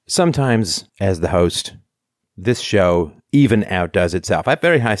Sometimes, as the host, this show even outdoes itself. I have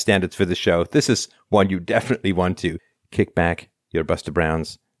very high standards for the show. This is one you definitely want to kick back your Buster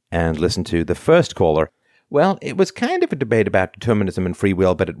Browns and listen to. The first caller, well, it was kind of a debate about determinism and free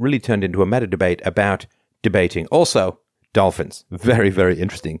will, but it really turned into a meta debate about debating. Also, Dolphins. Very, very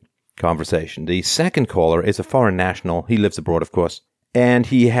interesting conversation. The second caller is a foreign national. He lives abroad, of course, and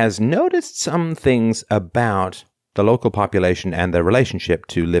he has noticed some things about the local population and their relationship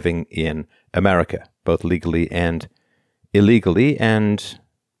to living in America, both legally and illegally, and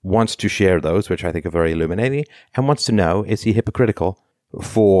wants to share those, which I think are very illuminating, and wants to know, is he hypocritical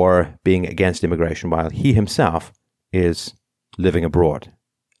for being against immigration while he himself is living abroad?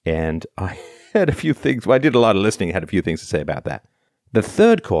 And I had a few things, well, I did a lot of listening, had a few things to say about that. The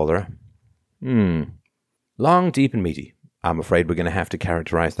third caller, long, deep, and meaty. I'm afraid we're going to have to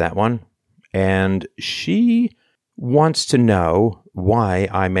characterize that one. And she wants to know why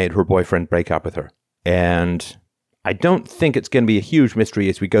I made her boyfriend break up with her. And I don't think it's going to be a huge mystery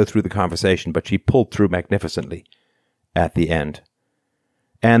as we go through the conversation, but she pulled through magnificently at the end.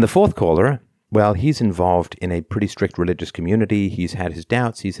 And the fourth caller, well, he's involved in a pretty strict religious community. He's had his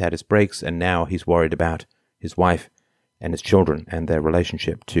doubts, he's had his breaks, and now he's worried about his wife and his children and their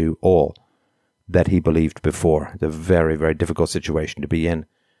relationship to all that he believed before. It's a very, very difficult situation to be in.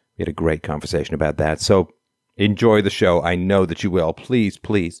 We had a great conversation about that. So enjoy the show. I know that you will. Please,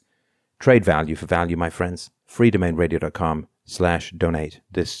 please trade value for value, my friends. freedomainradio.com/donate.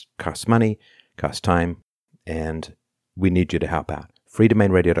 This costs money, costs time, and we need you to help out.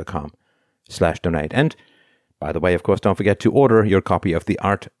 freedomainradio.com/donate. And by the way, of course, don't forget to order your copy of The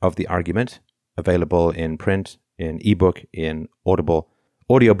Art of the Argument, available in print, in ebook, in Audible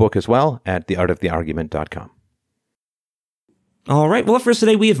audiobook as well at theartoftheargument.com. All right, well, first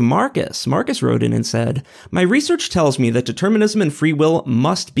today we have Marcus. Marcus wrote in and said, "My research tells me that determinism and free will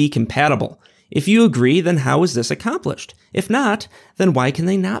must be compatible. If you agree, then how is this accomplished? If not, then why can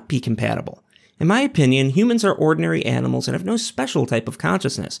they not be compatible? In my opinion, humans are ordinary animals and have no special type of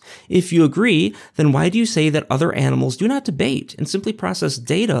consciousness. If you agree, then why do you say that other animals do not debate and simply process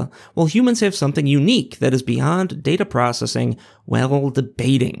data, while humans have something unique that is beyond data processing, well,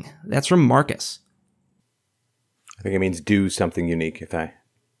 debating?" That's from Marcus. I think it means do something unique, if I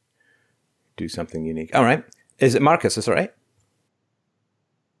do something unique. All right. Is it Marcus? Is that right?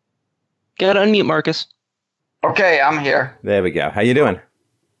 Gotta unmute Marcus. Okay, I'm here. There we go. How you doing?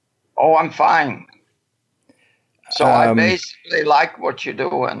 Oh, I'm fine. So I basically like what you're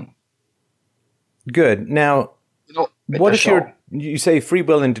doing. Good. Now, what is you say free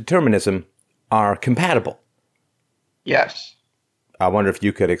will and determinism are compatible? Yes. I wonder if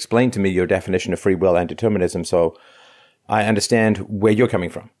you could explain to me your definition of free will and determinism so I understand where you're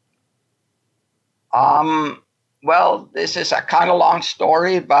coming from. Well, this is a kind of long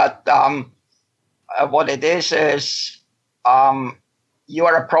story, but what it is you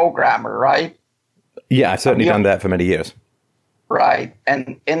are a programmer, right? Yeah, I've certainly done that for many years. Right.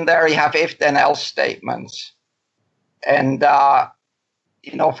 And in there you have if then else statements. And,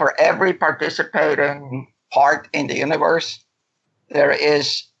 for every participating part in the universe, there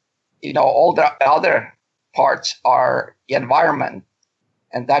is, all the other parts are the environment.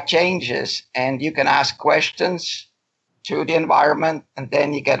 And that changes. And you can ask questions to the environment, and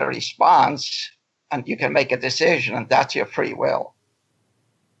then you get a response, and you can make a decision, and that's your free will.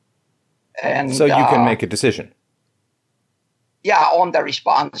 And so you can make a decision. Yeah, on the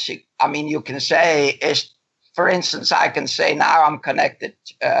response. You can say, for instance, I can say now I'm connected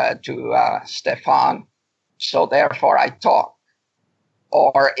to Stefan, so therefore I talk.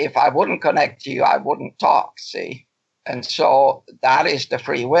 Or if I wouldn't connect to you, I wouldn't talk, see? And so that is the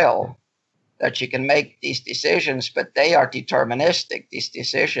free will, that you can make these decisions, but they are deterministic, these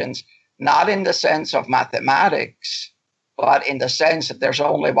decisions, not in the sense of mathematics, but in the sense that there's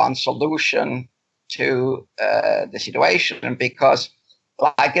only one solution to the situation. Because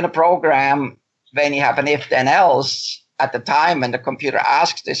like in a program, when you have an if-then-else, at the time when the computer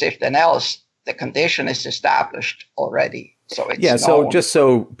asks this if-then-else, the condition is established already. So it's known. So just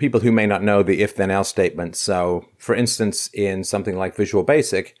so people who may not know the if-then-else statement. So for instance, in something like Visual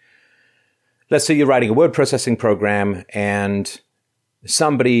Basic, let's say you're writing a word processing program and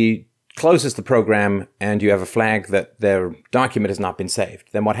somebody closes the program and you have a flag that their document has not been saved.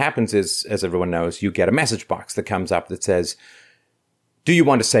 Then what happens is, as everyone knows, you get a message box that comes up that says, do you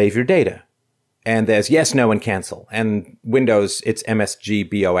want to save your data? And there's yes, no, and cancel. And Windows, it's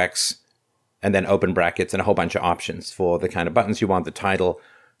MSGBOX, and then open brackets and a whole bunch of options for the kind of buttons you want, the title,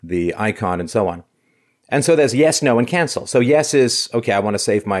 the icon, and so on. And so there's yes, no, and cancel. So yes is, okay, I want to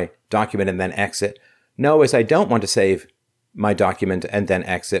save my document and then exit. No is I don't want to save my document and then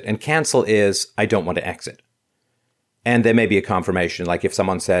exit. And cancel is I don't want to exit. And there may be a confirmation. Like if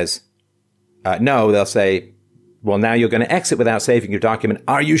someone says no, they'll say, well, now you're going to exit without saving your document.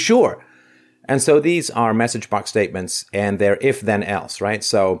 Are you sure? And so these are message box statements, and they're if, then, else, right?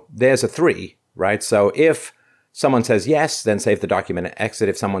 So there's a 3, right? So if someone says yes, then save the document and exit.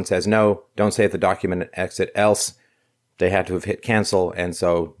 If someone says no, don't save the document and exit. Else, they had to have hit cancel, and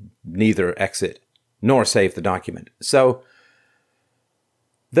so neither exit nor save the document. So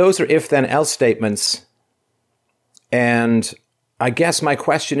those are if, then, else statements. And I guess my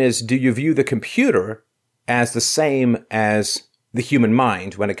question is, do you view the computer as the same as the human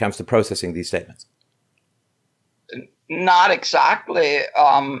mind when it comes to processing these statements? Not exactly.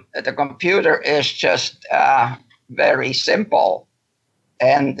 The computer is just very simple,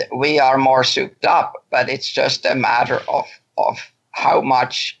 and we are more souped up, but it's just a matter of how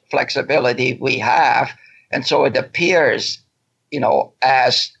much flexibility we have. And so it appears,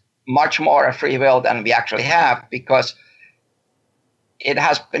 as much more a free will than we actually have, because it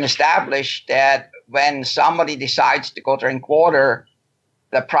has been established that when somebody decides to go drink water,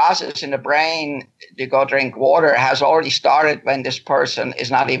 the process in the brain to go drink water has already started when this person is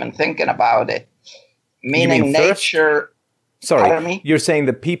not even thinking about it. Meaning nature. Sorry, you're saying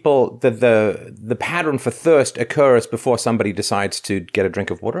that the pattern for thirst occurs before somebody decides to get a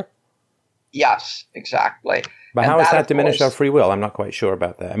drink of water? Yes, exactly. But how does that diminish our free will? I'm not quite sure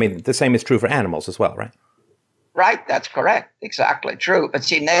about that. I mean, the same is true for animals as well, right? Right, that's correct. Exactly true. But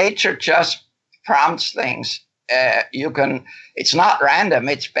see, nature just prompts things. It's not random.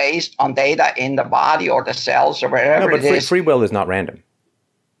 It's based on data in the body or the cells or wherever it is. Free will is not random.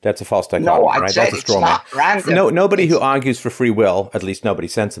 That's a false dichotomy, no, I'd right? say That's a straw man. Not random. Nobody who argues for free will, at least nobody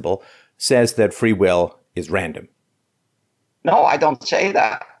sensible, says that free will is random. No, I don't say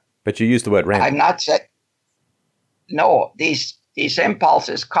that. But you use the word random. I'm not saying. No, these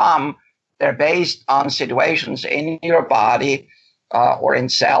impulses come. They're based on situations in your body or in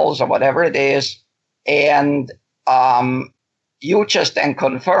cells or whatever it is. And you just then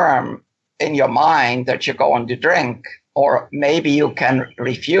confirm in your mind that you're going to drink, or maybe you can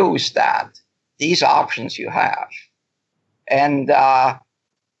refuse that. These options you have. And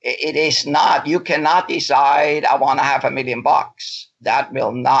it is not, you cannot decide, I want to have $1 million. That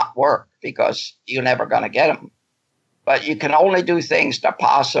will not work because you're never going to get them. But you can only do things that are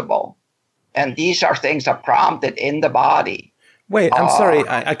possible. And these are things that are prompted in the body. Wait, I'm sorry.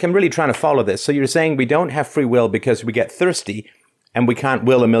 I'm really trying to follow this. So you're saying we don't have free will because we get thirsty and we can't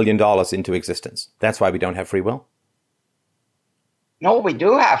will $1 million into existence. That's why we don't have free will? No, we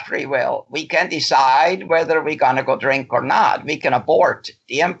do have free will. We can decide whether we're going to go drink or not. We can abort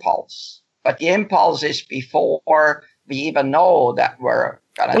the impulse. But the impulse is before we even know that we're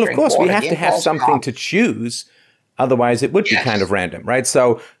going to drink water. Well, of course, we have to have something to choose. Otherwise, it would be kind of random, right?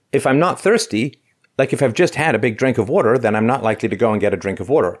 So if I'm not thirsty, like if I've just had a big drink of water, then I'm not likely to go and get a drink of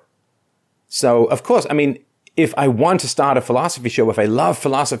water. So, of course, I mean, if I want to start a philosophy show, if I love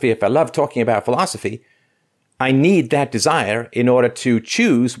philosophy, if I love talking about philosophy, I need that desire in order to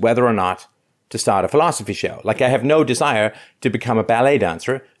choose whether or not to start a philosophy show. Like I have no desire to become a ballet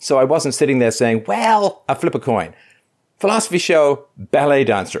dancer, so I wasn't sitting there saying, well, I'll flip a coin. Philosophy show, ballet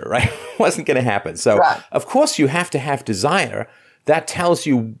dancer, right? Wasn't going to happen. So, Of course, you have to have desire. That tells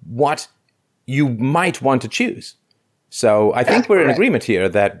you what you might want to choose. So I think we're in agreement here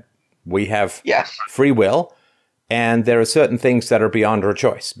that we have free will, and there are certain things that are beyond our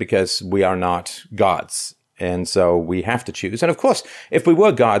choice because we are not gods. And so we have to choose. And of course, if we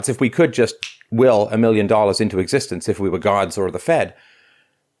were gods, if we could just will $1 million into existence, if we were gods or the Fed,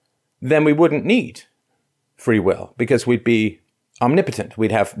 then we wouldn't need free will because we'd be omnipotent.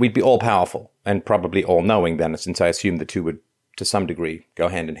 We'd be all powerful and probably all knowing then, since I assume the two would to some degree go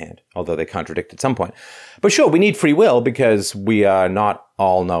hand in hand, although they contradict at some point. But sure, we need free will because we are not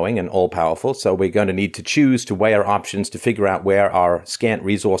all knowing and all powerful. So we're going to need to choose to weigh our options to figure out where our scant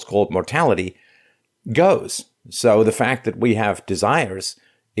resource called mortality goes. So the fact that we have desires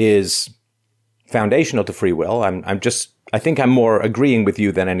is foundational to free will. I think I'm more agreeing with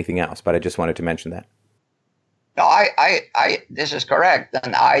you than anything else, but I just wanted to mention that. No, this is correct.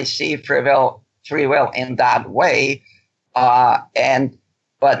 And I see free will in that way.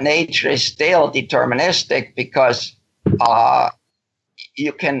 But nature is still deterministic because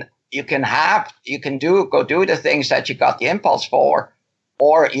you can go do the things that you got the impulse for,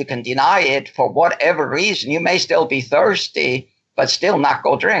 or you can deny it for whatever reason. You may still be thirsty, but still not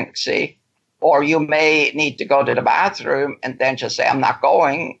go drink, see? Or you may need to go to the bathroom and then just say, I'm not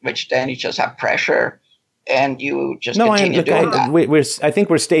going, which then you just have pressure and you just continue doing that. I think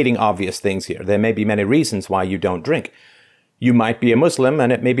we're stating obvious things here. There may be many reasons why you don't drink. You might be a Muslim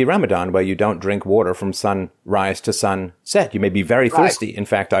and it may be Ramadan where you don't drink water from sunrise to sunset. You may be very thirsty. Right. In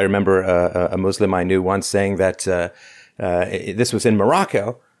fact, I remember a Muslim I knew once saying that this was in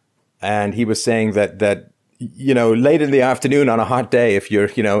Morocco, and he was saying that late in the afternoon on a hot day, if you're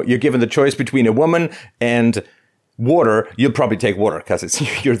given the choice between a woman and water, you'll probably take water because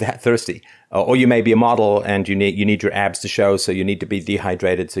you're that thirsty. Or you may be a model and you need your abs to show, so you need to be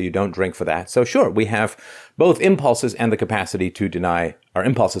dehydrated, so you don't drink for that. So sure, we have both impulses and the capacity to deny our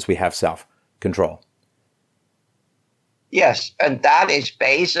impulses. We have self-control. Yes, and that is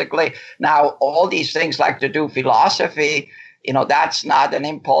basically, now all these things like to do philosophy, that's not an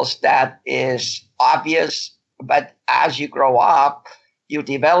impulse that is obvious, but as you grow up, you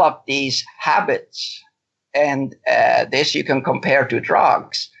develop these habits. And this you can compare to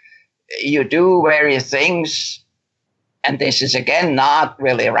drugs. You do various things, and this is, again, not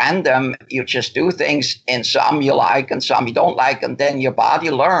really random. You just do things, and some you like and some you don't like, and then your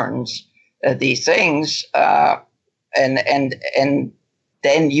body learns these things, and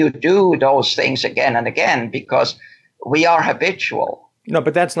then you do those things again and again because we are habitual. No,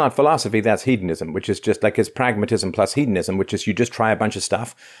 but that's not philosophy. That's hedonism, which is just like it's pragmatism plus hedonism, which is you just try a bunch of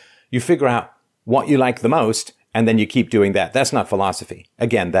stuff. You figure out what you like the most, and then you keep doing that. That's not philosophy.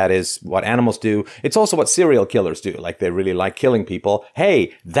 Again, that is what animals do. It's also what serial killers do. Like, they really like killing people.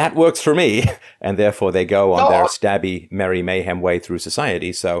 Hey, that works for me. And therefore they go on their stabby, merry mayhem way through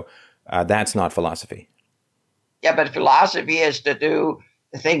society. So that's not philosophy. Yeah, but philosophy is to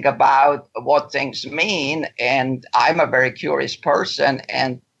think about what things mean. And I'm a very curious person,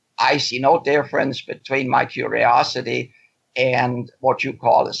 and I see no difference between my curiosity and what you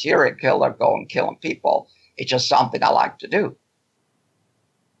call a serial killer going killing people. It's just something I like to do.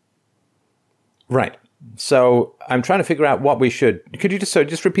 Right. So I'm trying to figure out what we should. Could you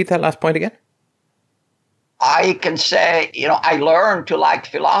just repeat that last point again? I can say, I learned to like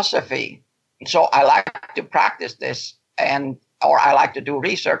philosophy. So I like to practice this, or I like to do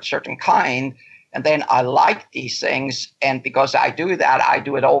research, certain kind. And then I like these things. And because I do that, I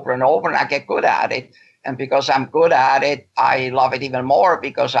do it over and over, and I get good at it. And because I'm good at it, I love it even more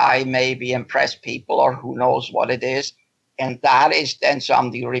because I maybe impress people or who knows what it is. And that is then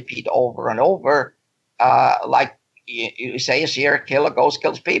something you repeat over and over. Like you say, a serial killer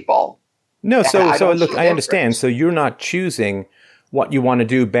kills people. No, so look, I understand. So you're not choosing what you want to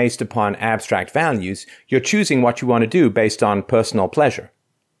do based upon abstract values. You're choosing what you want to do based on personal pleasure.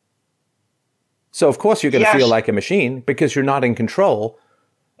 So of course you're going to feel like a machine because you're not in control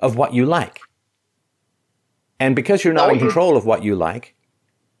of what you like. And because you're not in control of what you like,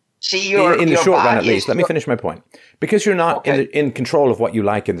 in the short run at least, let me finish my point. Because you're not in control of what you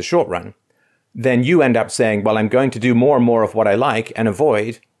like in the short run, then you end up saying, well, I'm going to do more and more of what I like and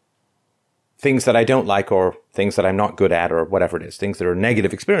avoid things that I don't like or things that I'm not good at or whatever it is, things that are a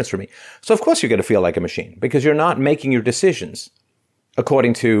negative experience for me. So of course you're going to feel like a machine because you're not making your decisions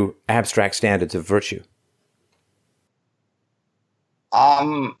according to abstract standards of virtue.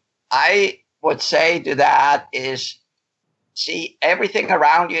 I would say to that is, see, everything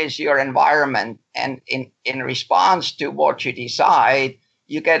around you is your environment. And in response to what you decide,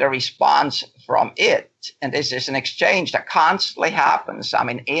 you get a response from it. And this is an exchange that constantly happens. I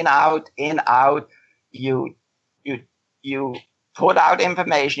mean, in, out, you put out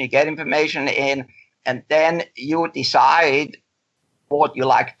information, you get information in, and then you decide what you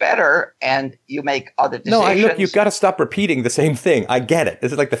like better, and you make other decisions. No, look, you've got to stop repeating the same thing. I get it.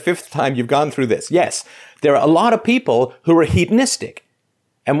 This is like the 5th time you've gone through this. Yes, there are a lot of people who are hedonistic.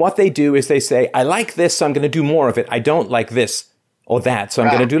 And what they do is they say, I like this, so I'm going to do more of it. I don't like this or that, so I'm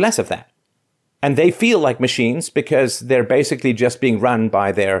going to do less of that. And they feel like machines because they're basically just being run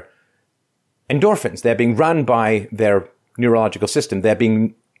by their endorphins. They're being run by their neurological system. They're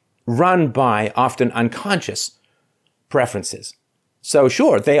being run by often unconscious preferences. So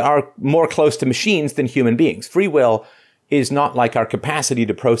sure, they are more close to machines than human beings. Free will is not like our capacity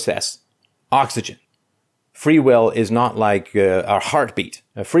to process oxygen. Free will is not like our heartbeat.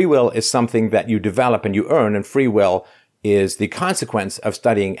 Free will is something that you develop and you earn, and free will is the consequence of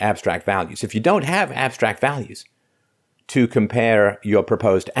studying abstract values. If you don't have abstract values to compare your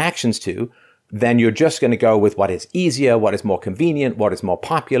proposed actions to, then you're just going to go with what is easier, what is more convenient, what is more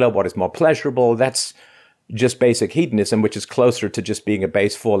popular, what is more pleasurable. That's just basic hedonism, which is closer to just being a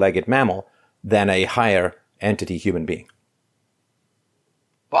base 4-legged mammal than a higher entity human being.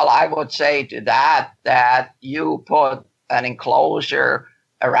 Well, I would say to that you put an enclosure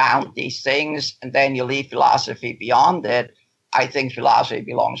around these things and then you leave philosophy beyond it. I think philosophy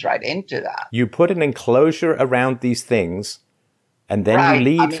belongs right into that. You put an enclosure around these things and then you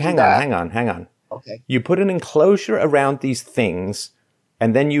leave. Hang on. Okay. You put an enclosure around these things,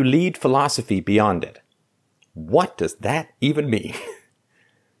 and then you lead philosophy beyond it. What does that even mean?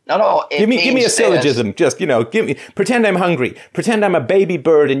 No. Give me a syllogism. Just, pretend I'm hungry. Pretend I'm a baby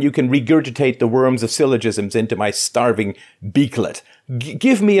bird and you can regurgitate the worms of syllogisms into my starving beaklet.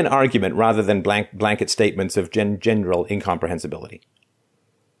 Give me an argument rather than blanket statements of general incomprehensibility.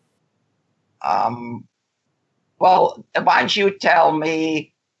 Well, why don't you tell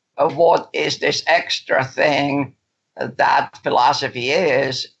me what is this extra thing that philosophy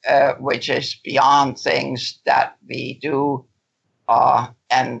is, which is beyond things that we do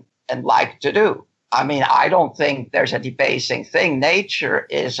and like to do. I mean, I don't think there's a debasing thing. Nature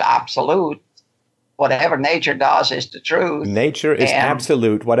is absolute. Whatever nature does is the truth. Nature is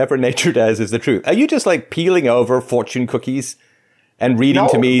absolute. Whatever nature does is the truth. Are you just like peeling over fortune cookies and reading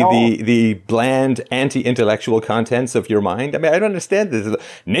to me the bland anti-intellectual contents of your mind? I mean, I don't understand this.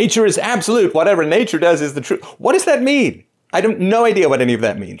 Nature is absolute. Whatever nature does is the truth. What does that mean? I don't no idea what any of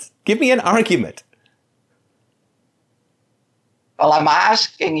that means. Give me an argument. Well, I'm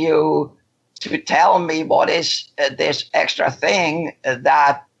asking you to tell me what is this extra thing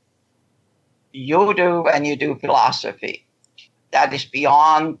that you do when you do philosophy that is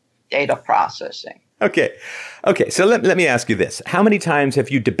beyond data processing. Okay. So let me ask you this. How many times have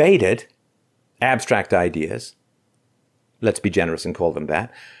you debated abstract ideas? Let's be generous and call them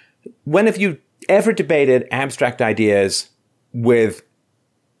that. When have you ever debated abstract ideas with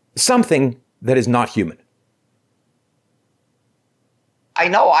something that is not human? I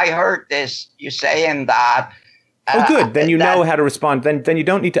know I heard this, you saying that. Oh, good. Then you know how to respond. Then you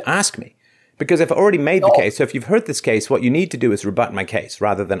don't need to ask me. Because I've already made the case. So if you've heard this case, what you need to do is rebut my case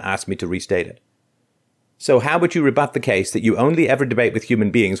rather than ask me to restate it. So how would you rebut the case that you only ever debate with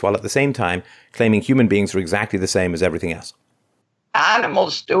human beings while at the same time claiming human beings are exactly the same as everything else?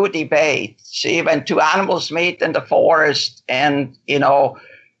 Animals do debate. See, when two animals meet in the forest and,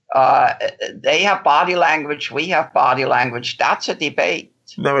 they have body language, we have body language, that's a debate.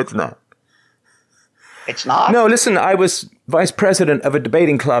 No, it's not. It's not? No, listen, I was vice president of a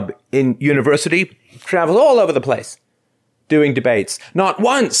debating club in university, traveled all over the place doing debates. Not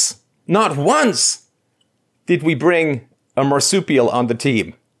once did we bring a marsupial on the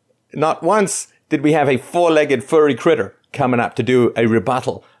team. Not once did we have a four-legged furry critter coming up to do a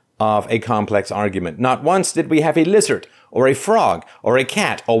rebuttal of a complex argument. Not once did we have a lizard or a frog or a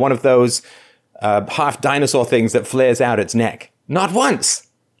cat or one of those half dinosaur things that flares out its neck. Not once.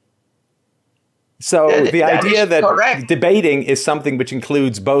 So the idea that correct. Debating is something which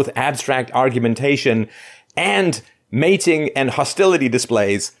includes both abstract argumentation and mating and hostility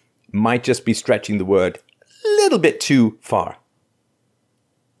displays might just be stretching the word a little bit too far.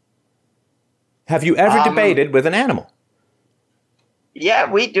 Have you ever debated with an animal?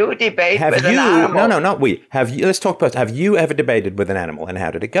 Yeah, we do debate with an animal. No, not we. Let's talk about, have you ever debated with an animal and how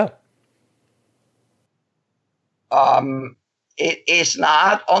did it go? It is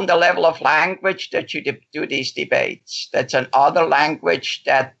not on the level of language that you do these debates. That's another language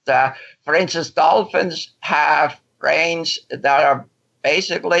that, for instance, dolphins have brains that are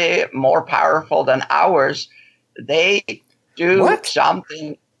basically more powerful than ours. They do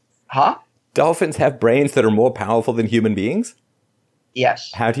something. Huh? Dolphins have brains that are more powerful than human beings?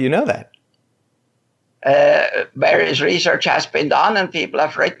 Yes. How do you know that? Various research has been done and people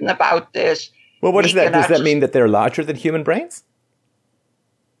have written about this. Well, what is that? Does that mean that they're larger than human brains?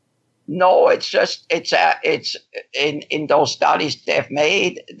 No, it's in those studies they've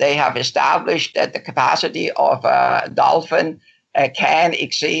made, they have established that the capacity of a dolphin can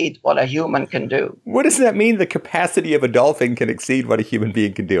exceed what a human can do. What does that mean? The capacity of a dolphin can exceed what a human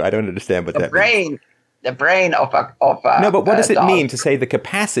being can do? I don't understand what that means. The brain of a no, but what does it mean to say the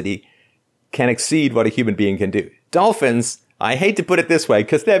capacity can exceed what a human being can do? Dolphins, I hate to put it this way,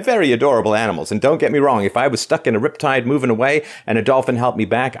 because they're very adorable animals. And don't get me wrong, if I was stuck in a riptide moving away and a dolphin helped me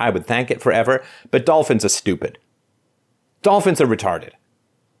back, I would thank it forever. But dolphins are stupid. Dolphins are retarded.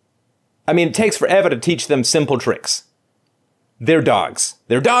 I mean, it takes forever to teach them simple tricks. They're dogs.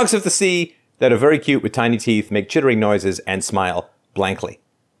 They're dogs of the sea that are very cute with tiny teeth, make chittering noises, and smile blankly.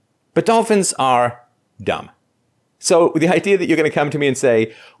 But dolphins are dumb. So the idea that you're going to come to me and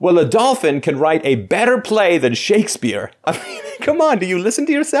say, well, a dolphin can write a better play than Shakespeare. I mean, come on, do you listen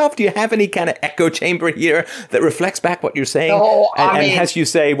to yourself? Do you have any kind of echo chamber here that reflects back what you're saying? No, and has you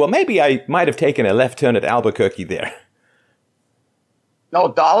say, well, maybe I might have taken a left turn at Albuquerque there.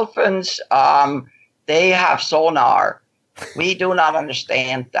 No, dolphins, they have sonar. We do not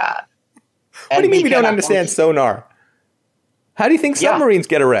understand that. What do you mean we don't understand sonar? How do you think submarines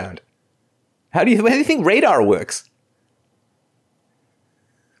get around? How do you think radar works?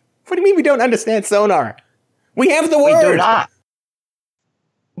 What do you mean we don't understand sonar? We have the word. We do not.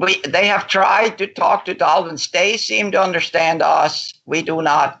 They have tried to talk to dolphins. They seem to understand us. We do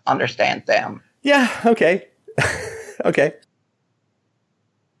not understand them. Yeah, okay. Okay.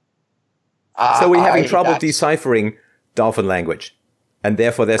 So we're having trouble deciphering dolphin language, and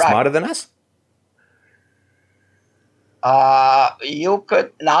therefore they're smarter than us? You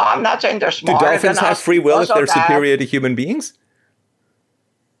could... No, I'm not saying they're smarter than us. Do dolphins have free will if they're superior to human beings?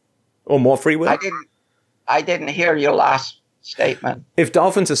 Or more free will? I didn't hear your last statement. If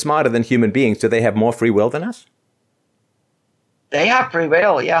dolphins are smarter than human beings, do they have more free will than us? They have free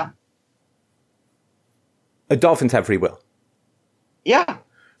will, yeah. Dolphins have free will? Yeah.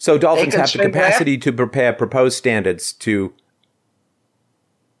 So dolphins have the capacity to prepare proposed standards to...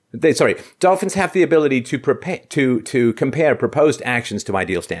 dolphins have the ability to prepare to compare proposed actions to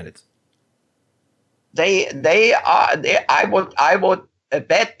ideal standards. I would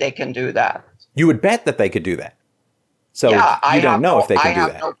bet they can do that. You would bet that they could do that. So you don't know if they can do that.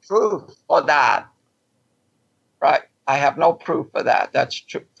 I have no proof for that. Right. I have no proof for that. That's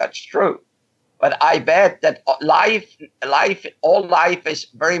true. That's true. But I bet that all life is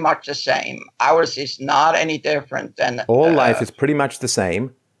very much the same. Ours is not any different than... All life is pretty much the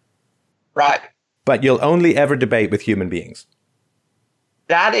same. Right. But you'll only ever debate with human beings.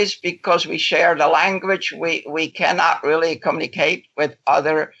 That is because we share the language. We cannot really communicate with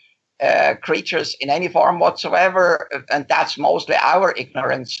other creatures in any form whatsoever. And that's mostly our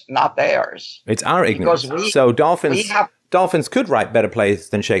ignorance, not theirs. It's our ignorance. So dolphins could write better plays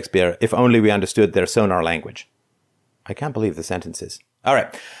than Shakespeare if only we understood their sonar language. I can't believe the sentences. All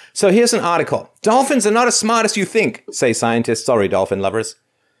right. So here's an article. Dolphins are not as smart as you think, say scientists. Sorry, dolphin lovers.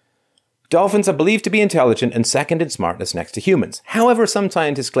 Dolphins are believed to be intelligent and second in smartness next to humans. However, some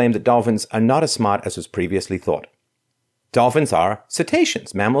scientists claim that dolphins are not as smart as was previously thought. Dolphins are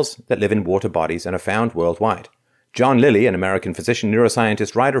cetaceans, mammals that live in water bodies and are found worldwide. John Lilly, an American physician,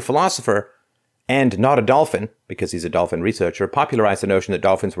 neuroscientist, writer, philosopher, and not a dolphin, because he's a dolphin researcher, popularized the notion that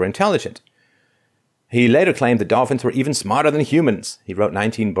dolphins were intelligent. He later claimed that dolphins were even smarter than humans. He wrote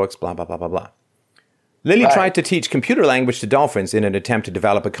 19 books, blah, blah, blah, blah, blah. Lilly tried to teach computer language to dolphins in an attempt to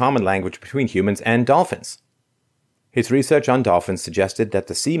develop a common language between humans and dolphins. His research on dolphins suggested that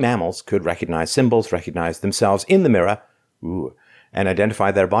the sea mammals could recognize symbols, recognize themselves in the mirror, and identify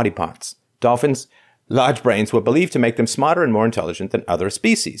their body parts. Dolphins' large brains were believed to make them smarter and more intelligent than other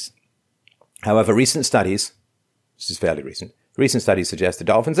species. However, recent studies suggest that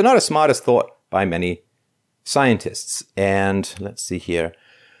dolphins are not as smart as thought by many scientists. And let's see here.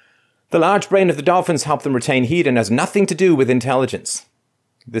 The large brain of the dolphins help them retain heat and has nothing to do with intelligence.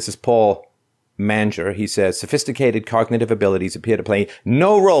 This is Paul Manger. He says, sophisticated cognitive abilities appear to play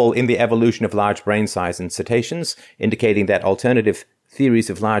no role in the evolution of large brain size in cetaceans, indicating that alternative theories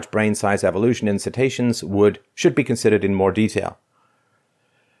of large brain size evolution in cetaceans should be considered in more detail.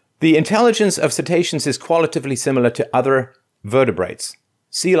 The intelligence of cetaceans is qualitatively similar to other vertebrates.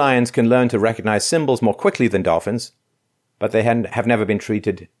 Sea lions can learn to recognize symbols more quickly than dolphins, but they have never been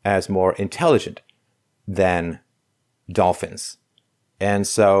treated as more intelligent than dolphins. And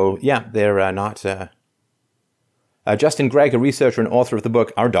so, yeah, they're not... Justin Gregg, a researcher and author of the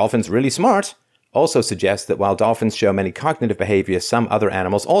book, Are Dolphins Really Smart?, also suggests that while dolphins show many cognitive behaviors, some other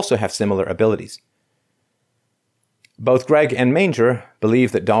animals also have similar abilities. Both Gregg and Manger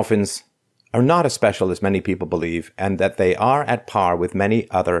believe that dolphins are not as special as many people believe, and that they are at par with many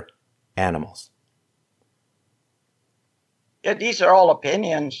other animals. Yeah, these are all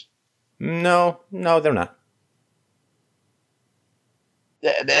opinions. No, they're not.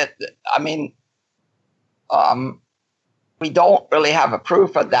 We don't really have a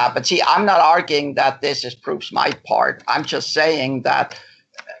proof of that. But see, I'm not arguing that this proves my part. I'm just saying that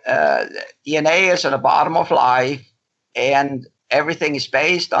DNA is at the bottom of life, and everything is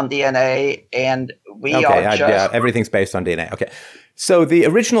based on DNA, and everything's based on DNA. Okay. So the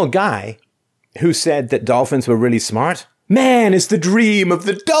original guy who said that dolphins were really smart, man, is the dream of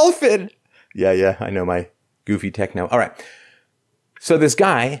the dolphin. Yeah, I know my goofy techno. All right. So this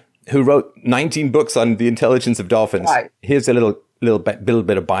guy who wrote 19 books on the intelligence of dolphins, here's a little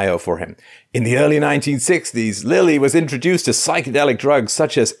bit of bio for him. In the early 1960s, Lilly was introduced to psychedelic drugs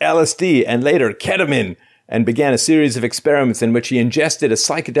such as LSD and later ketamine, and began a series of experiments in which he ingested a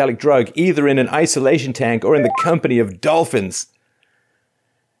psychedelic drug either in an isolation tank or in the company of dolphins.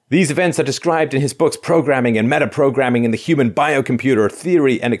 These events are described in his books Programming and Metaprogramming in the Human Biocomputer,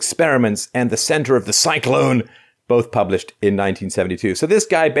 Theory and Experiments, and The Center of the Cyclone, both published in 1972. So this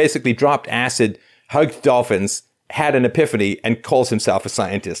guy basically dropped acid, hugged dolphins, had an epiphany, and calls himself a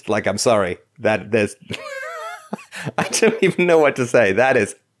scientist. Like, I'm sorry. That there's... I don't even know what to say. That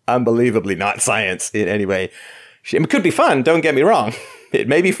is unbelievably not science in any way. It could be fun, don't get me wrong. It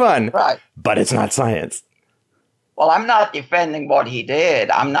may be fun, Right. but it's not science. Well, I'm not defending what he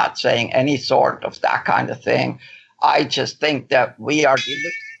did. I'm not saying any sort of that kind of thing. I just think that we are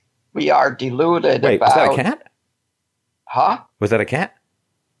deluded. Wait, about... was that a cat? Huh? Was that a cat?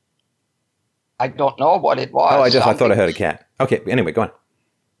 I don't know what it was. Oh, I thought I heard a cat. Okay, anyway, go on.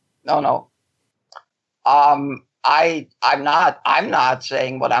 No. I'm not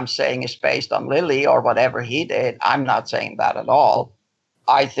saying what I'm saying is based on Lilly or whatever he did. I'm not saying that at all.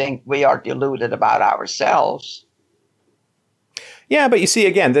 I think we are deluded about ourselves. Yeah, but you see,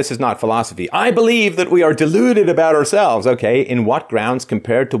 again, this is not philosophy. I believe that we are deluded about ourselves. Okay, in what grounds,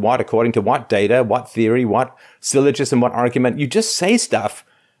 compared to what, according to what data, what theory, what syllogism, what argument? You just say stuff.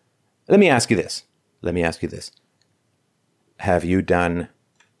 Let me ask you this. Have you done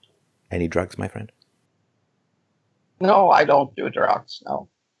any drugs, my friend? No, I don't do drugs, no.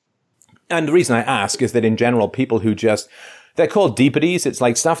 And the reason I ask is that in general, people who they're called deepities. It's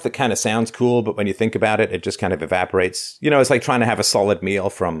like stuff that kind of sounds cool, but when you think about it, it just kind of evaporates. You know, it's like trying to have a solid meal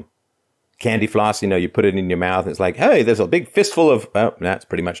from candy floss. You know, you put it in your mouth and it's like, hey, there's a big fistful of, oh, that's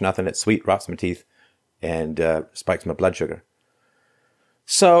pretty much nothing. It's sweet, rots my teeth, and spikes my blood sugar.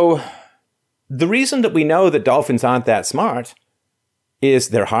 So the reason that we know that dolphins aren't that smart is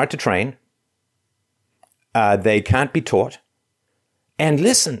they're hard to train. They can't be taught. And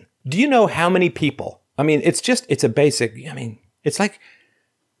listen, do you know how many people? I mean, it's a basic, it's like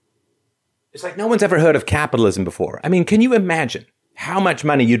no one's ever heard of capitalism before. I mean, can you imagine how much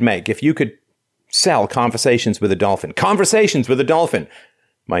money you'd make if you could sell Conversations with a Dolphin? Conversations with a Dolphin,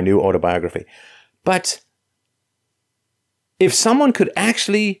 my new autobiography. But if someone could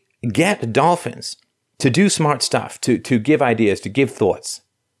actually get dolphins to do smart stuff, to give ideas, to give thoughts,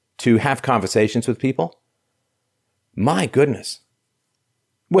 to have conversations with people, my goodness.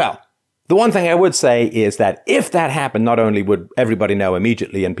 Well, the one thing I would say is that if that happened, not only would everybody know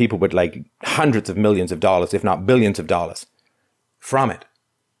immediately and people would like hundreds of millions of dollars, if not billions of dollars from it.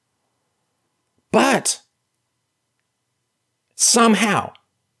 But somehow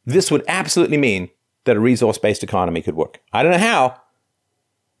this would absolutely mean that a resource-based economy could work. I don't know how,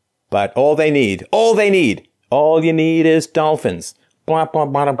 but all you need is dolphins. Blah, blah,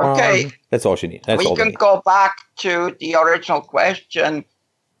 blah, blah. Okay. That's all you need. That's all we can go back to the original question.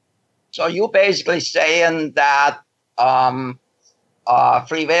 So you're basically saying that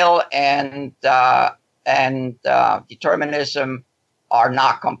free will and determinism are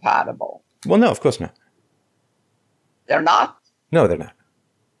not compatible. Well, no, of course not. They're not? No, they're not.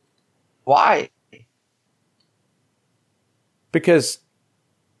 Why? Because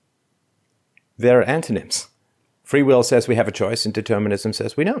they're antonyms. Free will says we have a choice and determinism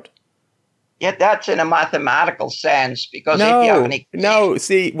says we don't. Yeah, that's in a mathematical sense, because if you have any... No,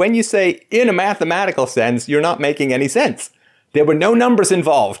 see, when you say in a mathematical sense, you're not making any sense. There were no numbers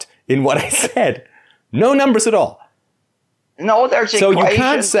involved in what I said. No numbers at all. No, there's so equations. You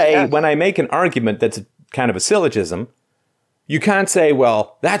can't say, yes. When I make an argument that's kind of a syllogism, you can't say,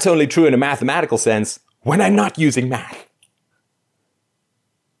 well, that's only true in a mathematical sense when I'm not using math.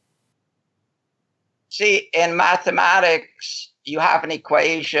 See, in mathematics, you have an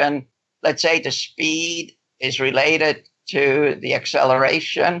equation. Let's say the speed is related to the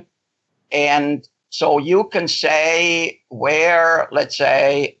acceleration. And so you can say where, let's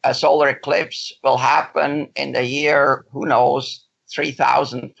say, a solar eclipse will happen in the year, who knows,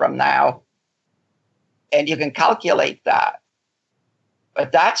 3000 from now. And you can calculate that.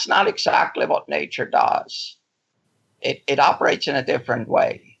 But that's not exactly what nature does. It operates in a different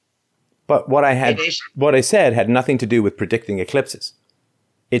way. But what I said had nothing to do with predicting eclipses.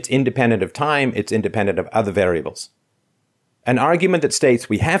 It's independent of time. It's independent of other variables. An argument that states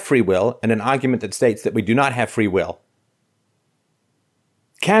we have free will and an argument that states that we do not have free will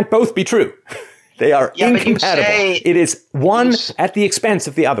can't both be true. They are incompatible. It is one at the expense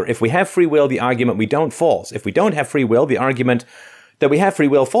of the other. If we have free will, the argument we don't falls. If we don't have free will, the argument that we have free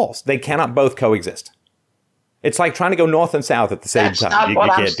will falls. They cannot both coexist. It's like trying to go north and south at the same time. That's not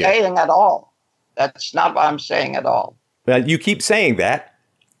what I'm saying at all. That's not what I'm saying at all. Well, you keep saying that.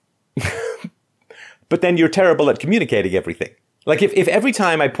 But then you're terrible at communicating everything. Like if every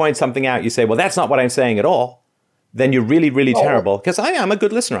time I point something out, you say, well, that's not what I'm saying at all, then you're really, really terrible. Because I am a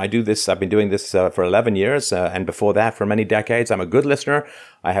good listener. I do this. I've been doing this for 11 years. And before that, for many decades, I'm a good listener.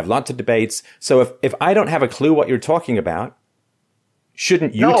 I have lots of debates. So if I don't have a clue what you're talking about,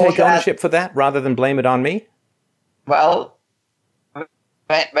 shouldn't you take ownership for that rather than blame it on me? Well,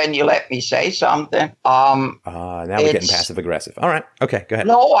 when you let me say something. Now we're getting passive aggressive. All right. Okay, go ahead.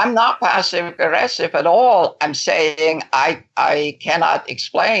 No, I'm not passive aggressive at all. I'm saying I cannot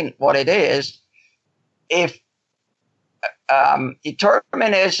explain what it is. If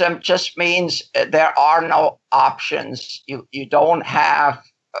determinism just means there are no options. You don't have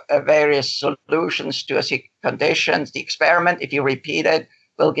various solutions to a conditions. The experiment, if you repeat it,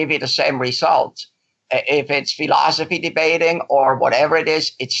 will give you the same result. If it's philosophy debating or whatever it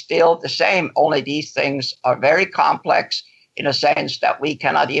is, it's still the same. Only these things are very complex in a sense that we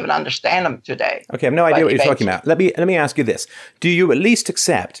cannot even understand them today. Okay, I have no idea what you're talking about. Let me ask you this. Do you at least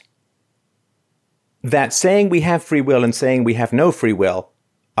accept that saying we have free will and saying we have no free will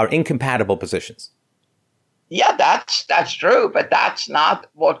are incompatible positions? Yeah, that's true, but that's not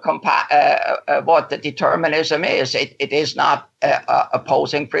what the determinism is. It is not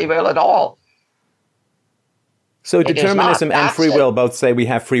opposing free will at all. So determinism and free will both say we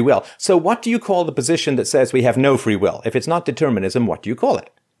have free will. So what do you call the position that says we have no free will? If it's not determinism, what do you call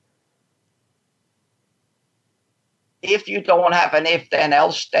it? If you don't have an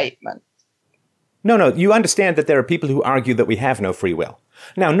if-then-else statement. No, you understand that there are people who argue that we have no free will.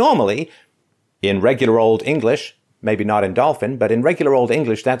 Now, normally, in regular old English, maybe not in Dolphin, but in regular old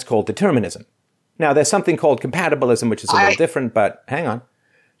English, that's called determinism. Now, there's something called compatibilism, which is a little different, but hang on.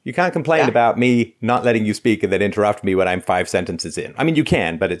 You can't complain about me not letting you speak and then interrupt me when I'm 5 sentences in. I mean, you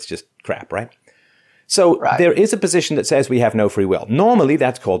can, but it's just crap, right? So there is a position that says we have no free will. Normally,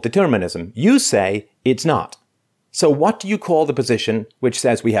 that's called determinism. You say it's not. So what do you call the position which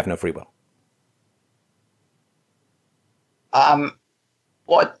says we have no free will?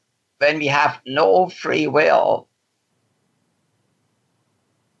 When we have no free will,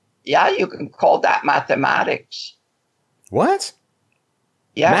 yeah, you can call that mathematics. What?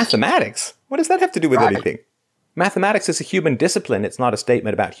 Yes. Mathematics? What does that have to do with anything? Mathematics is a human discipline. It's not a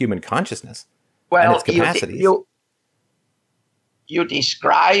statement about human consciousness and its capacities. You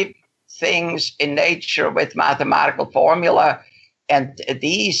describe things in nature with mathematical formula, and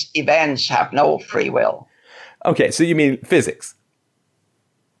these events have no free will. Okay, so you mean physics?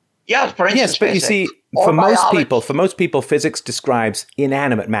 Yes, for instance, yes, but physics, you see, for most people, physics describes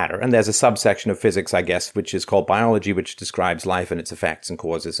inanimate matter, and there's a subsection of physics, I guess, which is called biology, which describes life and its effects and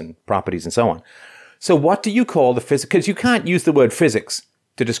causes and properties and so on. So what do you call the physics? Because you can't use the word physics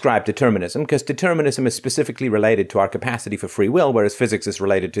to describe determinism, because determinism is specifically related to our capacity for free will, whereas physics is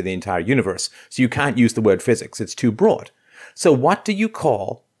related to the entire universe. So you can't use the word physics. It's too broad. So what do you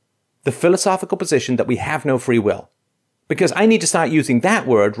call the philosophical position that we have no free will? Because I need to start using that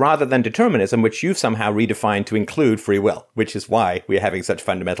word rather than determinism, which you've somehow redefined to include free will, which is why we're having such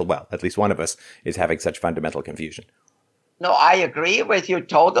fundamental, well, at least one of us is having such fundamental confusion. No, I agree with you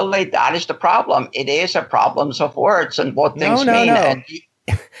totally. That is the problem. It is a problem of words and what things mean. No.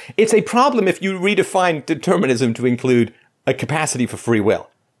 It's a problem if you redefine determinism to include a capacity for free will.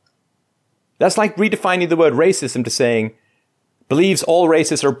 That's like redefining the word racism to saying, believes all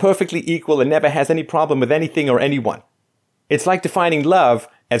races are perfectly equal and never has any problem with anything or anyone. It's like defining love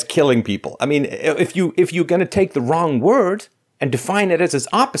as killing people. I mean, if you're going to take the wrong word and define it as its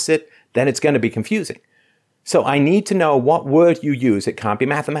opposite, then it's going to be confusing. So I need to know what word you use. It can't be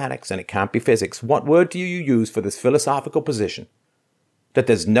mathematics and it can't be physics. What word do you use for this philosophical position that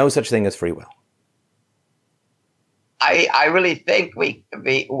there's no such thing as free will? I really think we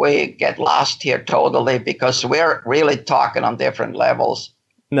get lost here totally because we're really talking on different levels.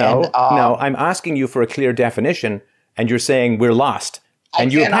 No, I'm asking you for a clear definition. And you're saying we're lost.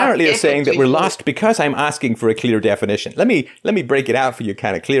 And you apparently are saying that we're lost because I'm asking for a clear definition. Let me break it out for you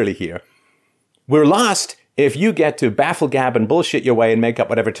kind of clearly here. We're lost if you get to baffle, gab, and bullshit your way and make up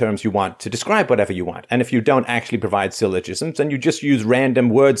whatever terms you want to describe whatever you want. And if you don't actually provide syllogisms and you just use random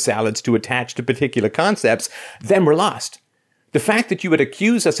word salads to attach to particular concepts, then we're lost. The fact that you would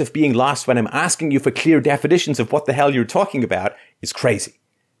accuse us of being lost when I'm asking you for clear definitions of what the hell you're talking about is crazy.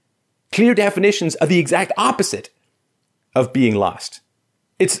 Clear definitions are the exact opposite of being lost.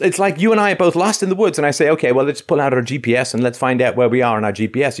 It's like you and I are both lost in the woods and I say, okay, well, let's pull out our GPS and let's find out where we are on our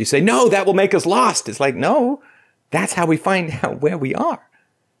GPS. You say, no, that will make us lost. It's like, no, that's how we find out where we are.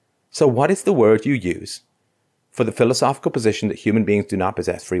 So what is the word you use for the philosophical position that human beings do not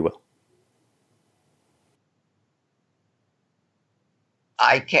possess free will?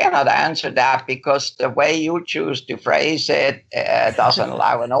 I cannot answer that because the way you choose to phrase it doesn't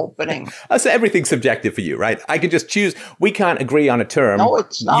allow an opening. So everything's subjective for you, right? I can just choose. We can't agree on a term. No,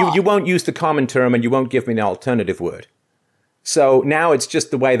 it's not. You won't use the common term and you won't give me an alternative word. So now it's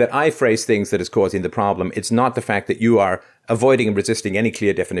just the way that I phrase things that is causing the problem. It's not the fact that you are avoiding and resisting any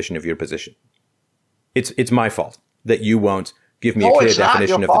clear definition of your position. It's my fault that you won't give me a clear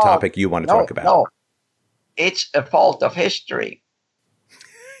definition of the topic you want to talk about. No, it's a fault of history.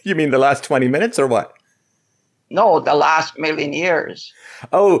 You mean the last 20 minutes or what? No, the last million years.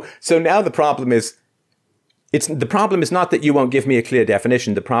 Oh, so now the problem is, the problem is not that you won't give me a clear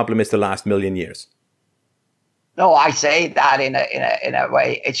definition. The problem is the last million years. No, I say that in a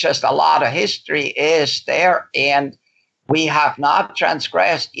way. It's just a lot of history is there, and we have not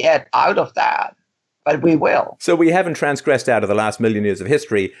transgressed yet out of that, but we will. So we haven't transgressed out of the last million years of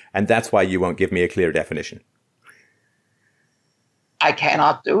history, and that's why you won't give me a clear definition. I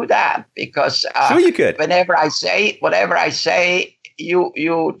cannot do that because sure you could. Whatever I say,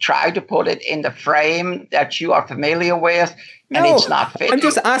 you try to put it in the frame that you are familiar with, and it's not fitting. I'm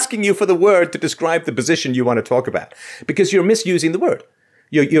just asking you for the word to describe the position you want to talk about, because you're misusing the word.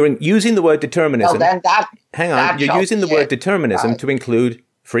 You're using the word determinism. Well, then hang on, you're using the word determinism to include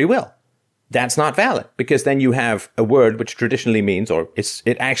free will. That's not valid, because then you have a word which traditionally means, or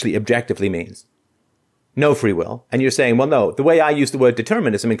it actually objectively means, no free will. And you're saying, well, no, the way I use the word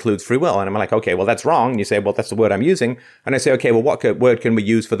determinism includes free will. And I'm like, okay, well, that's wrong. And you say, well, that's the word I'm using. And I say, okay, well, what word can we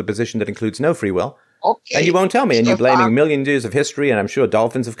use for the position that includes no free will? Okay. And you won't tell me. And you're blaming millions of years of history. And I'm sure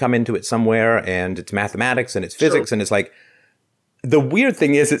dolphins have come into it somewhere. And it's mathematics and it's physics. True. And it's like, the weird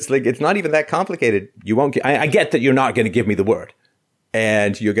thing is, it's like, it's not even that complicated. You won't get, I get that you're not going to give me the word.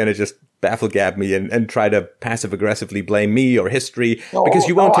 And you're going to just baffle-gab me and try to passive-aggressively blame me or history, because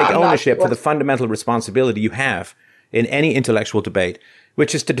you won't take ownership for the fundamental responsibility you have in any intellectual debate,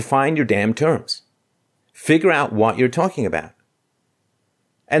 which is to define your damn terms. Figure out what you're talking about.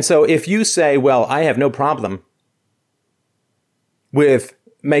 And so if you say, well, I have no problem with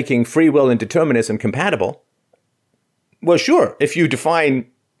making free will and determinism compatible, well, sure, if you define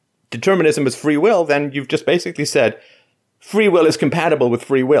determinism as free will, then you've just basically said free will is compatible with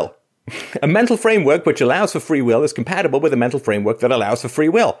free will. A mental framework which allows for free will is compatible with a mental framework that allows for free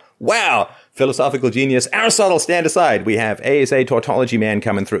will. Wow! Philosophical genius. Aristotle, stand aside. We have ASA tautology man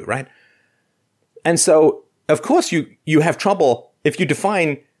coming through, right? And so, of course, you have trouble if you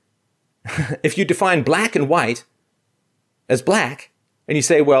define black and white as black, and you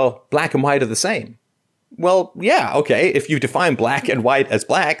say, well, black and white are the same. Well, yeah, okay. If you define black and white as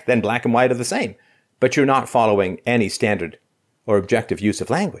black, then black and white are the same. But you're not following any standard or objective use of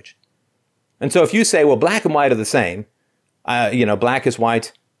language. And so if you say, well, black and white are the same, black is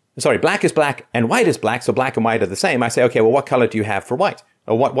white, black is black and white is black, so black and white are the same. I say, okay, well, what color do you have for white?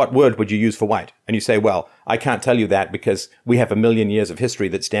 Or what word would you use for white? And you say, well, I can't tell you that because we have a million years of history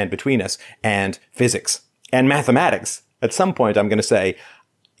that stand between us and physics and mathematics. At some point, I'm going to say,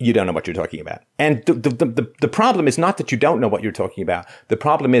 you don't know what you're talking about. And the problem is not that you don't know what you're talking about. The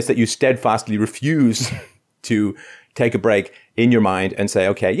problem is that you steadfastly refuse to take a break in your mind and say,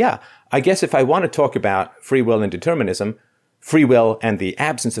 okay, yeah, I guess if I want to talk about free will and determinism, free will and the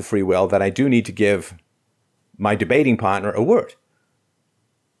absence of free will, that I do need to give my debating partner a word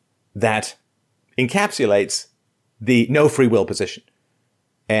that encapsulates the no free will position.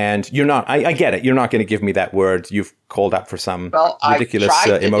 And you're not, I get it, you're not going to give me that word. You've called up for some ridiculous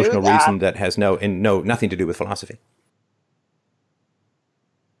emotional reason that has nothing to do with philosophy.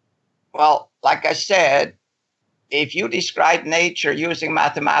 Well, like I said, if you describe nature using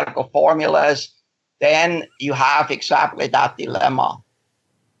mathematical formulas, then you have exactly that dilemma.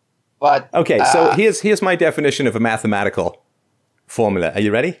 But okay, so here's my definition of a mathematical formula. Are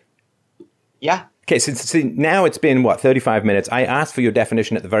you ready? Yeah. Okay, so now it's been, 35 minutes. I asked for your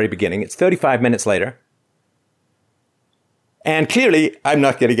definition at the very beginning. It's 35 minutes later. And clearly, I'm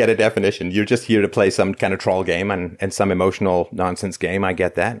not going to get a definition. You're just here to play some kind of troll game and some emotional nonsense game. I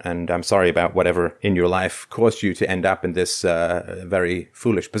get that. And I'm sorry about whatever in your life caused you to end up in this very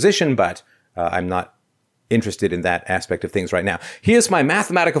foolish position, but I'm not interested in that aspect of things right now. Here's my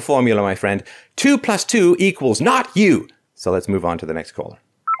mathematical formula, my friend. 2 + 2 = not you. So let's move on to the next caller.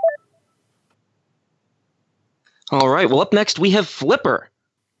 All right. Well, up next, we have Flipper.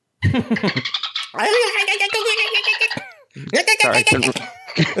 Sorry,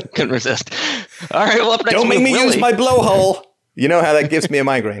 couldn't resist. All right, well, up next, don't make me Willie. Use my blowhole. You know how that gives me a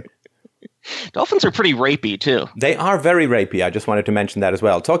migraine. Dolphins are pretty rapey, too. They are very rapey. I just wanted to mention that as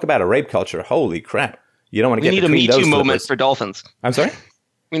well. Talk about a rape culture. Holy crap. You don't want to get between those. We need a Me Too moment for Dolphins. I'm sorry?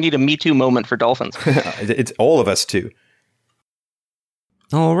 We need a Me Too moment for Dolphins. It's all of us, too.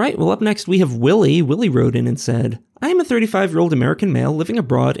 All right, well, up next we have Willie. Willie wrote in and said, I am a 35-year-old American male living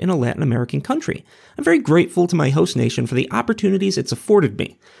abroad in a Latin American country. I'm very grateful to my host nation for the opportunities it's afforded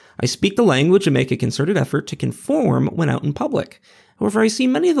me. I speak the language and make a concerted effort to conform when out in public. However, I see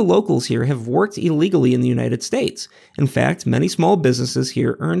many of the locals here have worked illegally in the United States. In fact, many small businesses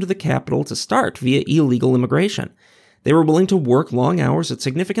here earned the capital to start via illegal immigration. They were willing to work long hours at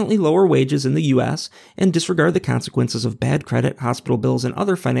significantly lower wages in the U.S. and disregard the consequences of bad credit, hospital bills, and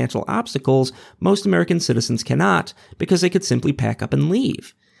other financial obstacles most American citizens cannot because they could simply pack up and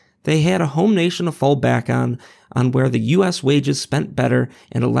leave. They had a home nation to fall back on where the U.S. wages spent better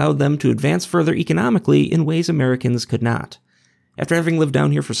and allowed them to advance further economically in ways Americans could not. After having lived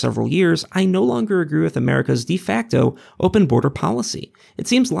down here for several years, I no longer agree with America's de facto open border policy. It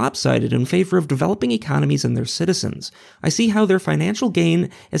seems lopsided in favor of developing economies and their citizens. I see how their financial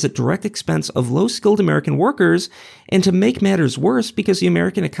gain is at direct expense of low-skilled American workers, and to make matters worse, because the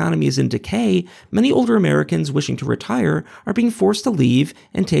American economy is in decay, many older Americans wishing to retire are being forced to leave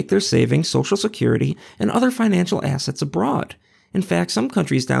and take their savings, Social Security, and other financial assets abroad. In fact, some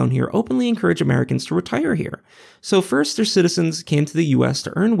countries down here openly encourage Americans to retire here. So first, their citizens came to the U.S.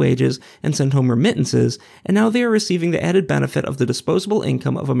 to earn wages and send home remittances, and now they are receiving the added benefit of the disposable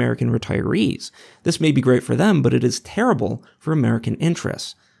income of American retirees. This may be great for them, but it is terrible for American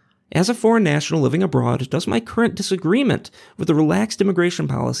interests. As a foreign national living abroad, does my current disagreement with the relaxed immigration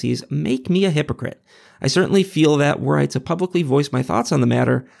policies make me a hypocrite? I certainly feel that were I to publicly voice my thoughts on the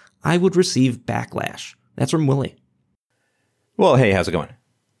matter, I would receive backlash. That's from Willie. Well, hey, how's it going?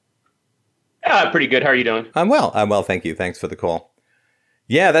 Pretty good. How are you doing? I'm well, thank you. Thanks for the call.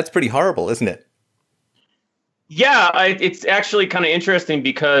 Yeah, that's pretty horrible, isn't it? Yeah, it's actually kind of interesting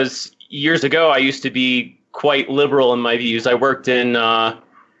because years ago I used to be quite liberal in my views. I worked with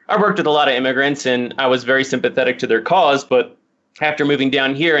a lot of immigrants and I was very sympathetic to their cause. But after moving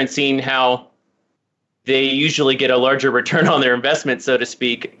down here and seeing how they usually get a larger return on their investment, so to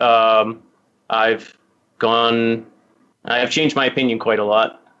speak, I've changed my opinion quite a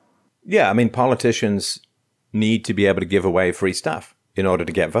lot. Yeah, I mean, politicians need to be able to give away free stuff in order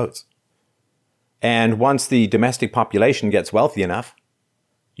to get votes. And once the domestic population gets wealthy enough,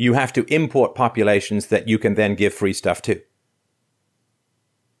 you have to import populations that you can then give free stuff to.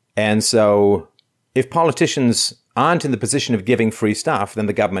 And so if politicians aren't in the position of giving free stuff, then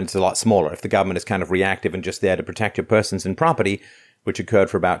the government is a lot smaller. If the government is kind of reactive and just there to protect your persons and property, which occurred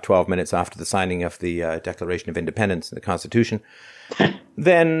for about 12 minutes after the signing of the Declaration of Independence and the Constitution,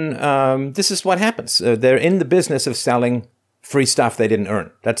 then this is what happens. They're in the business of selling free stuff they didn't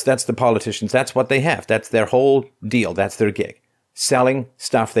earn. That's the politicians. That's what they have. That's their whole deal. That's their gig. Selling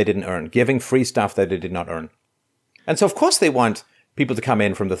stuff they didn't earn, giving free stuff that they did not earn. And so, of course, they want people to come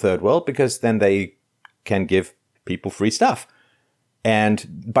in from the third world because then they can give people free stuff.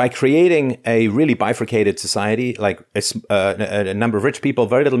 And by creating a really bifurcated society, like a number of rich people,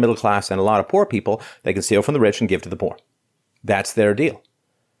 very little middle class, and a lot of poor people, they can steal from the rich and give to the poor. That's their deal.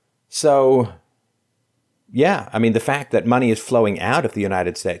 So, yeah, I mean, the fact that money is flowing out of the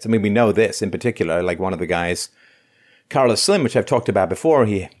United States, I mean, we know this in particular, like one of the guys, Carlos Slim, which I've talked about before,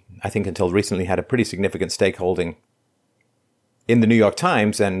 he, I think until recently, had a pretty significant stakeholding in the New York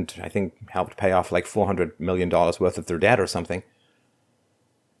Times and I think helped pay off like $400 million worth of their debt or something.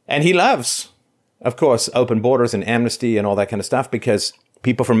 And he loves, of course, open borders and amnesty and all that kind of stuff because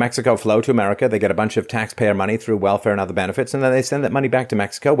people from Mexico flow to America. They get a bunch of taxpayer money through welfare and other benefits, and then they send that money back to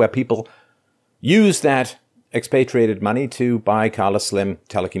Mexico where people use that expatriated money to buy Carlos Slim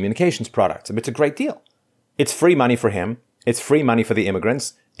telecommunications products. And it's a great deal. It's free money for him. It's free money for the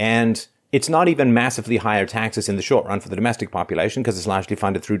immigrants. And it's not even massively higher taxes in the short run for the domestic population because it's largely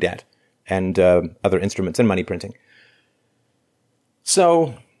funded through debt and other instruments and money printing.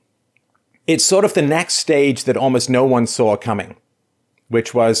 So it's sort of the next stage that almost no one saw coming,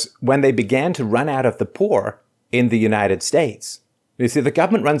 which was when they began to run out of the poor in the United States. You see, the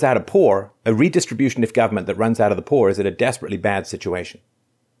government runs out of poor, a redistribution of government that runs out of the poor is in a desperately bad situation.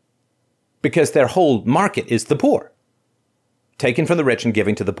 Because their whole market is the poor, taken from the rich and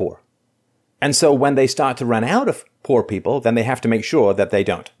giving to the poor. And so when they start to run out of poor people, then they have to make sure that they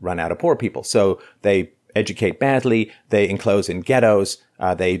don't run out of poor people. So they educate badly, they enclose in ghettos,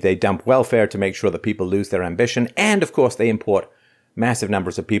 they dump welfare to make sure that people lose their ambition, and of course they import massive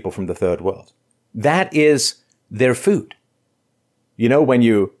numbers of people from the third world. That is their food. You know, when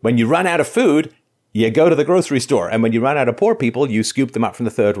you run out of food, you go to the grocery store, and when you run out of poor people, you scoop them up from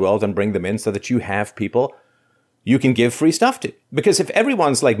the third world and bring them in so that you have people you can give free stuff to. Because if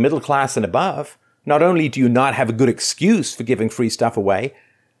everyone's like middle class and above, not only do you not have a good excuse for giving free stuff away,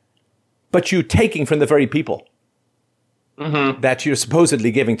 but you're taking from the very people that you're supposedly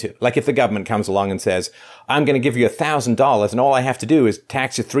giving to. Like if the government comes along and says, I'm going to give you $1,000 and all I have to do is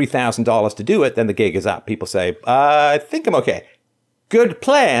tax you $3,000 to do it, then the gig is up. People say, I think I'm okay. Good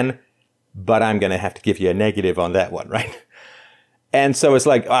plan, but I'm going to have to give you a negative on that one, right? And so it's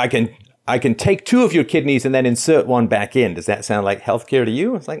like, I can take 2 of your kidneys and then insert one back in. Does that sound like healthcare to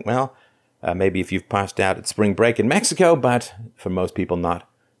you? It's like, well, Maybe if you've passed out at spring break in Mexico, but for most people, not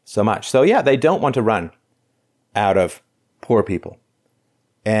so much. So yeah, they don't want to run out of poor people.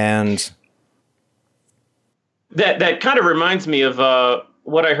 And that kind of reminds me of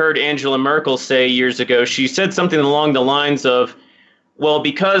what I heard Angela Merkel say years ago. She said something along the lines of, well,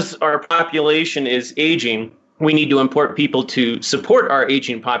 because our population is aging, we need to import people to support our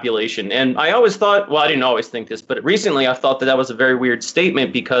aging population. And I always thought, well, I didn't always think this, but recently I thought that was a very weird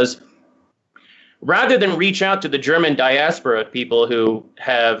statement, because rather than reach out to the German diaspora, people who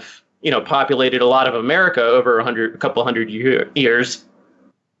have, populated a lot of America over a couple hundred years,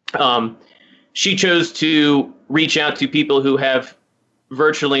 she chose to reach out to people who have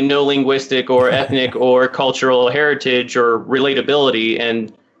virtually no linguistic or ethnic or cultural heritage or relatability,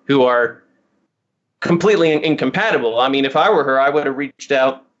 and who are completely incompatible. I mean, if I were her, I would have reached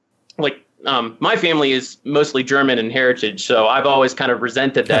out. My family is mostly German in heritage, so I've always kind of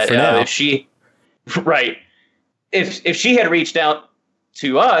resented that. If she had reached out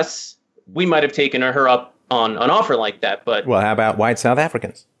to us, we might have taken her up on an offer like that. But well, how about white South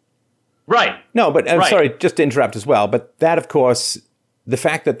Africans? Right. No, but I'm sorry, just to interrupt as well. But that, of course, the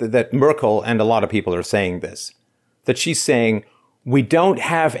fact that Merkel and a lot of people are saying this, that she's saying, we don't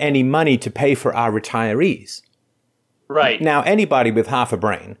have any money to pay for our retirees. Right. Now, anybody with half a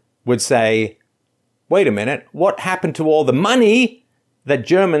brain would say, wait a minute, what happened to all the money that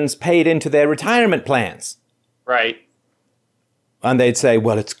Germans paid into their retirement plans? Right. And they'd say,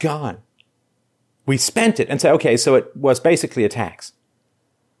 well, it's gone. We spent it. And say, okay, so it was basically a tax.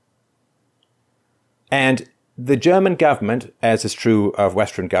 And the German government, as is true of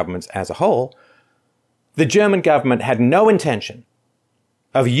Western governments as a whole, the German government had no intention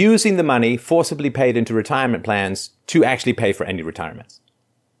of using the money forcibly paid into retirement plans to actually pay for any retirements.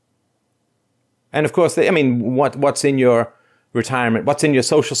 And of course, what's in your retirement? What's in your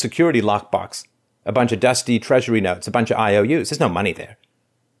Social Security lockbox? A bunch of dusty treasury notes, a bunch of IOUs. There's no money there.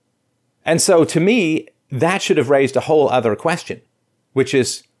 And so to me, that should have raised a whole other question, which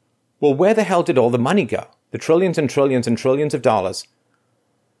is, well, where the hell did all the money go? The trillions and trillions and trillions of dollars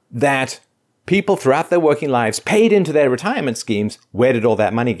that people throughout their working lives paid into their retirement schemes, where did all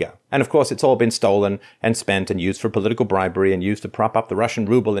that money go? And of course, it's all been stolen and spent and used for political bribery and used to prop up the Russian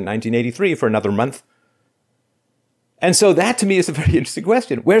ruble in 1983 for another month. And so that to me is a very interesting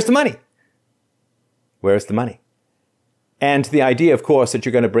question. Where's the money? Where's the money? And the idea, of course, that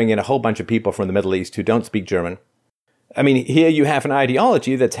you're going to bring in a whole bunch of people from the Middle East who don't speak German. I mean, here you have an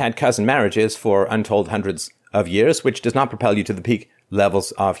ideology that's had cousin marriages for untold hundreds of years, which does not propel you to the peak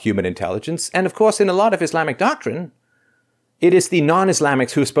levels of human intelligence. And of course, in a lot of Islamic doctrine, it is the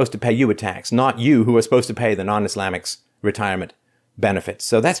non-Islamics who are supposed to pay you a tax, not you who are supposed to pay the non-Islamics retirement benefits.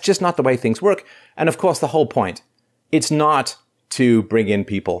 So that's just not the way things work. And of course, the whole point, it's not to bring in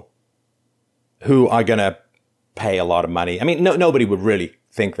people who are going to pay a lot of money. I mean, nobody would really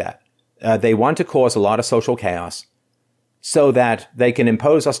think that. They want to cause a lot of social chaos so that they can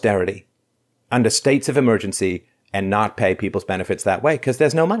impose austerity under states of emergency and not pay people's benefits that way because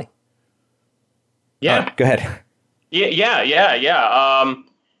there's no money. Yeah. Go ahead. Yeah.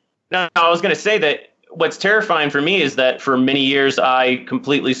 Now, I was going to say that what's terrifying for me is that for many years I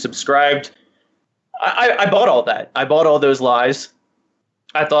completely subscribed. I bought all that. I bought all those lies.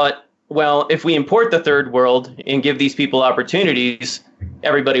 I thought, well, if we import the third world and give these people opportunities,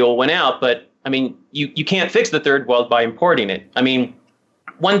 everybody will win out. But I mean, you can't fix the third world by importing it. I mean,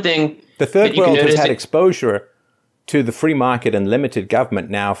 one thing the third world has had exposure to the free market and limited government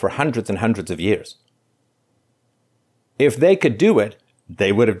now for hundreds and hundreds of years. If they could do it,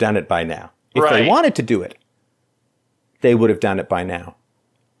 they would have done it by now. If they wanted to do it, they would have done it by now.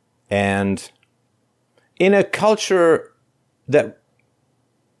 And in a culture that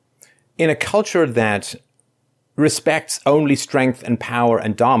respects only strength and power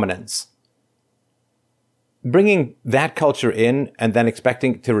and dominance, bringing that culture in and then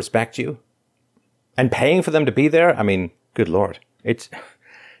expecting to respect you and paying for them to be there, I mean, good Lord. It's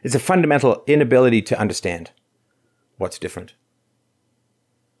a fundamental inability to understand what's different.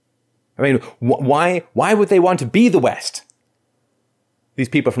 I mean, why would they want to be the West? These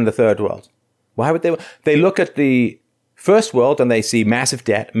people from the third world. Why would they? They look at the first world and they see massive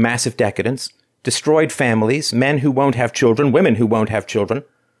debt, massive decadence, destroyed families, men who won't have children, women who won't have children,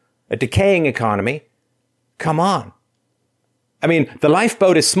 a decaying economy. Come on. I mean, the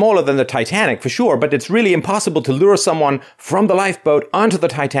lifeboat is smaller than the Titanic for sure, but it's really impossible to lure someone from the lifeboat onto the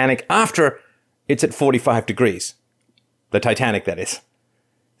Titanic after it's at 45 degrees. The Titanic, that is.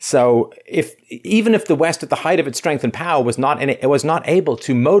 So even if the West at the height of its strength and power was not able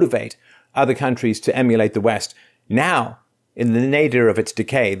to motivate other countries to emulate the West, now, in the nadir of its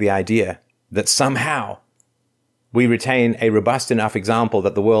decay, the idea that somehow we retain a robust enough example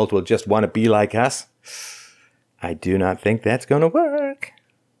that the world will just want to be like us, I do not think that's going to work.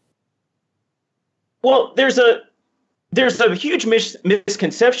 Well, there's a huge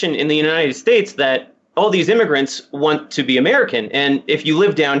misconception in the United States that all these immigrants want to be American. And if you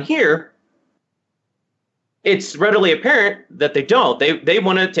live down here, it's readily apparent that they don't. They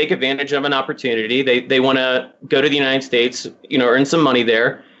want to take advantage of an opportunity. They want to go to the United States, earn some money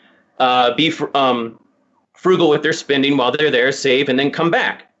there, be frugal with their spending while they're there, save, and then come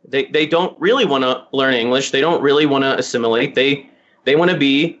back. They don't really want to learn English. They don't really want to assimilate. They want to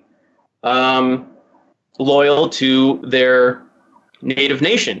be loyal to their native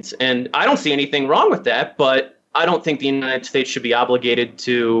nations. And I don't see anything wrong with that, but I don't think the United States should be obligated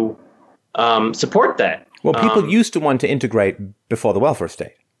to support that. Well, people used to want to integrate before the welfare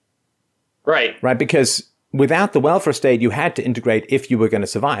state. Right. Right, because without the welfare state, you had to integrate if you were going to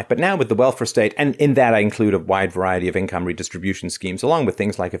survive. But now with the welfare state, and in that I include a wide variety of income redistribution schemes, along with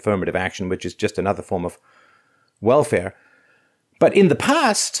things like affirmative action, which is just another form of welfare. But in the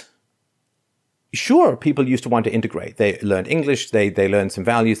past, sure, people used to want to integrate. They learned English, they learned some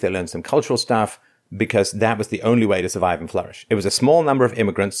values, they learned some cultural stuff, because that was the only way to survive and flourish. It was a small number of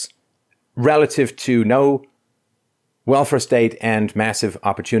immigrants relative to no welfare state and massive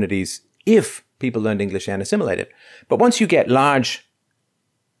opportunities if people learned English and assimilated. But once you get large,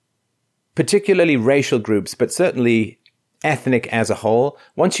 particularly racial groups, but certainly ethnic as a whole,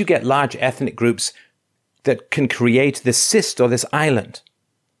 once you get large ethnic groups that can create this cyst or this island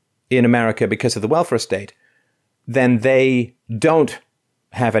in America because of the welfare state, then they don't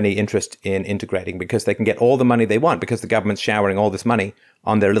have any interest in integrating because they can get all the money they want because the government's showering all this money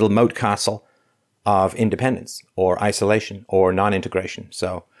on their little moat castle of independence or isolation or non-integration.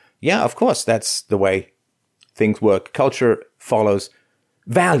 So, yeah, of course, that's the way things work. Culture follows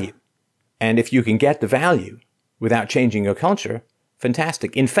value. And if you can get the value without changing your culture,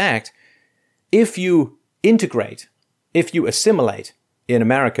 fantastic. In fact, if you integrate, if you assimilate in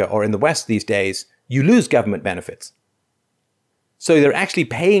America or in the West these days, you lose government benefits. So they're actually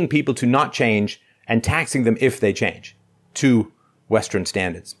paying people to not change and taxing them if they change to Western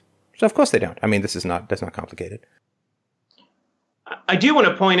standards. So of course they don't. I mean, that's not complicated. I do want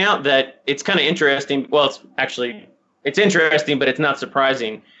to point out that it's kind of interesting. Well, it's interesting, but it's not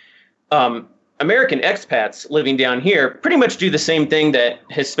surprising. American expats living down here pretty much do the same thing that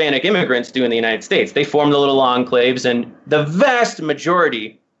Hispanic immigrants do in the United States. They form the little enclaves, and the vast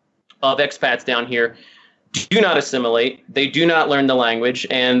majority of expats down here do not assimilate. They do not learn the language,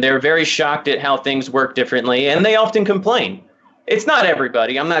 and they're very shocked at how things work differently, and they often complain. It's not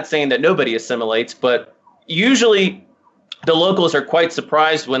everybody. I'm not saying that nobody assimilates, but usually the locals are quite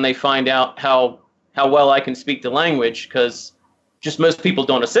surprised when they find out how well I can speak the language, because just most people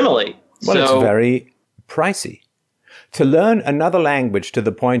don't assimilate. Well, it's very pricey. To learn another language to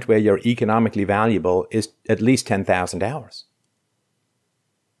the point where you're economically valuable is at least 10,000 hours.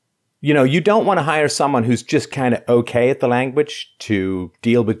 You don't want to hire someone who's just kind of okay at the language to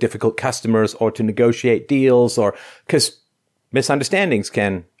deal with difficult customers or to negotiate deals, or because misunderstandings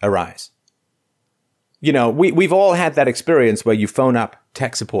can arise. We've all had that experience where you phone up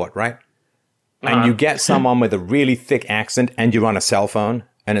tech support, right? And you get someone with a really thick accent and you're on a cell phone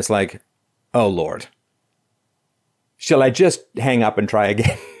and it's like, oh, Lord, shall I just hang up and try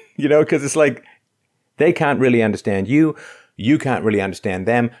again? Because it's like they can't really understand you. You can't really understand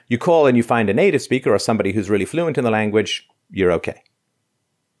them. You call and you find a native speaker or somebody who's really fluent in the language, you're okay.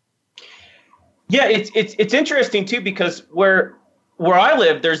 Yeah, it's interesting, too, because where I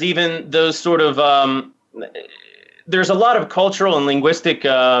live, there's even those sort of there's a lot of cultural and linguistic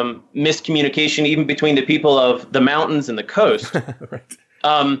miscommunication even between the people of the mountains and the coast. Right.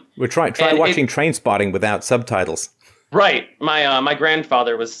 We're try watching Train Spotting without subtitles. Right. My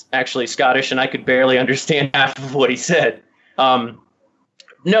grandfather was actually Scottish, and I could barely understand half of what he said.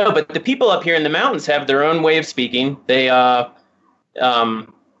 No, but the people up here in the mountains have their own way of speaking. They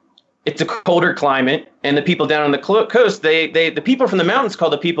it's a colder climate, and the people down on the coast, the people from the mountains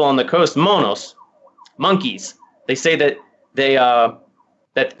call the people on the coast monos, monkeys. They say that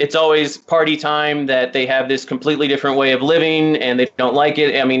that it's always party time, that they have this completely different way of living, and they don't like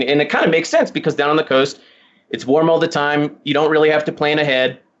it. I mean, and it kind of makes sense because down on the coast, it's warm all the time. You don't really have to plan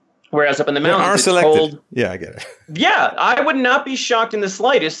ahead. Whereas up in the mountains, it's cold. Yeah, I get it. Yeah, I would not be shocked in the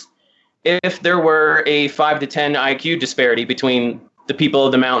slightest if there were a 5 to 10 IQ disparity between the people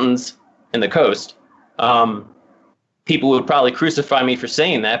of the mountains and the coast. People would probably crucify me for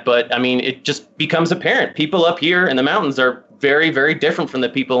saying that, but I mean, it just becomes apparent. People up here in the mountains are very, very different from the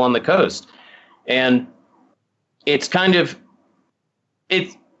people on the coast. And it's kind of,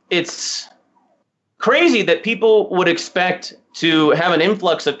 it's crazy that people would expect to have an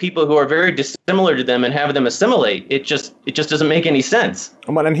influx of people who are very dissimilar to them and have them assimilate. It just doesn't make any sense.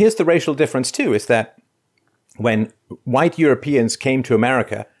 Well, and here's the racial difference too, is that when white Europeans came to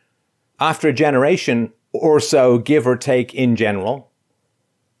America, after a generation or so, give or take in general,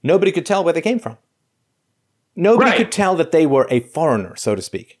 nobody could tell where they came from. Nobody could tell that they were a foreigner, so to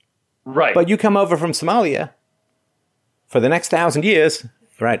speak. Right. But you come over from Somalia for the next 1,000 years,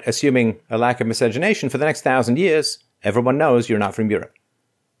 right, assuming a lack of miscegenation, for the next 1,000 years, everyone knows you're not from Europe.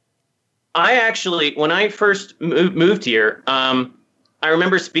 I actually, when I first moved here, I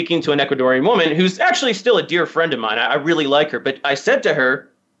remember speaking to an Ecuadorian woman who's actually still a dear friend of mine. I really like her. But I said to her,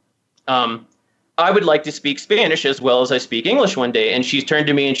 I would like to speak Spanish as well as I speak English one day. And she turned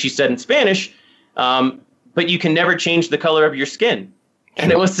to me and she said in Spanish, but you can never change the color of your skin.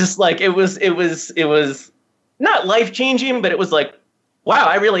 And it was just like, it was not life-changing, but it was like, wow,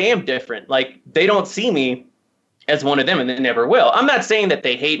 I really am different. Like, they don't see me as one of them, and they never will. I'm not saying that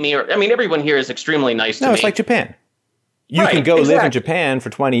they hate me, or, I mean, everyone here is extremely nice to me. No, it's like Japan. You can go live in Japan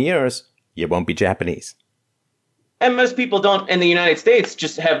for 20 years, you won't be Japanese. And most people don't, in the United States,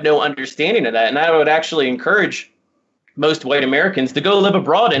 just have no understanding of that. And I would actually encourage most white Americans to go live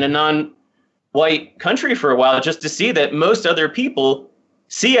abroad in a non-white country for a while, just to see that most other people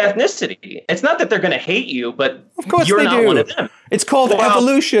see ethnicity. It's not that they're going to hate you, but of course you're they not do. one of them. It's called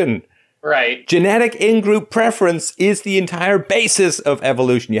evolution. Right. Genetic in-group preference is the entire basis of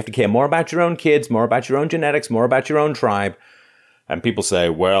evolution. You have to care more about your own kids, more about your own genetics, more about your own tribe. And people say,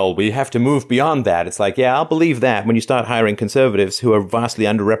 well, we have to move beyond that. It's like, yeah, I'll believe that when you start hiring conservatives who are vastly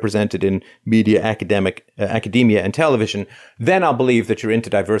underrepresented in media, academia, and television. Then I'll believe that you're into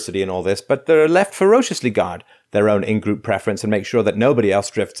diversity and all this. But the left ferociously guard their own in-group preference and make sure that nobody else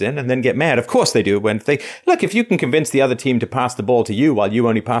drifts in and then get mad. Of course they do. When they look, if you can convince the other team to pass the ball to you while you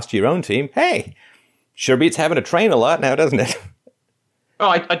only pass to your own team, hey, sure beats having to train a lot now, doesn't it? Oh,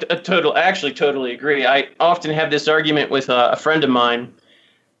 I actually totally agree. I often have this argument with a friend of mine,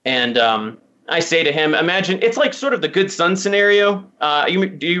 and I say to him, imagine, it's like sort of the Good Son scenario.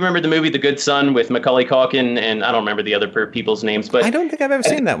 Do you remember the movie The Good Son with Macaulay Culkin, and I don't remember the other people's names, but I don't think I've ever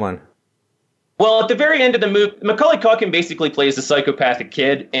seen that one. Well, at the very end of the movie, Macaulay Culkin basically plays a psychopathic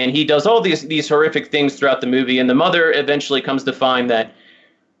kid, and he does all these horrific things throughout the movie, and the mother eventually comes to find that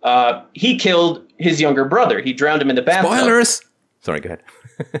he killed his younger brother. He drowned him in the bathtub. Spoilers! Sorry, go ahead.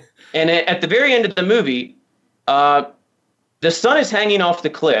 And at the very end of the movie, the son is hanging off the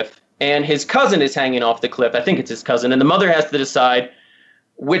cliff, and his cousin is hanging off the cliff. I think it's his cousin, and the mother has to decide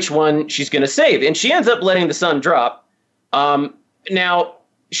which one she's going to save, and she ends up letting the son drop. Now,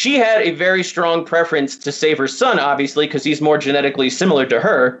 she had a very strong preference to save her son, obviously, because he's more genetically similar to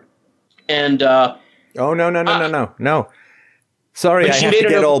her. And oh, no. Sorry, I have to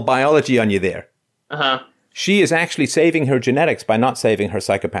get all biology on you there. Uh-huh. She is actually saving her genetics by not saving her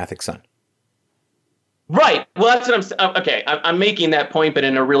psychopathic son. Right. Well, that's what I'm saying. Okay, I'm making that point, but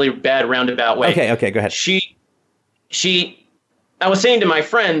in a really bad roundabout way. Okay, go ahead. I was saying to my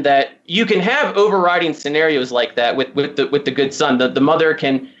friend that you can have overriding scenarios like that with the good son. The mother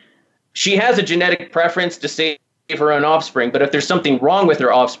she has a genetic preference to save her own offspring, but if there's something wrong with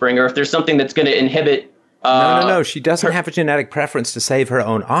her offspring, or if there's something that's going to inhibit... No. She doesn't have a genetic preference to save her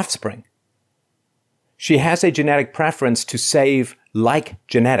own offspring. She has a genetic preference to save like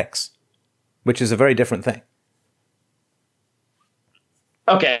genetics, which is a very different thing.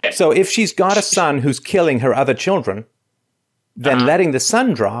 Okay. So if she's got a son who's killing her other children, then letting the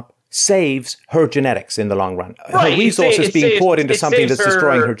son drop saves her genetics in the long run. Right. Her resources being poured into something that's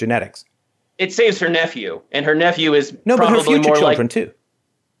destroying her genetics. It saves her nephew, and her nephew is but her future more children too.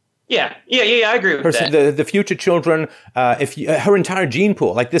 Yeah, I agree with that. The future children, her entire gene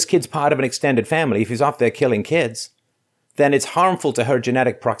pool, like this kid's part of an extended family, if he's off there killing kids, then it's harmful to her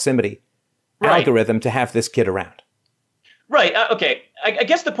genetic proximity algorithm to have this kid around. Right. Okay. I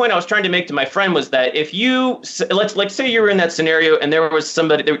guess the point I was trying to make to my friend was that if you let's say you were in that scenario and there was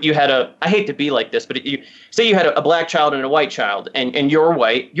somebody that you had I hate to be like this, but say you had a black child and a white child, and you're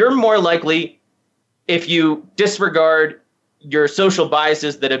white, you're more likely, if you disregard your social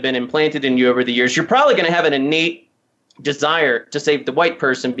biases that have been implanted in you over the years, you're probably going to have an innate desire to save the white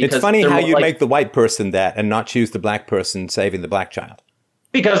person. Because it's funny how you make the white person that and not choose the black person saving the black child.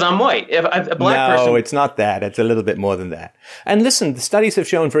 Because I'm white. If a black person... No, it's not that. It's a little bit more than that. And listen, the studies have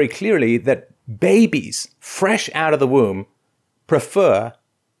shown very clearly that babies fresh out of the womb prefer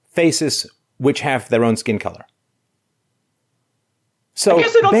faces which have their own skin color. So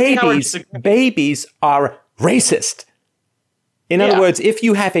babies are racist. In other words, if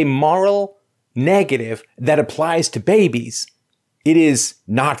you have a moral negative that applies to babies, it is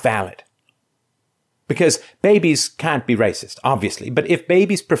not valid. Because babies can't be racist, obviously. But if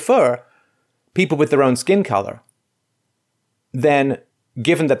babies prefer people with their own skin color, then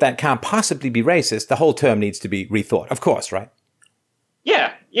given that that can't possibly be racist, the whole term needs to be rethought. Of course, right?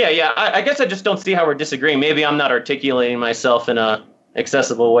 Yeah. I guess I just don't see how we're disagreeing. Maybe I'm not articulating myself in a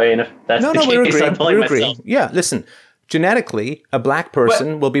accessible way, and if that's the case, I'm pulling myself. Yeah, listen, genetically, a black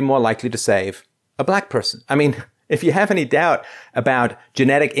person will be more likely to save a black person. I mean, if you have any doubt about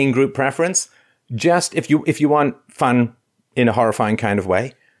genetic in-group preference, just if you want fun in a horrifying kind of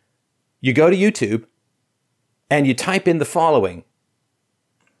way, you go to YouTube and you type in the following: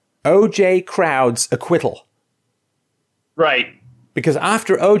 O.J. Crowd's acquittal. Right. Because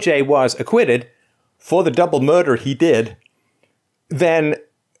after O.J. was acquitted for the double murder he did, then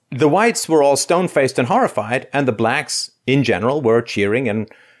the whites were all stone-faced and horrified, and the blacks in general were cheering and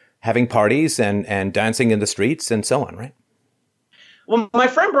having parties and dancing in the streets and so on, right? Well, my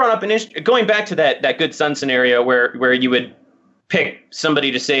friend brought up going back to that good son scenario where you would pick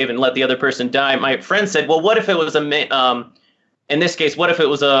somebody to save and let the other person die. My friend said, well, what if it was in this case, what if it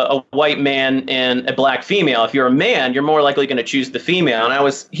was a white man and a black female? If you're a man, you're more likely going to choose the female.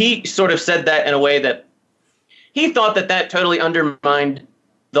 And he sort of said that in a way that he thought that totally undermined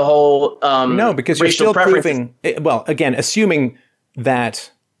the whole no, because you're still proving, well, again, assuming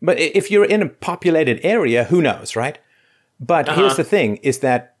that, but if you're in a populated area, who knows, right? But here's the thing, is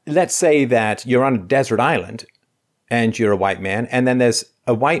that let's say that you're on a desert island and you're a white man, and then there's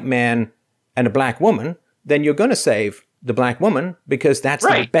a white man and a black woman, then you're going to save the black woman because that's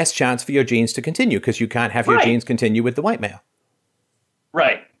the best chance for your genes to continue, because you can't have your genes continue with the white male.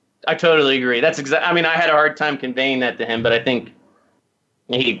 Right. I totally agree. That's I mean, I had a hard time conveying that to him, but I think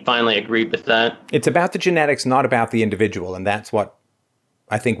he finally agreed with that. It's about the genetics, not about the individual, and that's what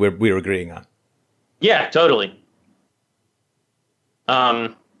I think we're agreeing on. Yeah, totally.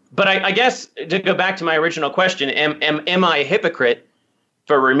 But I guess to go back to my original question, am I a hypocrite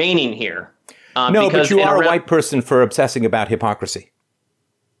for remaining here? No, but you are a white person for obsessing about hypocrisy.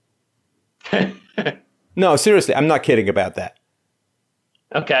 No, seriously, I'm not kidding about that.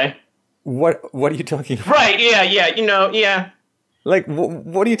 Okay. What are you talking about? Right, yeah, yeah. Like,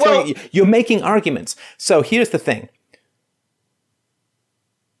 what are you telling? You're making arguments. So here's the thing.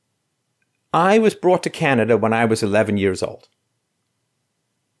 I was brought to Canada when I was 11 years old.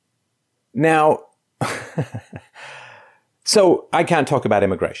 Now, so I can't talk about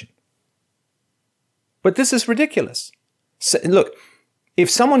immigration. But this is ridiculous. So, look, if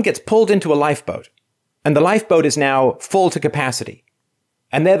someone gets pulled into a lifeboat and the lifeboat is now full to capacity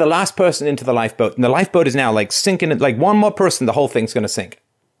and they're the last person into the lifeboat and the lifeboat is now like sinking, like one more person, the whole thing's going to sink.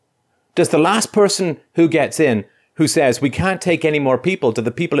 Does the last person who gets in, who says, we can't take any more people, do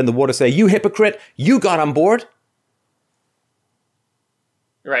the people in the water say, you hypocrite, you got on board?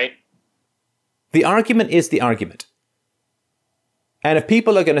 Right. The argument is the argument. And if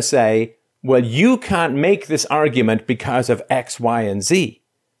people are going to say, well, you can't make this argument because of X, Y, and Z.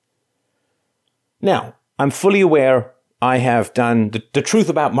 Now, I'm fully aware I have done the truth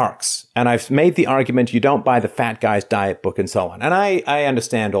about Marx, and I've made the argument you don't buy the fat guy's diet book and so on. And I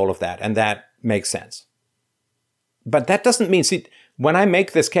understand all of that, and that makes sense. But that doesn't mean, see, when I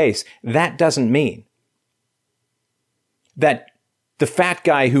make this case, that doesn't mean that the fat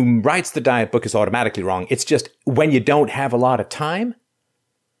guy who writes the diet book is automatically wrong. It's just when you don't have a lot of time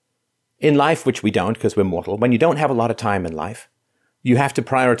in life, which we don't because we're mortal, when you don't have a lot of time in life, you have to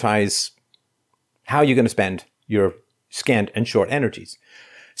prioritize how you're going to spend your scant and short energies.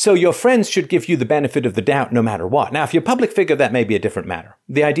 So your friends should give you the benefit of the doubt no matter what. Now, if you're a public figure, that may be a different matter.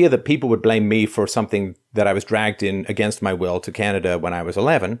 The idea that people would blame me for something that I was dragged in against my will to Canada when I was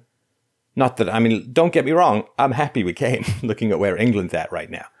 11, not that, I mean, don't get me wrong, I'm happy we came, looking at where England's at right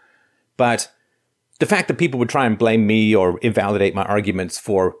now. But the fact that people would try and blame me or invalidate my arguments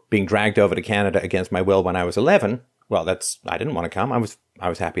for being dragged over to Canada against my will when I was 11, well, I didn't want to come. I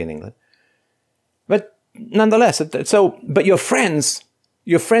was happy in England. But nonetheless, but your friends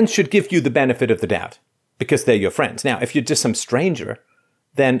should give you the benefit of the doubt because they're your friends. Now, if you're just some stranger,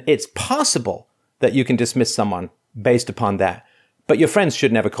 then it's possible that you can dismiss someone based upon that. But your friends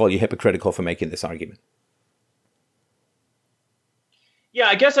should never call you hypocritical for making this argument. Yeah,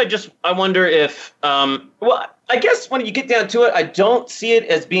 I guess I wonder if, I guess when you get down to it, I don't see it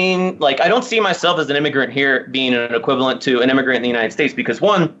as being like, I don't see myself as an immigrant here being an equivalent to an immigrant in the United States because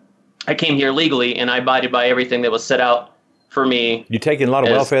one, I came here legally and I abided by everything that was set out for me. You taking a lot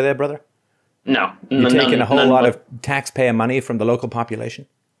of welfare there, brother? No. You're taking a whole lot of taxpayer money from the local population?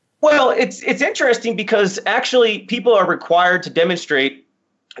 Well, it's interesting because actually people are required to demonstrate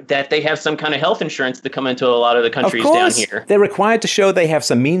that they have some kind of health insurance to come into a lot of the countries down here. They're required to show they have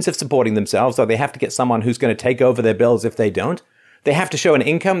some means of supporting themselves, or they have to get someone who's going to take over their bills if they don't. They have to show an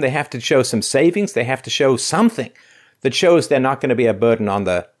income. They have to show some savings. They have to show something that shows they're not going to be a burden on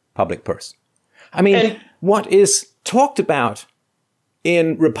the public purse. I mean, what is talked about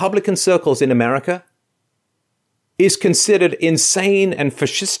in Republican circles in America is considered insane and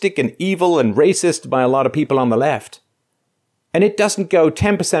fascistic and evil and racist by a lot of people on the left. And it doesn't go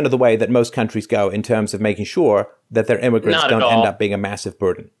 10% of the way that most countries go in terms of making sure that their immigrants don't end up being a massive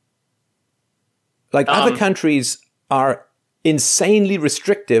burden. Like other countries are insanely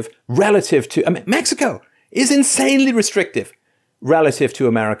restrictive relative to... I mean, Mexico is insanely restrictive relative to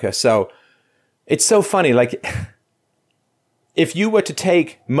America. So it's so funny. Like, if you were to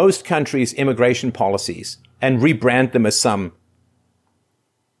take most countries' immigration policies and rebrand them as some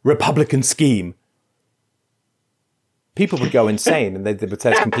Republican scheme, people would go insane and they would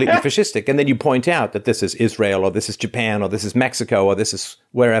say it's completely fascistic. And then you point out that this is Israel or this is Japan or this is Mexico or this is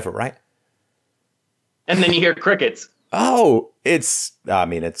wherever, right? And then you hear crickets. Oh, it's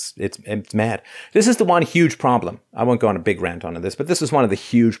mad. This is the one huge problem. I won't go on a big rant on this, but this is one of the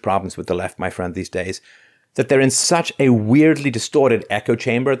huge problems with the left, my friend, these days, that they're in such a weirdly distorted echo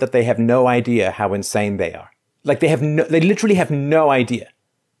chamber that they have no idea how insane they are. Like they literally have no idea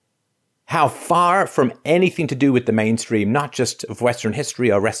how far from anything to do with the mainstream, not just of Western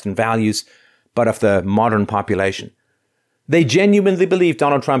history or Western values, but of the modern population. They genuinely believe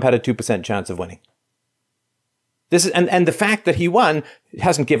Donald Trump had a 2% chance of winning. This is, and the fact that he won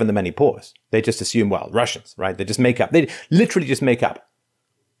hasn't given them any pause. They just assume, well, Russians, right? They just make up. They literally just make up.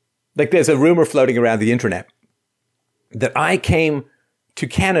 Like there's a rumor floating around the internet that I came to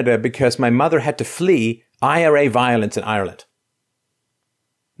Canada because my mother had to flee IRA violence in Ireland.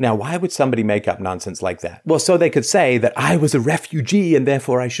 Now, why would somebody make up nonsense like that? Well, so they could say that I was a refugee and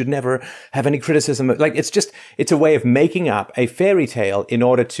therefore I should never have any criticism. Like it's a way of making up a fairy tale in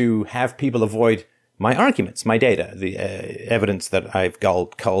order to have people avoid my arguments, my data, the evidence that I've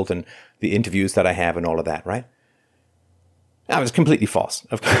culled and the interviews that I have and all of that, right? That was completely false.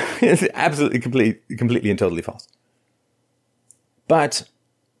 It's absolutely, completely and totally false. But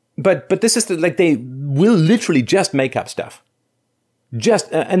this is they will literally just make up stuff.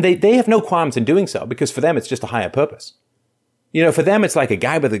 And they have no qualms in doing so because for them it's just a higher purpose. You know, for them it's like a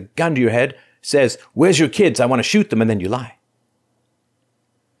guy with a gun to your head says, "Where's your kids? I want to shoot them," and then you lie.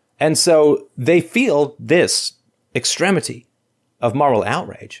 And so they feel this extremity of moral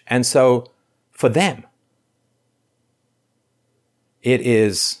outrage. And so for them, it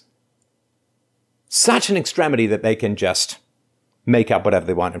is such an extremity that they can just make up whatever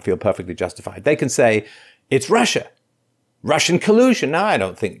they want and feel perfectly justified. They can say, it's Russian collusion. Now, I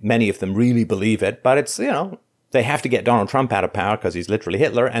don't think many of them really believe it, but it's, they have to get Donald Trump out of power because he's literally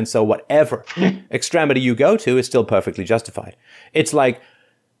Hitler. And so whatever extremity you go to is still perfectly justified. It's like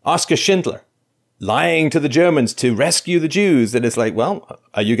Oskar Schindler lying to the Germans to rescue the Jews. And it's like, well,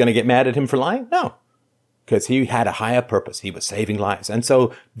 are you going to get mad at him for lying? No, because he had a higher purpose. He was saving lives. And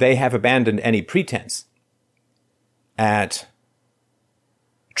so they have abandoned any pretense at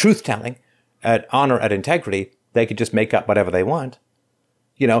truth-telling, at honor, at integrity. They could just make up whatever they want.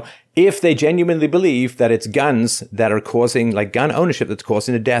 If they genuinely believe that it's guns that are causing, like gun ownership that's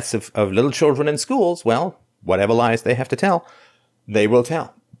causing the deaths of little children in schools, well, whatever lies they have to tell, they will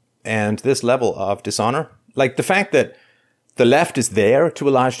tell. And this level of dishonor, like the fact that the left is there to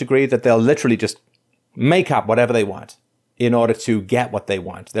a large degree, that they'll literally just make up whatever they want in order to get what they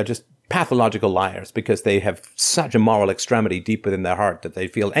want. They're just pathological liars because they have such a moral extremity deep within their heart that they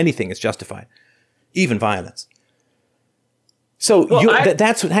feel anything is justified, even violence. So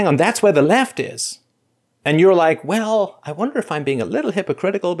that's where the left is. And you're like, well, I wonder if I'm being a little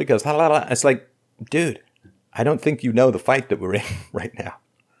hypocritical because it's like, dude, I don't think you know the fight that we're in right now.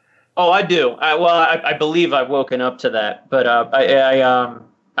 Oh, I do. I believe I've woken up to that. But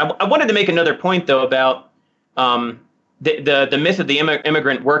I wanted to make another point, though, about the myth of the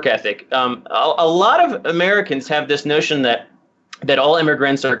immigrant work ethic. A lot of Americans have this notion that all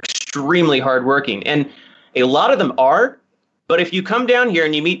immigrants are extremely hardworking. And a lot of them are. But if you come down here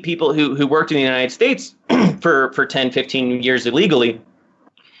and you meet people who worked in the United States for 10, 15 years illegally,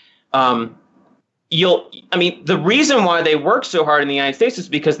 the reason why they work so hard in the United States is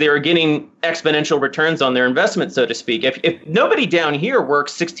because they are getting exponential returns on their investment, so to speak. If nobody down here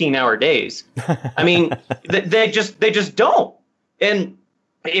works 16-hour days, they just don't. And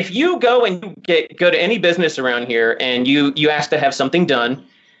if you go and go to any business around here and you ask to have something done,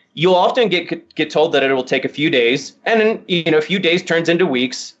 you'll often get told that it will take a few days, and then a few days turns into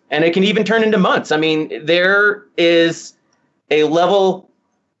weeks, and it can even turn into months. There is a level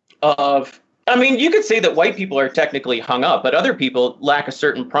of, I mean, you could say that white people are technically hung up, but other people lack a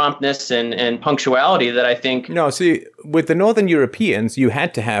certain promptness and punctuality that I think. No, see, with the Northern Europeans, you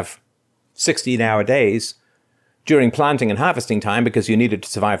had to have 16-hour days during planting and harvesting time because you needed to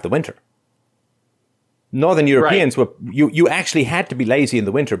survive the winter. Northern Europeans were, you actually had to be lazy in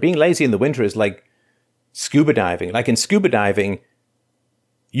the winter. Being lazy in the winter is like scuba diving. Like in scuba diving,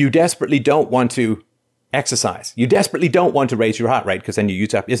 you desperately don't want to exercise. You desperately don't want to raise your heart rate because then you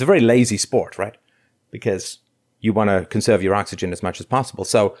use up. It's a very lazy sport, right? Because you want to conserve your oxygen as much as possible.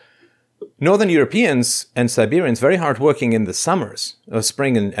 So Northern Europeans and Siberians, very hardworking in the summers,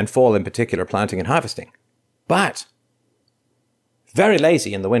 spring and fall in particular, planting and harvesting. But very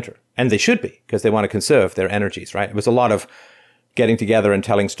lazy in the winter. And they should be, because they want to conserve their energies, right? It was a lot of getting together and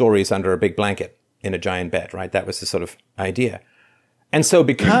telling stories under a big blanket in a giant bed, right? That was the sort of idea. And so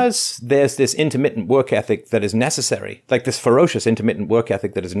because there's this intermittent work ethic that is necessary, like this ferocious intermittent work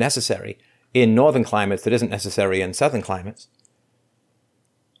ethic that is necessary in northern climates that isn't necessary in southern climates,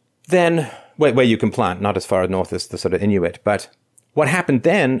 then, where you can plant, not as far north as the sort of Inuit, but what happened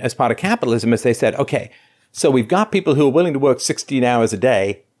then as part of capitalism is they said, okay, so we've got people who are willing to work 16 hours a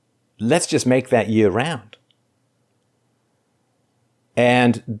day. Let's just make that year round.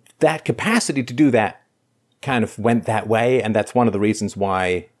 And that capacity to do that kind of went that way. And that's one of the reasons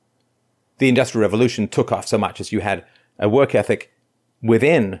why the Industrial Revolution took off so much, is you had a work ethic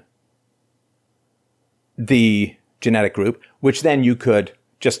within the genetic group, which then you could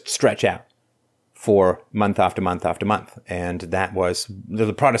just stretch out for month after month after month. And that was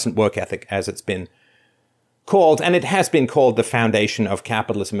the Protestant work ethic, as it's been called, and it has been called the foundation of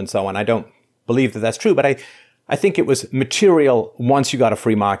capitalism and so on. I don't believe that that's true, but I think it was material once you got a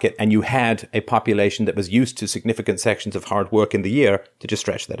free market and you had a population that was used to significant sections of hard work in the year to just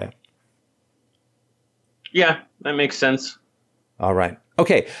stretch that out. Yeah, that makes sense. All right.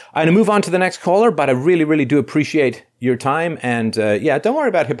 Okay, I'm going to move on to the next caller, but I really, really do appreciate your time. And yeah, don't worry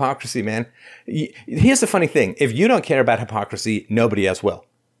about hypocrisy, man. Here's the funny thing. If you don't care about hypocrisy, nobody else will.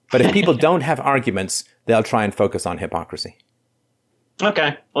 But if people don't have arguments, they'll try and focus on hypocrisy.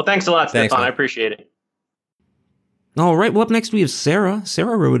 Okay. Well, thanks a lot, Stefan. I appreciate it. All right. Well, up next we have Sarah.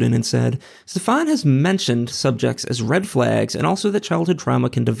 Sarah wrote in and said, Stefan has mentioned subjects as red flags and also that childhood trauma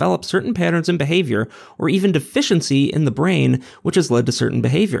can develop certain patterns in behavior or even deficiency in the brain, which has led to certain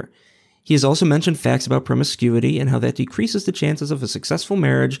behavior. He has also mentioned facts about promiscuity and how that decreases the chances of a successful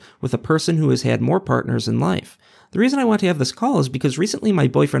marriage with a person who has had more partners in life. The reason I want to have this call is because recently my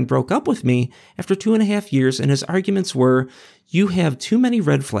boyfriend broke up with me after 2.5 years, and his arguments were, you have too many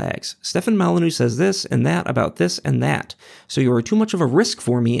red flags. Stefan Molyneux says this and that about this and that. So you are too much of a risk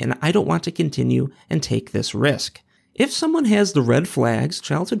for me, and I don't want to continue and take this risk. If someone has the red flags,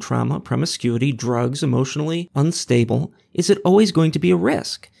 childhood trauma, promiscuity, drugs, emotionally unstable, is it always going to be a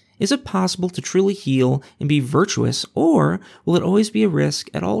risk? Is it possible to truly heal and be virtuous, or will it always be a risk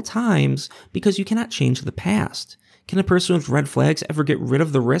at all times because you cannot change the past? Can a person with red flags ever get rid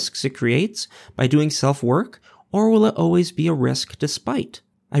of the risks it creates by doing self-work, or will it always be a risk despite?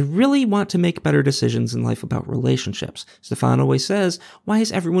 I really want to make better decisions in life about relationships. Stefan always says, why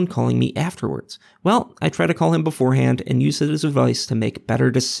is everyone calling me afterwards? Well, I try to call him beforehand and use his advice to make better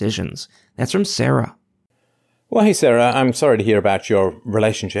decisions. That's from Sarah. Well, hey, Sarah, I'm sorry to hear about your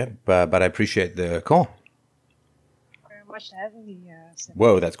relationship, but I appreciate the call. Very much for having me.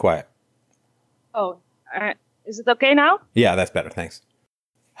 Whoa, that's quiet. Oh, is it okay now? Yeah, that's better, thanks.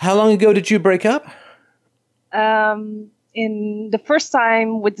 How long ago did you break up? In the first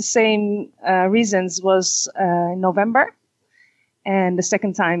time with the same reasons was in November, and the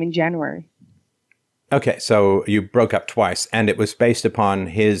second time in January. Okay, so you broke up twice, and it was based upon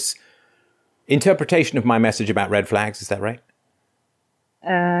his interpretation of my message about red flags, is that right?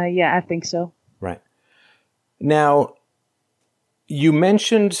 Yeah, I think so. Right. Now, you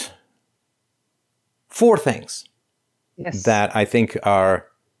mentioned 4 things that I think are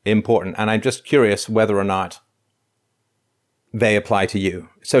important, and I'm just curious whether or not they apply to you.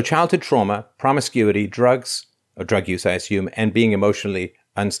 So childhood trauma, promiscuity, drugs, or drug use, I assume, and being emotionally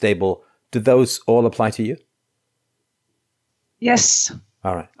unstable, do those all apply to you? Yes.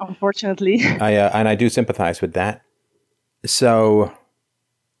 All right. Unfortunately. And I do sympathize with that. So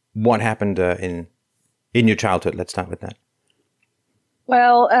what happened in your childhood? Let's start with that.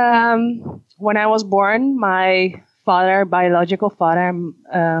 Well, when I was born, my biological father,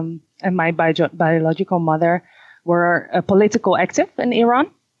 and my biological mother were political active in Iran.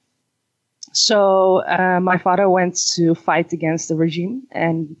 So my father went to fight against the regime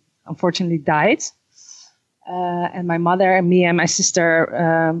and unfortunately died. And my mother and me and my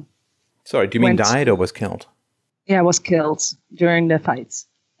sister. Sorry, do you mean died or was killed? Yeah, was killed during the fights.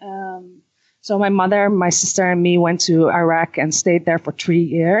 So my mother, my sister, and me went to Iraq and stayed there for 3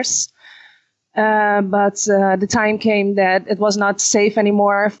 years. But the time came that it was not safe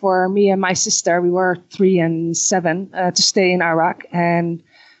anymore for me and my sister. We were 3 and 7 to stay in Iraq. And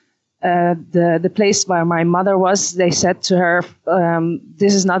the place where my mother was, they said to her,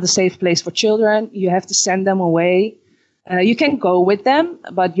 this is not a safe place for children. You have to send them away. You can go with them,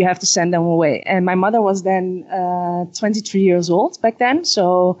 but you have to send them away. And my mother was then 23 years old back then.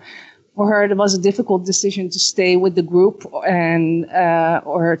 So for her, it was a difficult decision to stay with the group and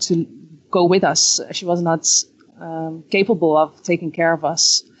or to go with us. She was not capable of taking care of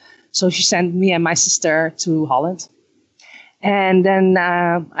us. So she sent me and my sister to Holland. And then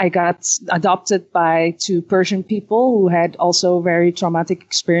I got adopted by 2 Persian people who had also very traumatic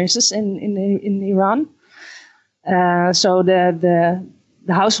experiences in Iran. So the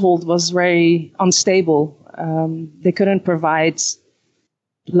household was very unstable. They couldn't provide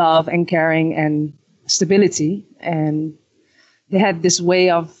love and caring and stability, and they had this way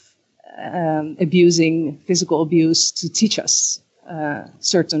of abusing, physical abuse, to teach us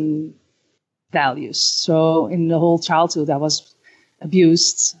certain values. So in the whole childhood, I was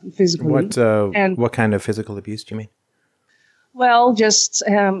abused physically. What kind of physical abuse do you mean? Well, just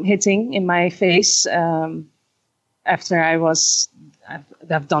hitting in my face. After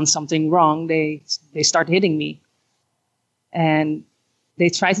I've done something wrong, they start hitting me, and they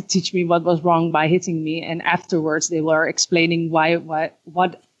try to teach me what was wrong by hitting me. And afterwards, they were explaining what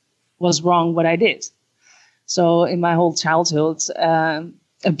was wrong, what I did. So in my whole childhood,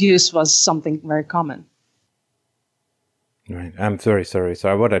 abuse was something very common. Right. I'm very sorry.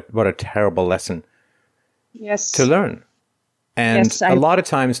 What a terrible lesson. Yes. To learn. And yes, a lot of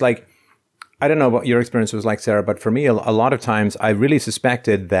times, like, I don't know what your experience was like, Sarah, but for me, a lot of times I really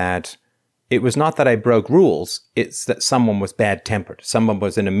suspected that it was not that I broke rules. It's that someone was bad-tempered. Someone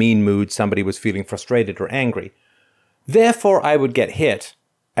was in a mean mood. Somebody was feeling frustrated or angry. Therefore, I would get hit,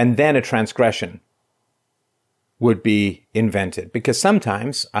 and then a transgression would be invented. Because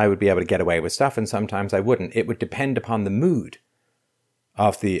sometimes I would be able to get away with stuff, and sometimes I wouldn't. It would depend upon the mood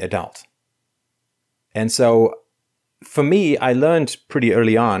of the adult. And so, for me, I learned pretty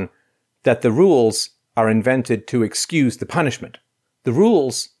early on that the rules are invented to excuse the punishment.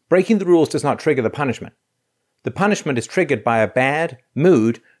 Breaking the rules does not trigger the punishment. The punishment is triggered by a bad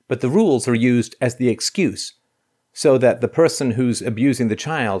mood, but the rules are used as the excuse so that the person who's abusing the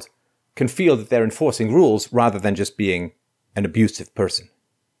child can feel that they're enforcing rules rather than just being an abusive person.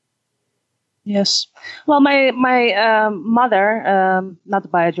 Yes. Well, my mother, not the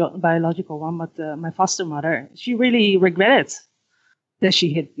biological one, but my foster mother, she really regretted that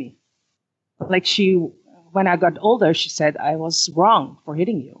she hit me. Like when I got older, she said I was wrong for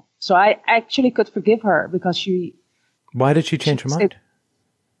hitting you. So I actually could forgive her because she... Why did she change her mind?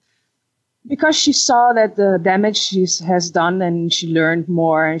 Because she saw that the damage she has done, and she learned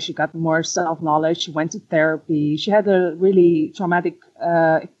more and she got more self-knowledge. She went to therapy. She had a really traumatic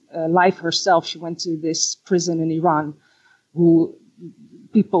life herself. She went to this prison in Iran who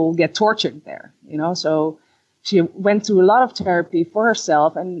people get tortured there, so she went through a lot of therapy for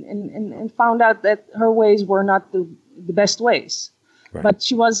herself and found out that her ways were not the best ways. Right. But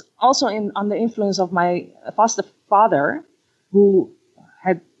she was also under influence of my foster father, who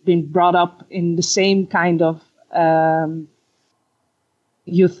had been brought up in the same kind of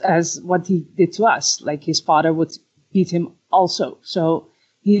youth as what he did to us. Like his father would beat him also. So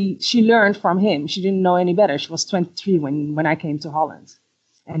she learned from him. She didn't know any better. She was 23 when I came to Holland.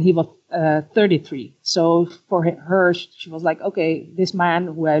 And he was 33. So for her, she was like, okay, this man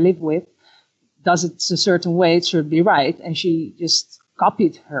who I live with does it a certain way, it should be right. And she just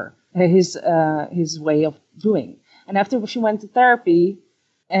copied his way of doing. And after she went to therapy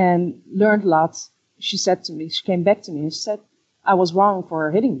and learned a lot, she came back to me and said, I was wrong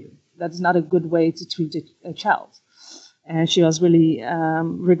for hitting you. That is not a good way to treat a child. And she was really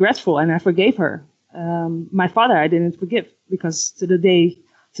regretful, and I forgave her. My father, I didn't forgive, because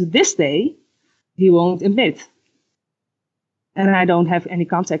to this day, he won't admit. And I don't have any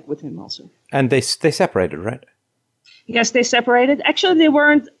contact with him also. And they separated, right? Yes, they separated. Actually, they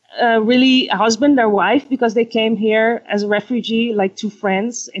weren't really a husband or wife, because they came here as a refugee, like 2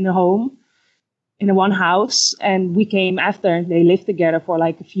 friends in a home, in one house. And we came after, and they lived together for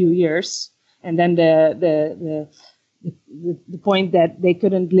like a few years. And then the point that they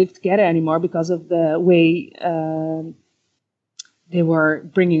couldn't live together anymore because of the way they were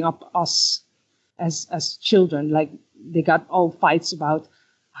bringing up us as children. Like they got all fights about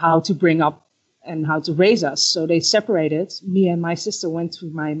how to bring up and how to raise us. So they separated. Me and my sister went to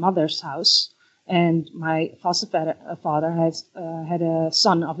my mother's house, And my foster father had a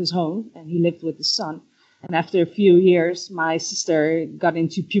son of his own, and he lived with the son. And after a few years, my sister got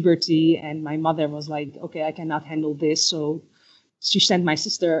into puberty, and my mother was like, okay, I cannot handle this. So she sent my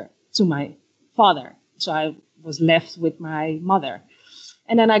sister to my father. So I was left with my mother.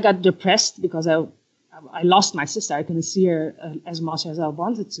 And then I got depressed because I lost my sister. I couldn't see her as much as I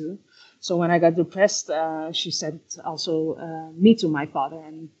wanted to. So when I got depressed, she sent also me to my father.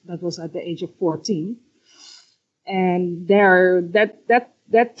 And that was at the age of 14. And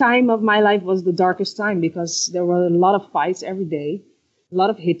that time of my life was the darkest time because there were a lot of fights every day, a lot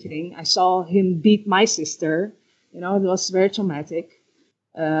of hitting. I saw him beat my sister. It was very traumatic.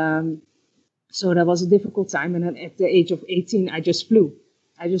 So that was a difficult time. And then at the age of 18, I just flew.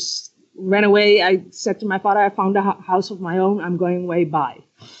 I just ran away. I said to my father, I found a house of my own. I'm going way by.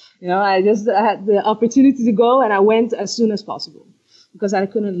 I just had the opportunity to go, and I went as soon as possible because I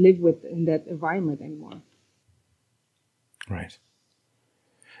couldn't live in that environment anymore. Right.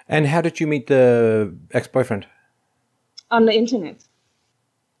 And how did you meet the ex-boyfriend? On the internet.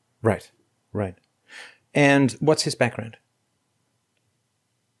 Right. And what's his background?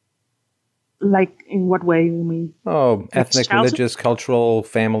 Like, in what way you mean? Oh, ethnic, religious, cultural,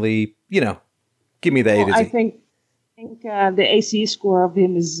 family, give me the A to Z. I think the AC score of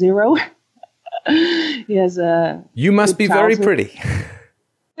him is 0. He has a... You must be very pretty.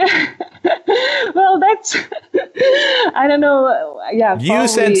 Well, that's... I don't know. Yeah, you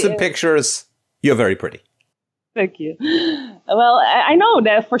sent some pictures. You're very pretty. Thank you. Well, I know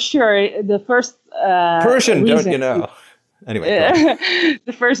that for sure. The first... Persian, don't you know? Anyway,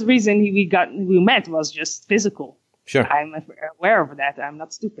 the first reason we met was just physical. Sure. I'm aware of that. I'm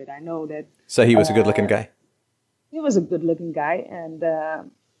not stupid. I know that. So he was a good-looking guy? He was a good-looking guy. And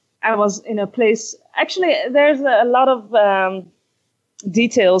I was in a place... Actually, there's a lot of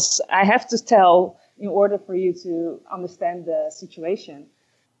details I have to tell in order for you to understand the situation.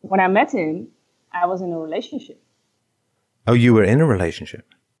 When I met him, I was in a relationship. Oh, you were in a relationship?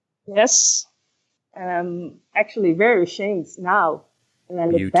 Yes. And I'm actually very ashamed now. When I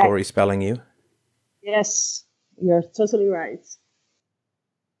look you back. Tory spelling you? Yes, you're totally right.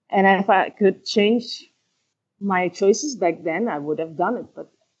 And if I could change my choices back then, I would have done it.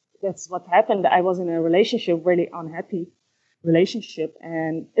 But that's what happened. I was in a relationship, really unhappy relationship.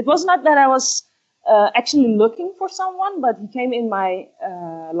 And it was not that I was actually looking for someone, but he came in my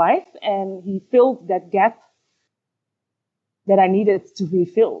life and he filled that gap that I needed to be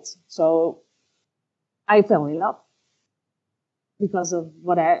filled. So I fell in love because of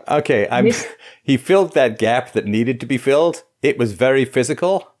what I... Okay, he filled that gap that needed to be filled. It was very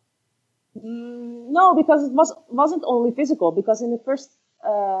physical? No, because it wasn't only physical. Because in the first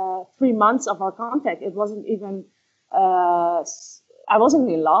 3 months of our contact, it wasn't even... I wasn't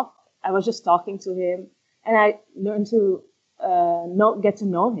in love. I was just talking to him. And I learned to get to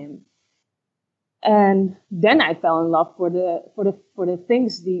know him. And then I fell in love for the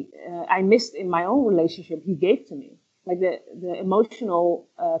things I missed in my own relationship he gave to me, like the emotional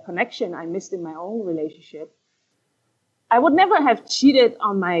connection I missed in my own relationship. I would never have cheated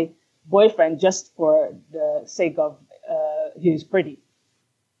on my boyfriend just for the sake of he's pretty.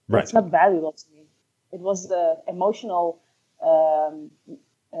 Right. It's not valuable to me. It was the emotional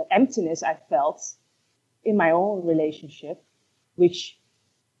emptiness I felt in my own relationship, which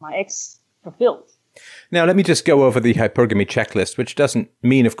my ex fulfilled. Now, let me just go over the hypergamy checklist, which doesn't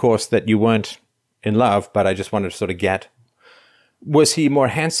mean, of course, that you weren't in love, but I just wanted to sort of get. Was he more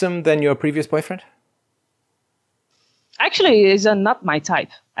handsome than your previous boyfriend? Actually, he's not my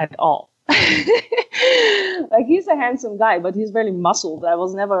type at all. Like, he's a handsome guy, but he's very muscled. I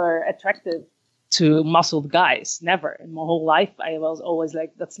was never attracted to muscled guys. Never. In my whole life, I was always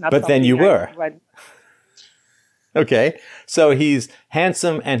like, that's not. But then you were. Okay. So he's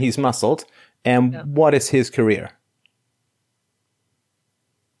handsome and he's muscled. And what is his career?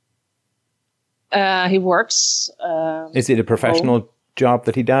 He works. Is it a professional job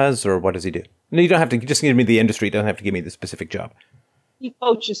that he does, or what does he do? No, you don't have to. Just give me the industry. You don't have to give me the specific job. He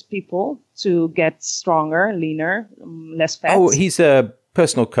coaches people to get stronger, leaner, less fat. Oh, he's a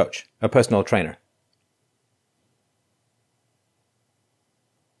personal coach, a personal trainer.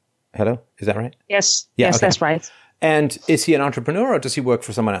 Hello? Is that right? Yes. Yeah, yes, okay. That's right. And is he an entrepreneur or does he work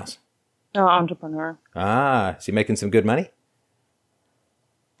for someone else? No, entrepreneur. Ah, is he making some good money?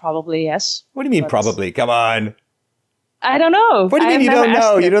 Probably, yes. What do you mean, probably? Come on. I don't know. What do you mean you don't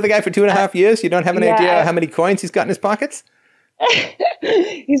know? You know the guy for 2.5 years? You don't have an idea how many coins he's got in his pockets?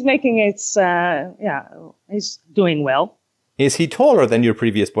 He's making it, he's doing well. Is he taller than your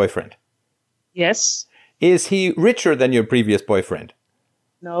previous boyfriend? Yes. Is he richer than your previous boyfriend?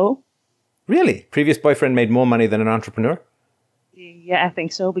 No. Really? Previous boyfriend made more money than an entrepreneur? Yeah, I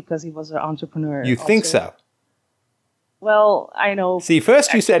think so, because he was an entrepreneur. You think also. so? Well, I know. See,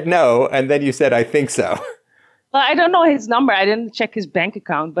 first you said no, and then you said, I think so. Well, I don't know his number. I didn't check his bank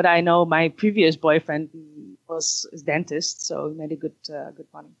account, but I know my previous boyfriend was a dentist, so he made a good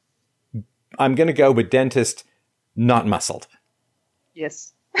money. I'm going to go with dentist, not muscled.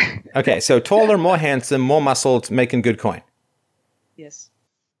 Yes. Okay, so taller, more handsome, more muscled, making good coin. Yes.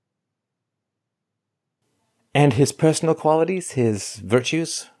 And his personal qualities, his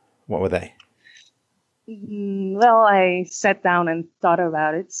virtues, what were they? Well, I sat down and thought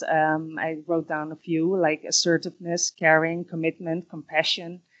about it. I wrote down a few, like assertiveness, caring, commitment,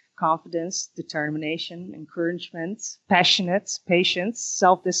 compassion, confidence, determination, encouragement, passionate, patience,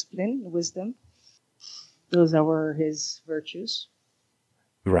 self-discipline, wisdom. Those were his virtues.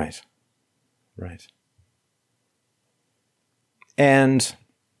 Right. Right. And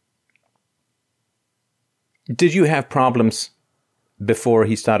did you have problems before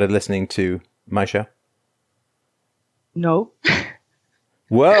he started listening to my show? No.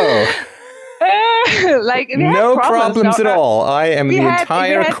 Whoa. Like no problems at all. I am the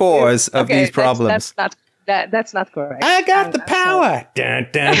entire cause of these problems. That's not correct. I got the power. Dun,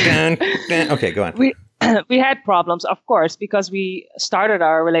 dun, dun, dun. Okay, go on. We had problems, of course, because we started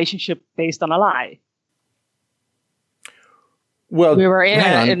our relationship based on a lie. Well, we were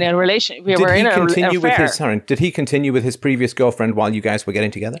in a relation. We were in an affair. Did he continue with his previous girlfriend while you guys were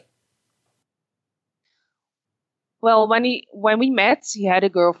getting together? Well, when we met, he had a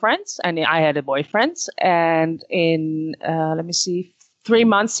girlfriend and I had a boyfriend. And in 3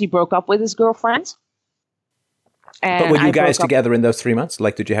 months, he broke up with his girlfriend. And but were you guys together in those 3 months?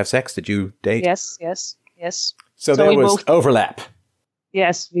 Like, did you have sex? Did you date? Yes. So there was overlap.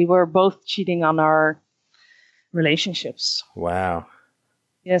 Yes, we were both cheating on our relationships. Wow.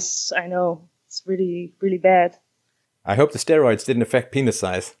 Yes, I know. It's really, really bad. I hope the steroids didn't affect penis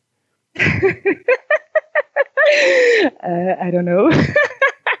size. I don't know.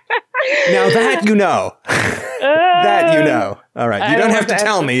 Now that you know. That you know. All right. You don't have to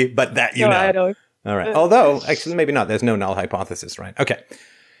tell me, but that you know. I don't. All right. Although, actually, maybe not. There's no null hypothesis, right? Okay.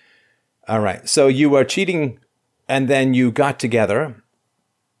 All right. So you were cheating and then you got together.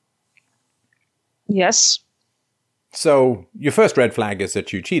 Yes. So your first red flag is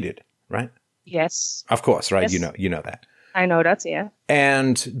that you cheated, right? Yes. Of course, right? Yes. You know that. I know that, yeah.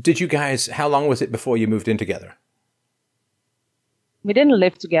 And did you guys, how long was it before you moved in together? We didn't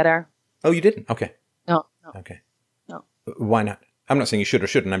live together. Oh, you didn't? Okay. No. Okay. No. Why not? I'm not saying you should or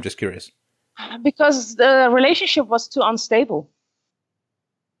shouldn't. I'm just curious. Because the relationship was too unstable.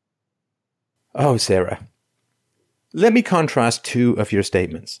 Oh, Sarah. Let me contrast two of your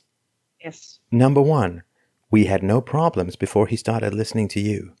statements. Yes. Number one, we had no problems before he started listening to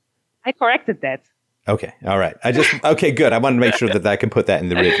you. I corrected that. Okay. All right. Okay, good. I want to make sure that I can put that in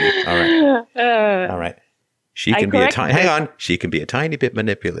the review. All right. All right. She can She can be a tiny bit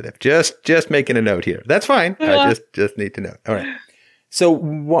manipulative. Just making a note here. That's fine. I just need to know. All right. So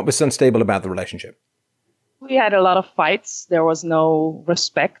what was unstable about the relationship? We had a lot of fights. There was no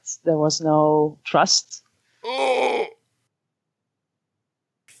respect. There was no trust. Oh.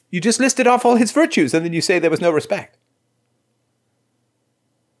 You just listed off all his virtues and then you say there was no respect.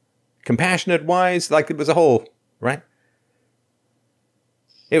 Compassionate, wise, like it was a whole, right?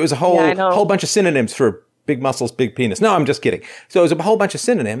 It was a whole bunch of synonyms for big muscles, big penis. No, I'm just kidding. So it was a whole bunch of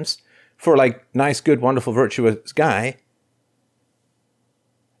synonyms for like nice, good, wonderful, virtuous guy.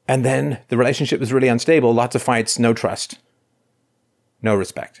 And then the relationship was really unstable. Lots of fights, no trust, no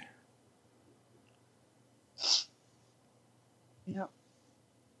respect. Yeah.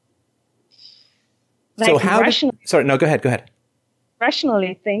 So sorry, no, go ahead.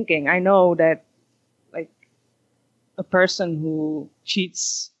 Rationally thinking, I know that like a person who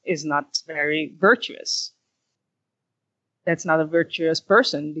cheats is not very virtuous. That's not a virtuous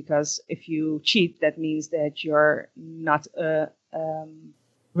person, because if you cheat, that means that you're not a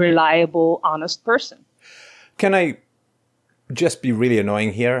reliable, honest person. Can I just be really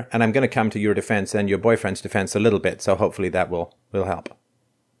annoying here? And I'm going to come to your defense and your boyfriend's defense a little bit, so hopefully that will help.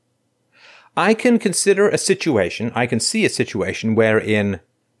 I can see a situation wherein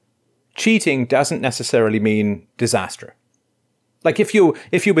cheating doesn't necessarily mean disaster. Like if you're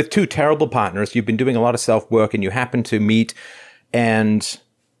with two terrible partners, you've been doing a lot of self-work and you happen to meet and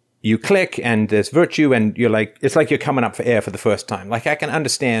you click and there's virtue and you're like, it's like you're coming up for air for the first time. Like I can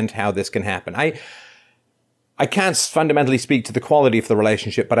understand how this can happen. I can't fundamentally speak to the quality of the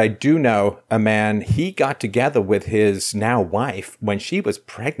relationship, but I do know a man, he got together with his now wife when she was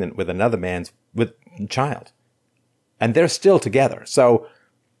pregnant with another man's child. And they're still together. So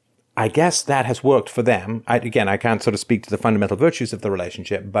I guess that has worked for them. Again, I can't sort of speak to the fundamental virtues of the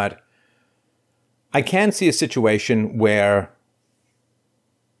relationship, but I can see a situation where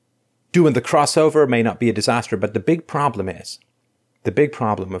doing the crossover may not be a disaster, but the big problem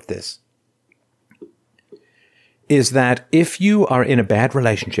of this is that if you are in a bad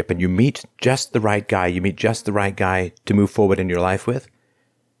relationship and you meet just the right guy to move forward in your life with,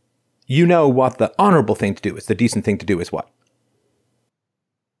 you know what the honorable thing to do is. The decent thing to do is what?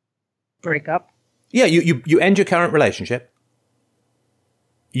 Break up. Yeah, you end your current relationship.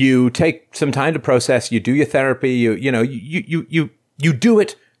 You take some time to process. You do your therapy. You do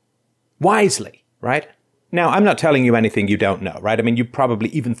it wisely, right? Now, I'm not telling you anything you don't know, right? I mean, you probably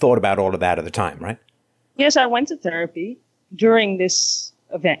even thought about all of that at the time, right? Yes, I went to therapy during this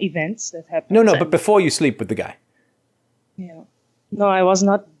events that happened. No, but before you sleep with the guy. Yeah. No, I was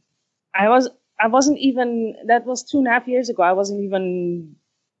not. I wasn't even. That was 2.5 years ago. I wasn't even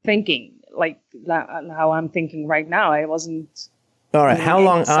thinking like how I'm thinking right now. I wasn't. All right. How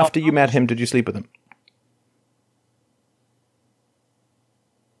long after you met him did you sleep with him?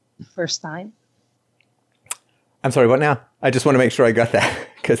 The first time. I'm sorry, what now? I just want to make sure I got that,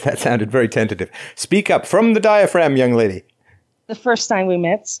 because that sounded very tentative. Speak up from the diaphragm, young lady. The first time we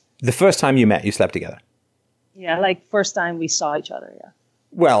met. The first time you met, you slept together? Yeah, like first time we saw each other, yeah.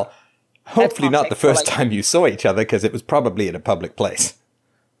 Well, hopefully not the first time you saw each other, because it was probably in a public place.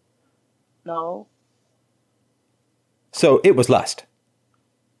 No. So it was lust?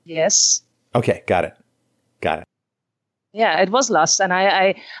 Yes. Okay, got it. Yeah, it was lust, and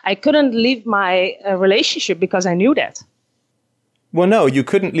I couldn't leave my relationship because I knew that. Well, no, you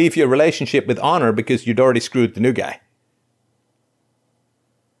couldn't leave your relationship with honor because you'd already screwed the new guy.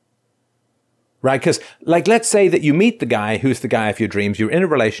 Right? Because, like, let's say that you meet the guy who's the guy of your dreams, you're in a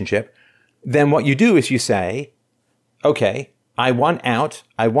relationship, then what you do is you say, okay, I want out,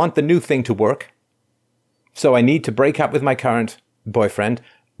 I want the new thing to work, so I need to break up with my current boyfriend.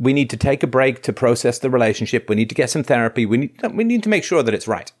 We need to take a break to process the relationship. We need to get some therapy. We need to make sure that it's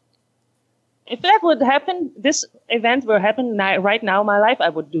right. If that would happen, this event will happen right now in my life, I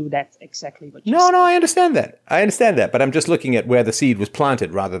would do that exactly what you said. No, I understand that. But I'm just looking at where the seed was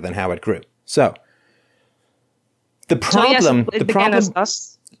planted rather than how it grew. So, the problem... it began as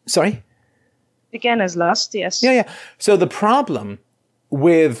lust. Sorry? Began as lust, yes. Yeah. So the problem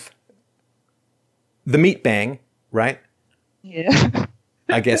with the meat bang, right? Yeah.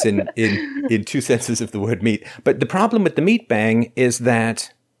 I guess in two senses of the word meat. But the problem with the meat bang is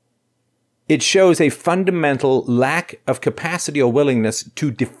that it shows a fundamental lack of capacity or willingness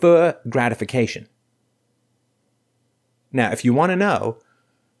to defer gratification. Now, if you want to know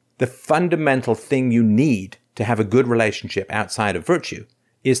the fundamental thing you need to have a good relationship outside of virtue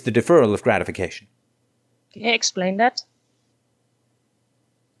is the deferral of gratification. Can you explain that?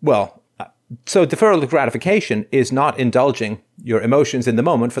 Well, so deferral of gratification is not indulging your emotions in the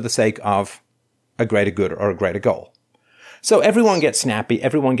moment for the sake of a greater good or a greater goal. So everyone gets snappy,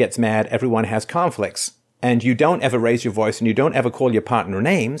 everyone gets mad, everyone has conflicts, and you don't ever raise your voice and you don't ever call your partner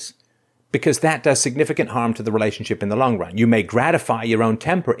names because that does significant harm to the relationship in the long run. You may gratify your own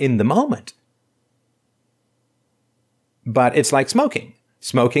temper in the moment, but it's like smoking.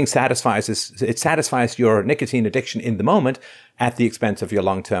 Smoking satisfies your nicotine addiction in the moment at the expense of your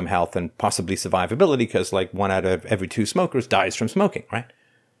long-term health and possibly survivability, because like 1 out of every 2 smokers dies from smoking, right?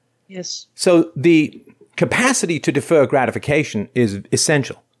 Yes. So the capacity to defer gratification is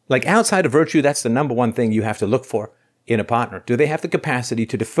essential. Like outside of virtue, that's the number one thing you have to look for in a partner. Do they have the capacity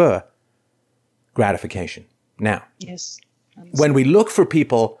to defer gratification? Now, yes. When we look for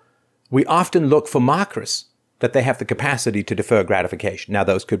people, we often look for markers that they have the capacity to defer gratification. Now,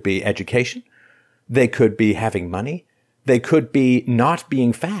 those could be education. They could be having money. They could be not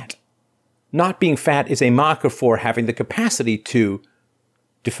being fat. Not being fat is a marker for having the capacity to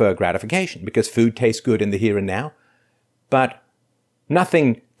defer gratification because food tastes good in the here and now, but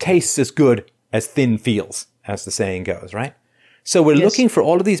nothing tastes as good as thin feels, as the saying goes, right? So we're looking for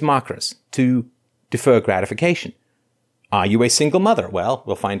all of these markers to defer gratification. Are you a single mother? Well,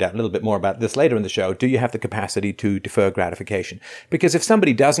 we'll find out a little bit more about this later in the show. Do you have the capacity to defer gratification? Because if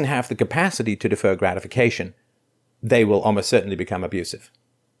somebody doesn't have the capacity to defer gratification, they will almost certainly become abusive.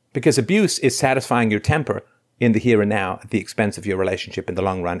 Because abuse is satisfying your temper in the here and now at the expense of your relationship in the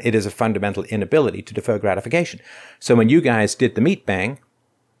long run. It is a fundamental inability to defer gratification. So when you guys did the meat bang,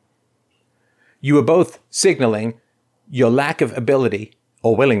 you were both signaling your lack of ability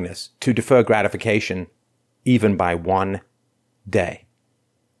or willingness to defer gratification even by 1 day.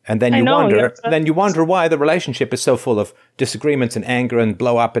 And then you wonder why the relationship is so full of disagreements and anger and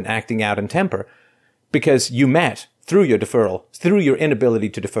blow up and acting out and temper, because you met through your deferral, through your inability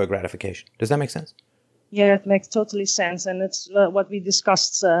to defer gratification. Does that make sense? Yeah, it makes totally sense. And it's what we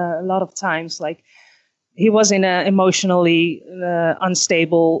discussed a lot of times. Like, he was in an emotionally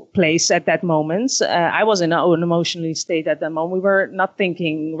unstable place at that moment. I was in an emotionally state at that moment. We were not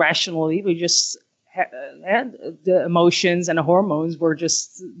thinking rationally. We just had the emotions and the hormones were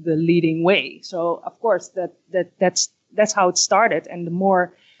just the leading way. So of course that's how it started. And the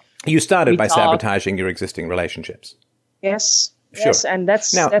more you started by sabotaging your existing relationships. Yes. Sure. Yes, and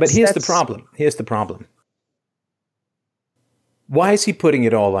but here's the problem. Here's the problem. Why is he putting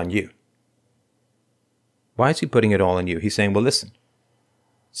it all on you? Why is he putting it all on you? He's saying, well, listen,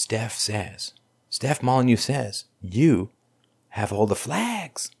 Steph Molyneux says, you have all the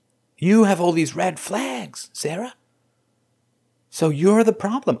flags. You have all these red flags, Sarah. So you're the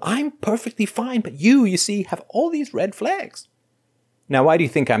problem. I'm perfectly fine, but you see, have all these red flags. Now, why do you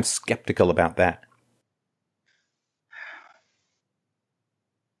think I'm skeptical about that?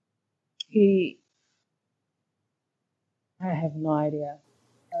 I have no idea.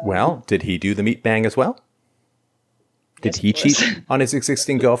 Well, did he do the meat bang as well? Did he cheat on his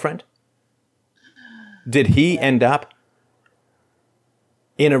existing girlfriend? Did he end up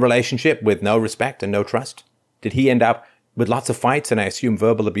in a relationship with no respect and no trust? Did he end up with lots of fights and I assume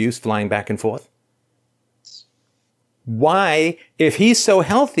verbal abuse flying back and forth? Why, if he's so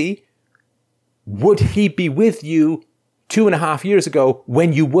healthy, would he be with you 2.5 years ago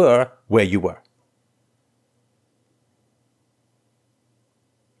when you were where you were?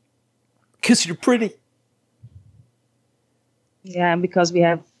 Because you're pretty. Yeah, and because we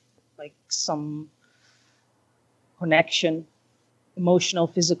have like some connection, emotional,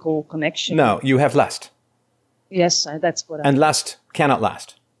 physical connection. No, you have lust. Yes, that's what And lust cannot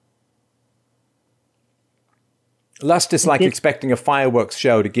last. Lust is like expecting a fireworks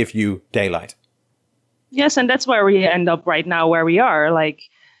show to give you daylight. Yes, and that's where we end up right now, where we are. Like,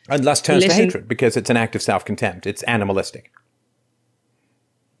 and lust turns to hatred because it's an act of self-contempt. It's animalistic.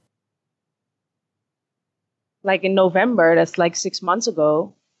 Like in November, that's like 6 months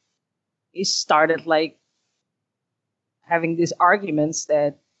ago, he started like having these arguments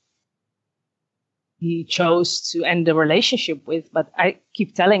that he chose to end the relationship with. But I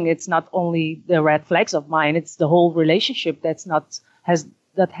keep telling it's not only the red flags of mine, it's the whole relationship that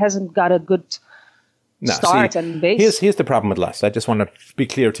hasn't got a good start and base. Here's the problem with lust. I just want to be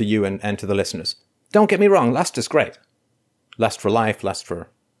clear to you and to the listeners. Don't get me wrong, lust is great. Lust for life, lust for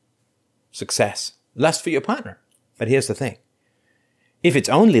success. Lust for your partner. But here's the thing. If it's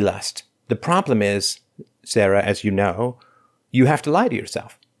only lust, the problem is, Sarah, as you know, you have to lie to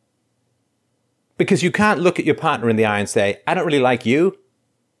yourself. Because you can't look at your partner in the eye and say, I don't really like you,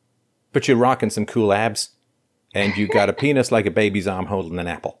 but you're rocking some cool abs and you got a penis like a baby's arm holding an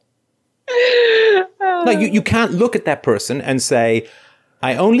apple. No, you can't look at that person and say,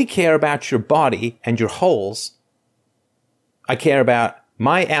 I only care about your body and your holes. I care about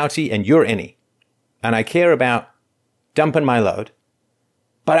my outie and your innie. And I care about dumping my load,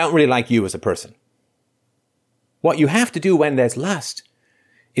 but I don't really like you as a person. What you have to do when there's lust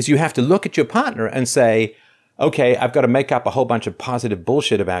is you have to look at your partner and say, okay, I've got to make up a whole bunch of positive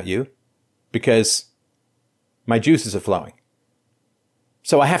bullshit about you because my juices are flowing.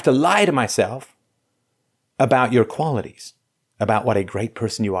 So I have to lie to myself about your qualities, about what a great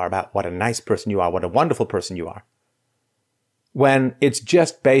person you are, about what a nice person you are, what a wonderful person you are. When it's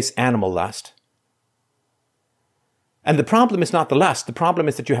just base animal lust. And the problem is not the lust. The problem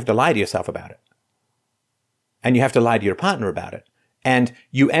is that you have to lie to yourself about it. And you have to lie to your partner about it. And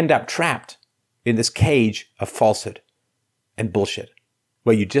you end up trapped in this cage of falsehood and bullshit,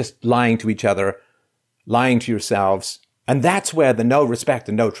 where you're just lying to each other, lying to yourselves. And that's where the no respect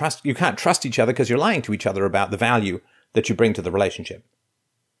and no trust, you can't trust each other because you're lying to each other about the value that you bring to the relationship.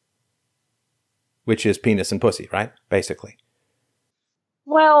 Which is penis and pussy, right? Basically.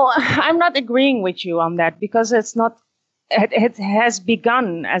 Well, I'm not agreeing with you on that because it has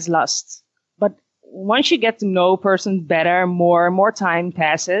begun as lust. But once you get to know a person better, more time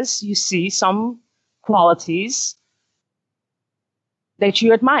passes, you see some qualities that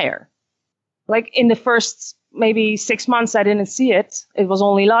you admire. Like in the first maybe 6 months, I didn't see it. It was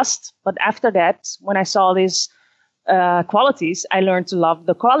only lust. But after that, when I saw these qualities, I learned to love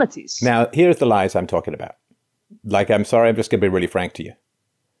the qualities. Now, here's the lies I'm talking about. Like, I'm sorry, I'm just going to be really frank to you.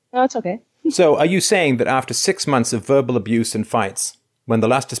 No, it's okay. So are you saying that after 6 months of verbal abuse and fights, when the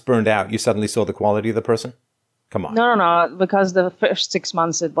lust is burned out, you suddenly saw the quality of the person? Come on. No. Because the first 6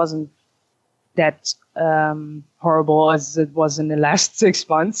 months, it wasn't that horrible as it was in the last 6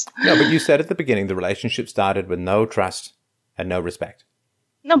 months. No, but you said at the beginning the relationship started with no trust and no respect.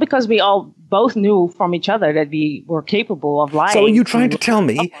 No, because we all both knew from each other that we were capable of lying. So are you trying to tell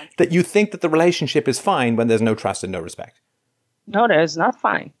me that you think that the relationship is fine when there's no trust and no respect? No, that is not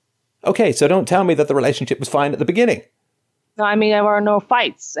fine. Okay, so don't tell me that the relationship was fine at the beginning. No, I mean, there were no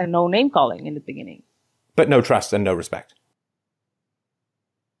fights and no name calling in the beginning. But no trust and no respect.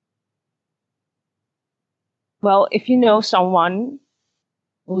 Well, if you know someone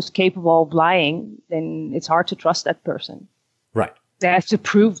who's capable of lying, then it's hard to trust that person. Right. They have to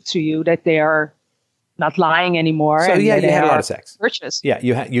prove to you that they are not lying anymore. So and yeah, that you they had a lot are of sex. virtuous. Yeah,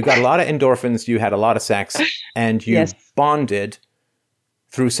 you got a lot of endorphins, you had a lot of sex, and you Yes. bonded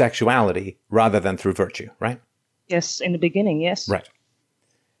through sexuality rather than through virtue, right? Yes, in the beginning, yes. Right.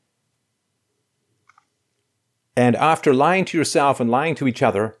 And after lying to yourself and lying to each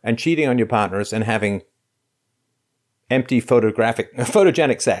other and cheating on your partners and having empty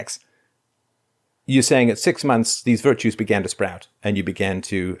photogenic sex, you're saying at 6 months, these virtues began to sprout and you began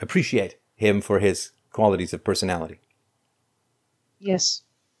to appreciate him for his qualities of personality. Yes.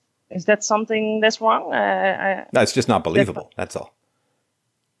 Is that something that's wrong? No, it's just not believable. That's all.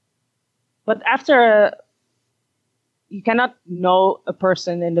 But after, you cannot know a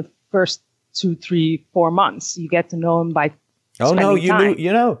person in the first 2, 3, 4 months. You get to know him by Oh no, spending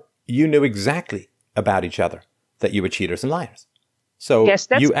time. you knew exactly about each other, that you were cheaters and liars. So Yes,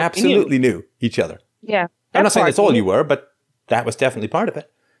 that's you what we absolutely knew each other. Yeah. I'm not that saying part that's all we you knew. were, but that was definitely part of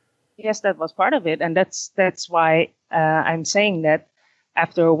it. Yes, that was part of it. And that's why I'm saying that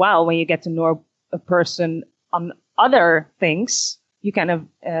after a while, when you get to know a person on other things, you kind of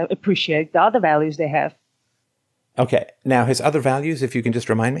appreciate the other values they have. Okay, now his other values, if you can just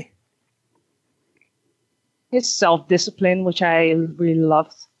remind me. His self-discipline, which I really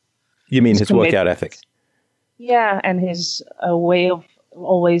loved. You mean his workout commitment. ethic? Yeah, and his way of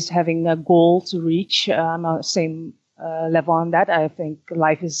always having a goal to reach. I'm on the same level on that. I think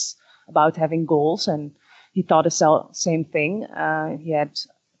life is about having goals, and he thought the same thing. He had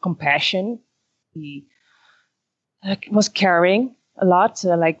compassion. He was caring a lot.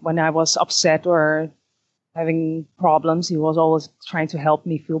 Like when I was upset or having problems, he was always trying to help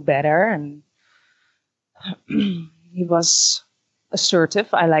me feel better. And he was assertive.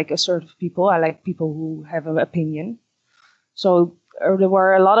 I like assertive people. I like people who have an opinion. So there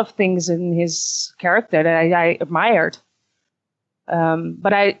were a lot of things in his character that I admired.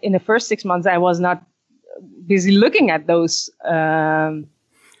 But in the first 6 months, I was not busy looking at those It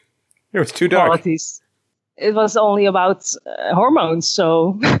was too dark. qualities. It was only about hormones.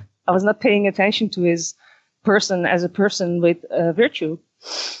 So I was not paying attention to his person as a person with virtue.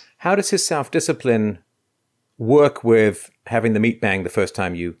 How does his self-discipline work with having the meat bang the first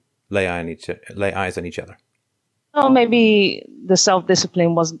time you lay eyes on each other? Oh, maybe the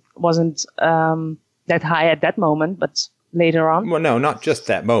self-discipline wasn't that high at that moment, but later on. Well, no, not just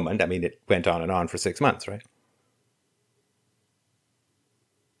that moment. I mean, it went on and on for 6 months, right?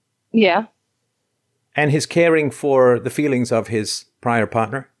 Yeah. And his caring for the feelings of his prior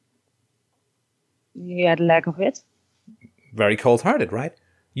partner? He had lack of it. Very cold-hearted, right?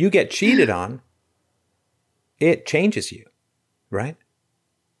 You get cheated on, it changes you, right?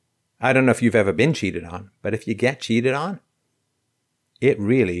 I don't know if you've ever been cheated on, but if you get cheated on, it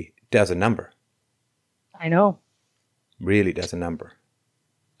really does a number. I know. Really does a number.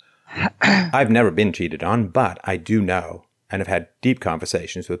 I've never been cheated on, but I do know and have had deep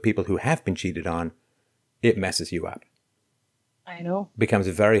conversations with people who have been cheated on. It messes you up. I know. It becomes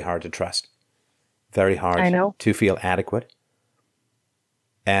very hard to trust. Very hard I know. to feel adequate.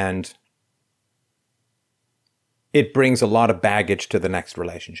 And it brings a lot of baggage to the next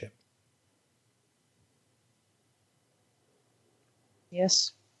relationship.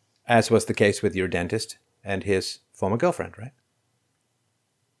 Yes. As was the case with your dentist and his former girlfriend, right?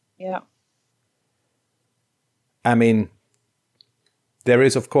 Yeah. I mean, there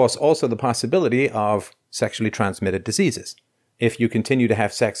is, of course, also the possibility of sexually transmitted diseases if you continue to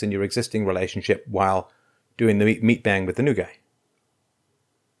have sex in your existing relationship while doing the meat bang with the new guy.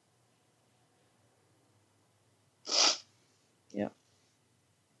 Yeah.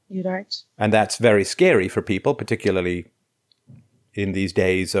 You're right. And that's very scary for people, particularly in these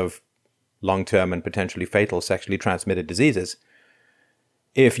days of long-term and potentially fatal sexually transmitted diseases.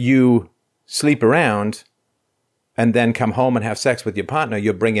 If you sleep around and then come home and have sex with your partner,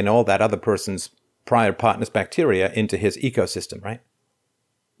 you're bringing all that other person's prior partner's bacteria into his ecosystem, right?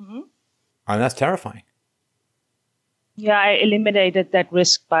 Mm-hmm. And that's terrifying. Yeah, I eliminated that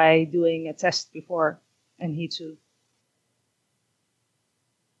risk by doing a test before, and he too.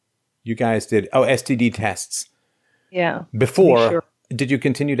 You guys did, STD tests. Yeah. Before, Sure. Did you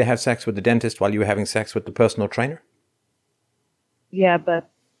continue to have sex with the dentist while you were having sex with the personal trainer? Yeah, but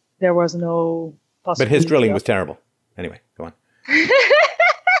there was no But possibility. his drilling was terrible. Anyway, go on.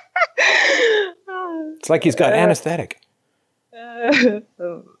 It's like he's got anesthetic.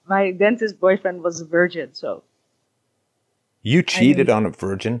 My dentist boyfriend was a virgin, so You cheated on a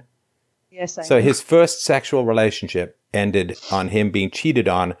virgin? yes, I So know. his first sexual relationship ended on him being cheated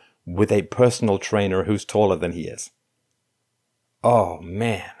on with a personal trainer who's taller than he is. Oh,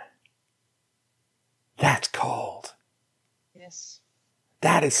 man. That's cold. Yes.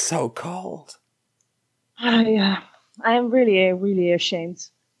 That is so cold. I am really ashamed.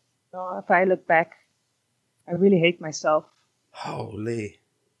 If I look back, I really hate myself. Holy.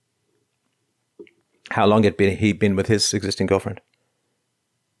 How long had he been with his existing girlfriend?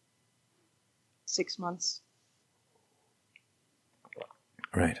 6 months.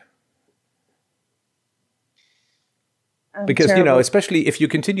 Right. I'm Because, terrible. especially if you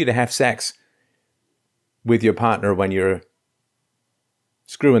continue to have sex with your partner when you're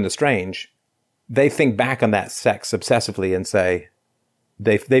screwing the strange, they think back on that sex obsessively and say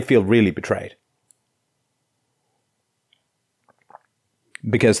they feel really betrayed.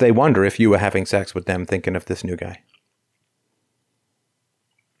 Because they wonder if you were having sex with them thinking of this new guy.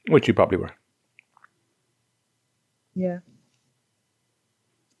 Which you probably were. Yeah.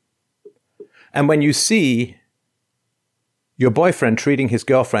 And when you see your boyfriend treating his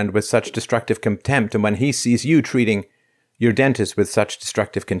girlfriend with such destructive contempt, and when he sees you treating your dentist with such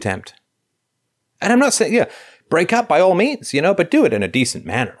destructive contempt, and I'm not saying, break up by all means, but do it in a decent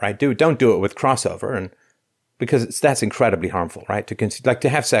manner, right? Don't do it with crossover, and because that's incredibly harmful, right? To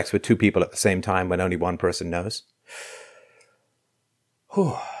have sex with two people at the same time when only one person knows.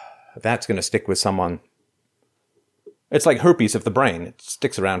 Whew, that's going to stick with someone. It's like herpes of the brain. It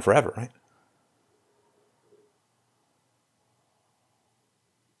sticks around forever, right?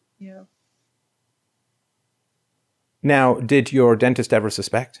 Yeah. Now, did your dentist ever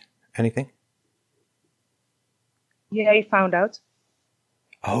suspect anything? Yeah, he found out.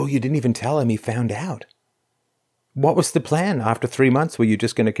 Oh, you didn't even tell him he found out. What was the plan after 3 months? Were you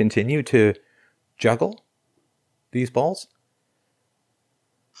just going to continue to juggle these balls?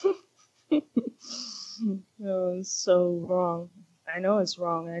 No, it's so wrong. I know it's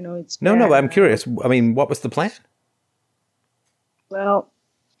wrong. I know it's No, bad. I'm curious. I mean, what was the plan? Well,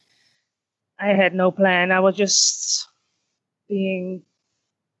 I had no plan. I was just being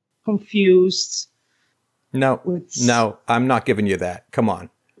confused. No, With- no, I'm not giving you that. Come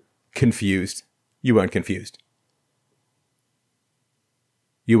on. Confused. You weren't confused.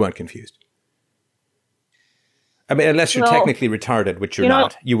 You weren't confused. I mean, unless you're Well, technically retarded, which you're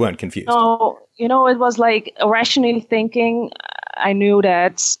not, you weren't confused. No, it was like rationally thinking. I knew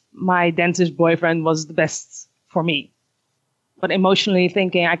that my dentist boyfriend was the best for me. But emotionally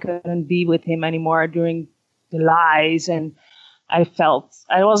thinking, I couldn't be with him anymore during the lies. And I felt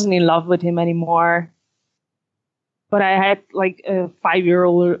I wasn't in love with him anymore. But I had like a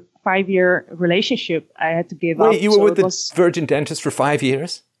 5-year relationship I had to give up. Wait, you were so with it the was- virgin dentist for 5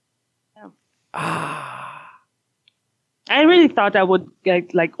 years? Yeah. Ah. I really thought I would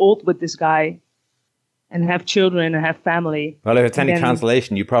get like old with this guy and have children and have family. Well, if it's And any then-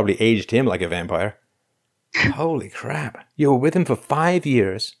 consolation, you probably aged him like a vampire. Holy crap. You were with him for 5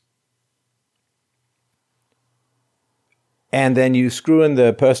 years. And then you screw in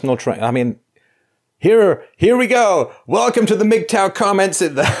the personal train. I mean, here we go. Welcome to the MGTOW comments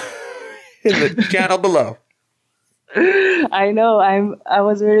in the in the channel below. I know. I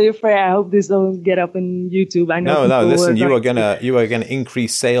was really afraid. I hope this don't get up in YouTube. I know. No, people listen, you going are gonna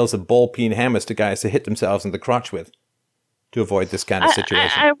increase sales of ball peen hammers to guys to hit themselves in the crotch with to avoid this kind of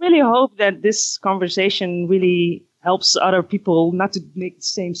situation. I really hope that this conversation really helps other people not to make the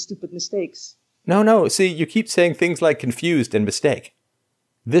same stupid mistakes. No. See, you keep saying things like confused and mistake.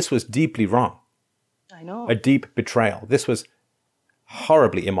 This was deeply wrong. I know. A deep betrayal. This was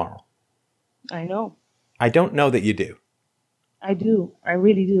horribly immoral. I know. I don't know that you do. I do. I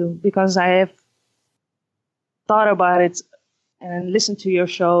really do. Because I have thought about it and listened to your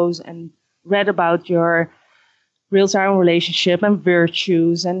shows and read about your real-time relationship and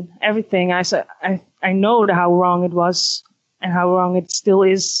virtues and everything. I know how wrong it was and how wrong it still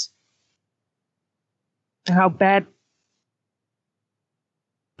is and how bad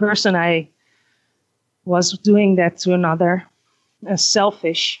person I was doing that to another. A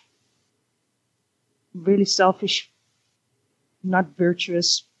selfish, really selfish, not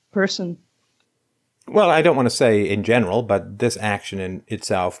virtuous person. Well, I don't want to say in general, but this action in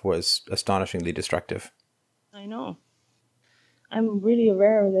itself was astonishingly destructive. I know. I'm really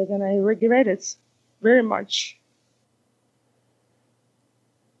aware of it and I regret it very much.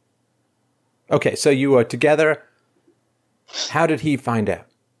 Okay, so you were together. How did he find out?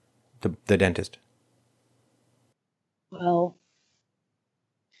 the dentist? Well,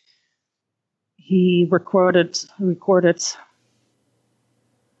 he recorded.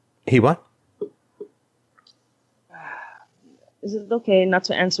 He what? Is it okay not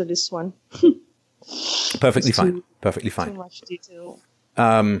to answer this one? Perfectly fine. Perfectly fine. Too much detail.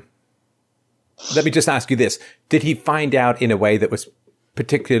 Let me just ask you this. Did he find out in a way that was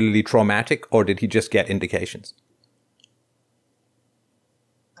particularly traumatic, or did he just get indications?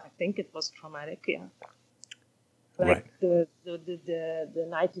 I think it was traumatic, yeah. Right. The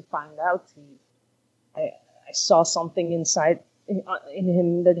night he found out, I saw something inside in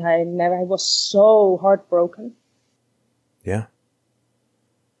him that I was so heartbroken. Yeah.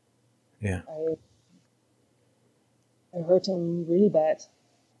 Yeah. I hurt him really bad.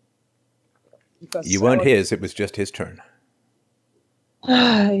 Because You weren't his, it was just his turn.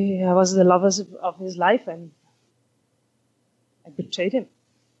 I was the love of his life, and I betrayed him.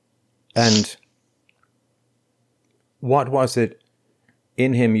 And what was it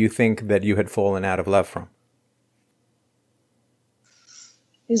in him you think that you had fallen out of love from?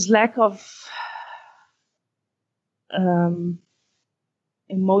 His lack of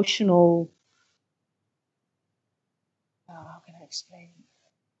emotional. How can I explain?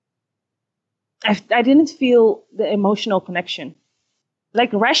 I didn't feel the emotional connection.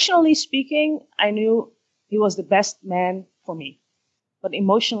 Like, rationally speaking, I knew he was the best man for me, but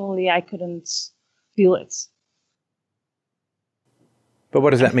emotionally, I couldn't feel it. But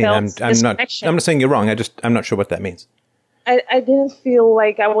what does that mean? I'm not saying you're wrong. I'm not sure what that means. I didn't feel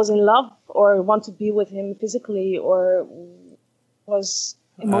like I was in love or want to be with him physically or was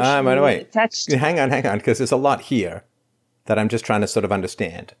emotionally attached. Hang on, because there's a lot here that I'm just trying to sort of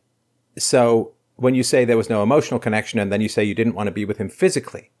understand. So when you say there was no emotional connection and then you say you didn't want to be with him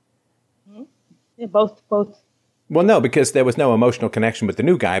physically. Mm-hmm. Yeah, both. Well, no, because there was no emotional connection with the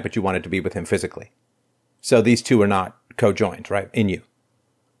new guy, but you wanted to be with him physically. So these two are not co-joined, right, in you.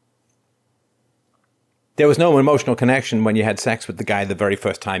 There was no emotional connection when you had sex with the guy the very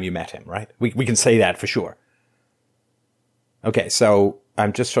first time you met him, right? We can say that for sure. Okay, so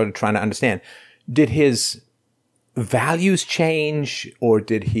I'm just sort of trying to understand. Did his values change, or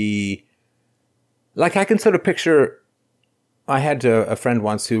did he... Like, I can sort of picture... I had a friend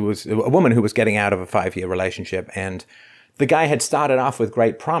once who was... A woman who was getting out of a 5-year relationship, and the guy had started off with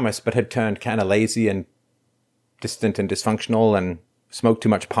great promise, but had turned kind of lazy and distant and dysfunctional and smoked too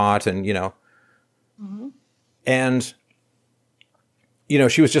much pot and, you know... Mm-hmm. And, you know,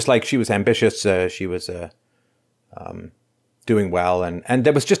 she was just like, she was ambitious, she was doing well, and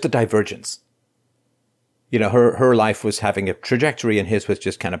there was just a divergence. You know, her life was having a trajectory and his was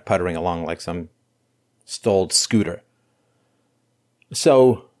just kind of puttering along like some stalled scooter.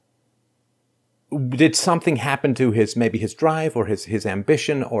 So did something happen to maybe his drive or his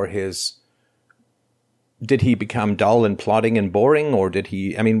ambition or did he become dull and plodding and boring, or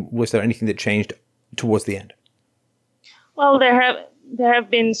was there anything that changed towards the end? Well, there have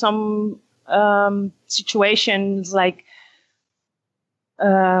been some situations like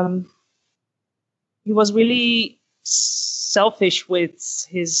he was really selfish with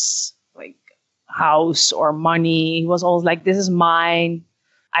his like house or money. He was always like, "This is mine.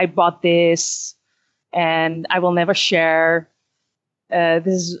 I bought this, and I will never share.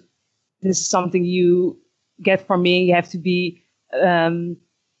 This is something you get from me. You have to be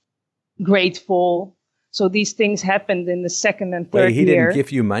grateful." So these things happened in the second and third year. Wait, he didn't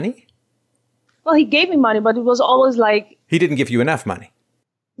give you money? Well, he gave me money, but it was always like... He didn't give you enough money?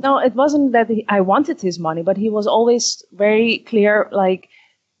 No, it wasn't that I wanted his money, but he was always very clear, like,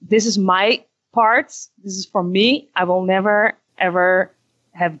 this is my part, this is for me. I will never, ever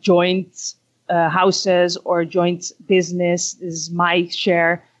have joint houses or joint business. This is my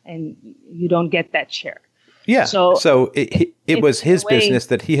share, and you don't get that share. Yeah, so it was his business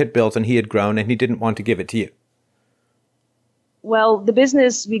that he had built and he had grown, and he didn't want to give it to you. Well, the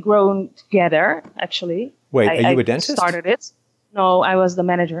business we grown together, actually. Wait, are you a dentist? I started it. No, I was the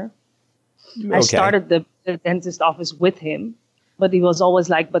manager. Okay. I started the dentist office with him, but he was always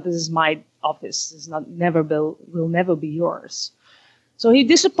like, "But this is my office. It's will never be yours." So he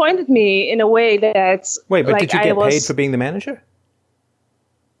disappointed me in a way that... Wait, but did you get paid for being the manager?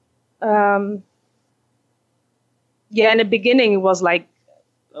 Yeah, in the beginning, it was like,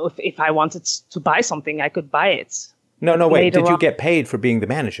 if I wanted to buy something, I could buy it. No, wait. Did you get paid for being the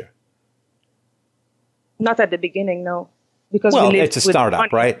manager? Not at the beginning, no. Because it's a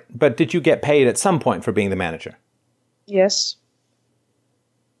startup, right? But did you get paid at some point for being the manager? Yes,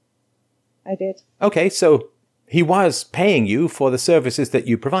 I did. Okay, so he was paying you for the services that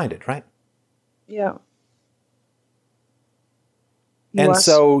you provided, right? Yeah. And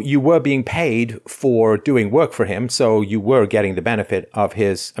so you were being paid for doing work for him, so you were getting the benefit of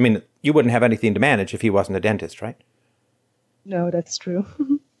his... I mean, you wouldn't have anything to manage if he wasn't a dentist, right? No, that's true.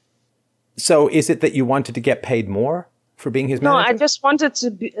 So is it that you wanted to get paid more for being his manager? No, I just wanted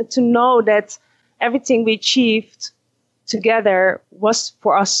to know that everything we achieved together was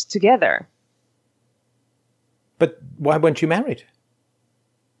for us together. But why weren't you married?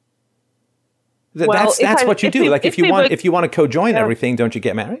 That's what you do. Like if you want to co-join everything, don't you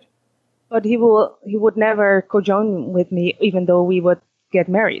get married? But he would never co-join with me, even though we would get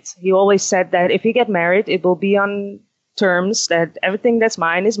married. He always said that if we get married, it will be on terms that everything that's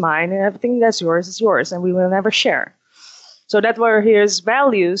mine is mine and everything that's yours is yours, and we will never share. So that were his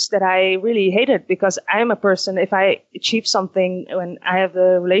values that I really hated, because I'm a person, if I achieve something, when I have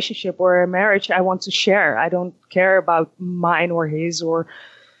a relationship or a marriage, I want to share. I don't care about mine or his or...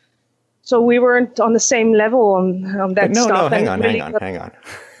 So we weren't on the same level on that stuff. No, hang on.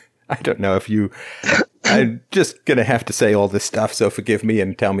 I don't know if you... I'm just going to have to say all this stuff, so forgive me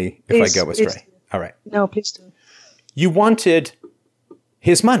and tell me if I go astray. All right. No, please do. You wanted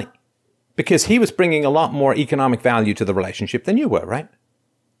his money because he was bringing a lot more economic value to the relationship than you were, right?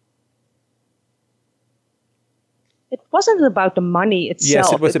 It wasn't about the money itself.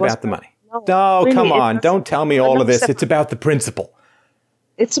 Yes, it was about the money. No, really, come on. Don't tell me all of this. It's about the principle.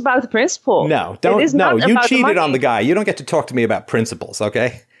 It's about the principle. No, don't. No, you cheated on the guy. You don't get to talk to me about principles,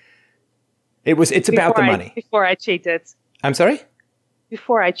 okay? It's about the money. Before I cheated. I'm sorry?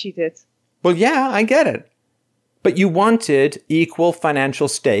 Before I cheated. Well, yeah, I get it. But you wanted equal financial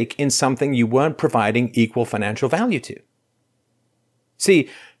stake in something you weren't providing equal financial value to. See,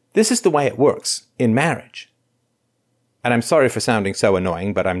 this is the way it works in marriage. And I'm sorry for sounding so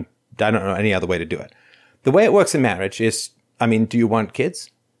annoying, but I don't know any other way to do it. The way it works in marriage is, I mean, do you want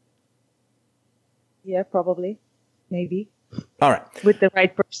kids? Yeah, probably. Maybe. All right. With the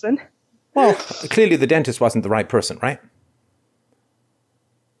right person. Well, clearly the dentist wasn't the right person, right?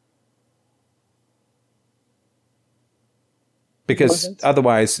 Because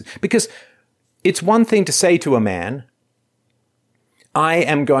it's one thing to say to a man, I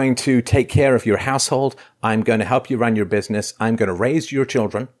am going to take care of your household. I'm going to help you run your business. I'm going to raise your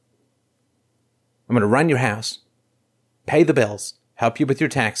children. I'm going to run your house, pay the bills, help you with your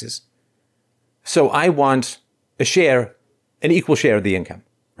taxes. So I want an equal share of the income,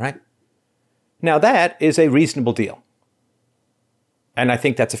 right? Now that is a reasonable deal. And I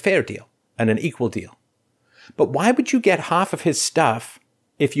think that's a fair deal and an equal deal. But why would you get half of his stuff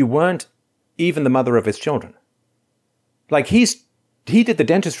if you weren't even the mother of his children? Like he did the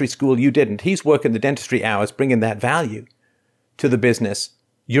dentistry school, you didn't. He's working the dentistry hours, bringing that value to the business.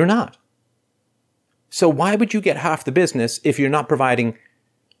 You're not. So why would you get half the business if you're not providing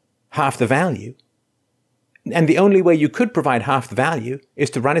half the value? And the only way you could provide half the value is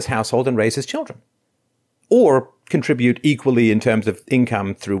to run his household and raise his children. Or contribute equally in terms of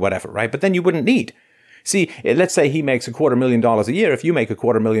income through whatever, right? But then you wouldn't need. See, let's say he makes $250,000 a year. If you make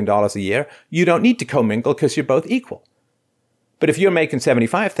 $250,000 a year, you don't need to commingle because you're both equal. But if you're making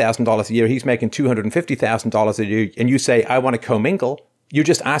 $75,000 a year, he's making $250,000 a year, and you say, I want to commingle, you're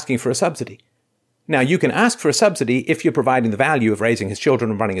just asking for a subsidy. Now, you can ask for a subsidy if you're providing the value of raising his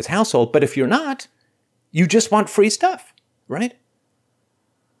children and running his household, but if you're not, you just want free stuff, right?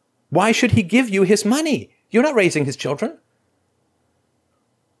 Why should he give you his money? You're not raising his children.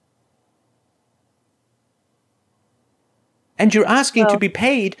 And you're asking to be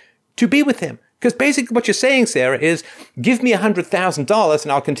paid to be with him. Because basically what you're saying, Sarah, is give me $100,000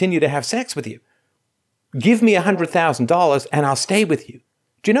 and I'll continue to have sex with you. Give me $100,000 and I'll stay with you.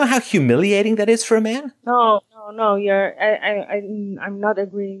 Do you know how humiliating that is for a man? No. I'm not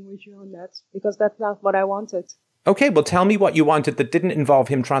agreeing with you on that, because that's not what I wanted. Okay, well tell me what you wanted that didn't involve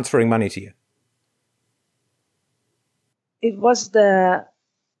him transferring money to you. It was the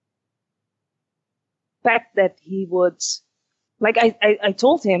fact that he would, like I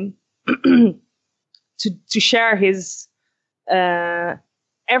told him to share his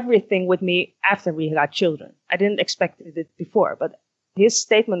everything with me after we got children. I didn't expect it before, but his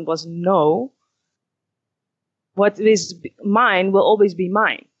statement was no. What is mine will always be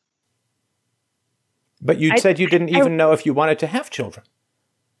mine. But you said you didn't even know if you wanted to have children.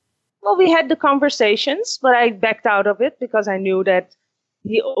 Well, we had the conversations, but I backed out of it because I knew that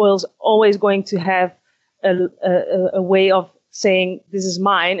he was always going to have a way of saying, this is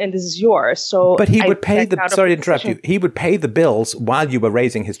mine and this is yours. So, but he would pay sorry to interrupt you. He would pay the bills while you were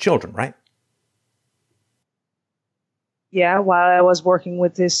raising his children, right? Yeah, while I was working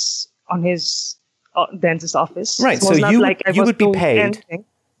with on his dentist office. Right. So you would be paid. Anything.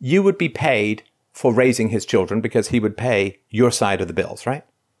 You would be paid for raising his children because he would pay your side of the bills, right?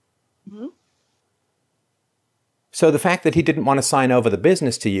 Mm-hmm. So the fact that he didn't want to sign over the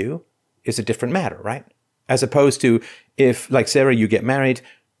business to you is a different matter, right? As opposed to if, like Sarah, you get married,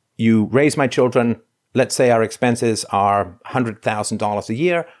 you raise my children, let's say our expenses are $100,000 a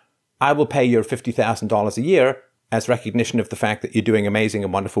year, I will pay your $50,000 a year as recognition of the fact that you're doing amazing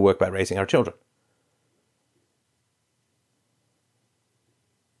and wonderful work by raising our children.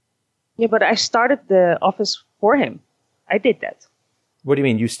 Yeah, but I started the office for him. I did that. What do you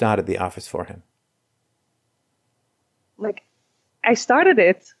mean you started the office for him? Like, I started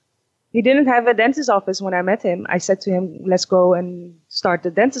it. He didn't have a dentist office when I met him. I said to him, let's go and start the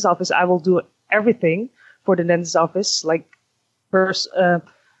dentist office. I will do everything for the dentist office, like the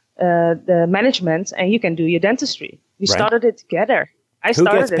management, and you can do your dentistry. We started it together. I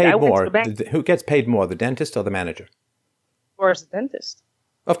started it. I went to the bank. Who gets paid more, the dentist or the manager? Of course, the dentist.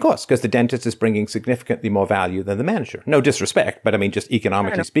 Of course, because the dentist is bringing significantly more value than the manager. No disrespect, but I mean, just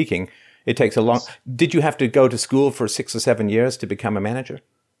economically speaking, it takes a long... Did you have to go to school for 6 or 7 years to become a manager?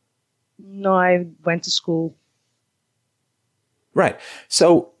 No, I went to school. Right.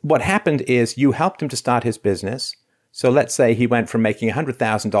 So what happened is you helped him to start his business. So let's say he went from making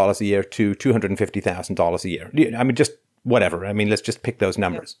 $100,000 a year to $250,000 a year. I mean, just whatever. I mean, let's just pick those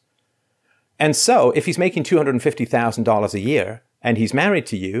numbers. Yeah. And so if he's making $250,000 a year and he's married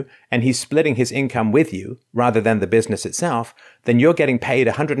to you and he's splitting his income with you rather than the business itself, then you're getting paid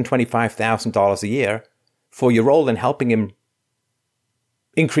 $125,000 a year for your role in helping him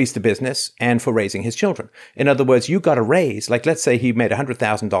increase the business and for raising his children. In other words, you got a raise. Like, let's say he made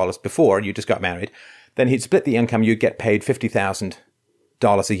 $100,000 before you just got married. Then he'd split the income. You'd get paid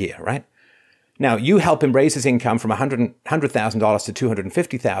 $50,000 a year, right? Now, you help him raise his income from $100,000 to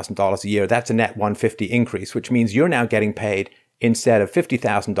 $250,000 a year. That's a net $150,000 increase, which means you're now getting paid, instead of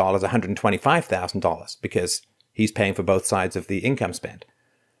 $50,000, $125,000 because he's paying for both sides of the income spend.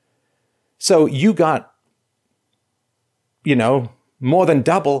 So you got, more than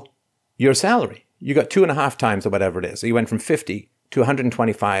double your salary. You got 2.5 times or whatever it is. So you went from $50,000 to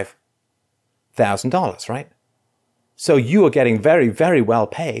 $125,000, right? So you are getting very, very well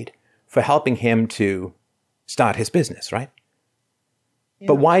paid for helping him to start his business, right? Yeah.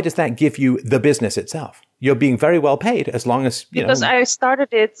 But why does that give you the business itself? You're being very well paid as long as, Because I started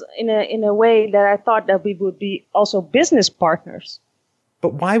it in a way that I thought that we would be also business partners.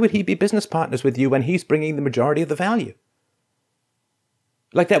 But why would he be business partners with you when he's bringing the majority of the value?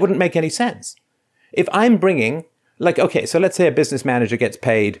 Like, that wouldn't make any sense. If I'm bringing, so let's say a business manager gets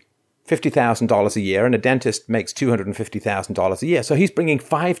paid $50,000 a year and a dentist makes $250,000 a year. So he's bringing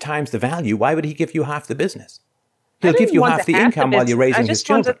 5 times the value. Why would he give you half the business? He'll give you half the income while you're raising his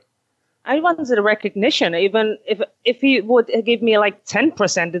children. I wanted a recognition. Even if he would give me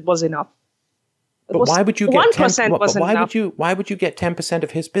 10%, it was enough. But why would you get 1% was enough? Why would you get 10%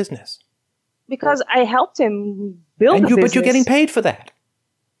 of his business? Because I helped him build a business. But you're getting paid for that.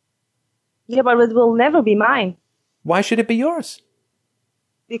 Yeah, but it will never be mine. Why should it be yours?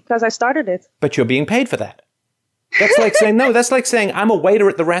 Because I started it. But you're being paid for that. That's like saying, no, that's like saying I'm a waiter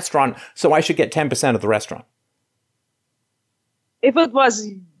at the restaurant, so I should get 10% of the restaurant. If it was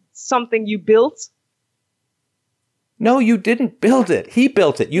something you built. No, you didn't build it. He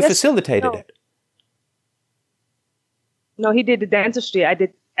built it. You facilitated it. No, he did the dentistry. I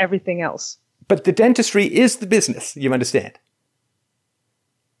did everything else. But the dentistry is the business, you understand?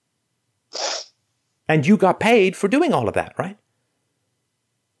 And you got paid for doing all of that, right?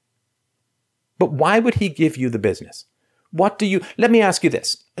 But why would he give you the business? Let me ask you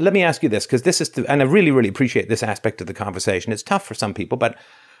this, because this is, and I really, really appreciate this aspect of the conversation. It's tough for some people, but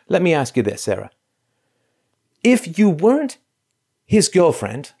let me ask you this, Sarah. If you weren't his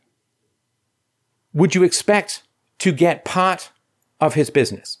girlfriend, would you expect to get part of his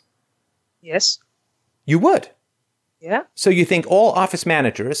business? Yes. You would? Yeah. So you think all office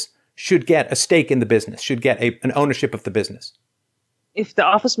managers should get a stake in the business, should get an ownership of the business? If the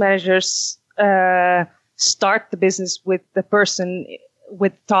office managers start the business with the person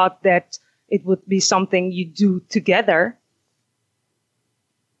with thought that it would be something you do together.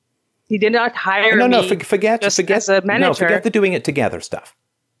 He did not hire me forget as a manager. No, forget the doing it together stuff.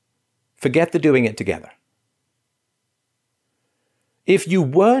 Forget the doing it together. If you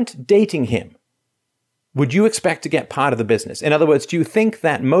weren't dating him, would you expect to get part of the business? In other words, do you think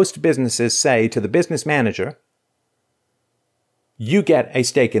that most businesses say to the business manager, you get a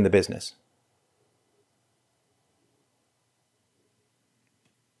stake in the business?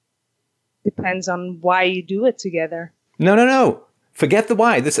 Depends on why you do it together. No. Forget the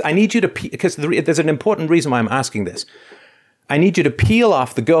why. I need you to, because there's an important reason why I'm asking this. I need you to peel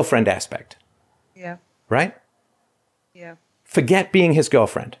off the girlfriend aspect. Yeah. right? Yeah. Forget being his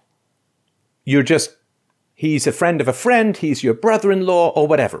girlfriend. He's a friend of a friend, he's your brother-in-law or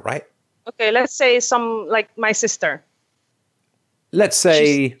whatever, right? Okay, let's say like my sister. Let's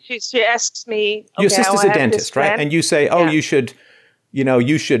say she asks me, your okay, sister's I a have dentist, this right? plan. And you say, oh, Yeah.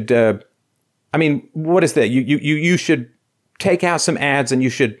 you should, I mean, what is that? You should take out some ads and you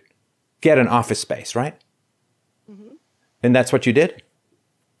should get an office space, right? Mm-hmm. And that's what you did?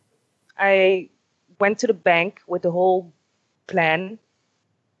 I went to the bank with the whole plan.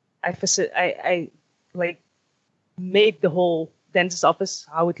 I like made the whole dentist office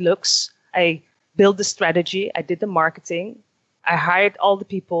how it looks. I built the strategy. I did the marketing. I hired all the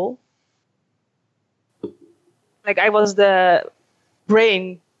people. Like I was the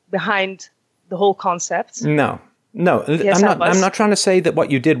brain behind the whole concept. No. Yes, I'm not trying to say that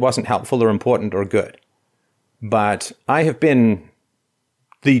what you did wasn't helpful or important or good. But I have been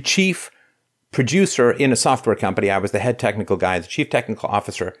the chief producer in a software company. I was the head technical guy, the chief technical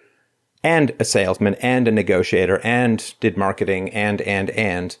officer, and a salesman and a negotiator and did marketing and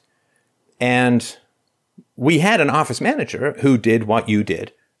we had an office manager who did what you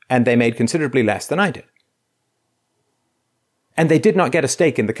did, and they made considerably less than I did. And they did not get a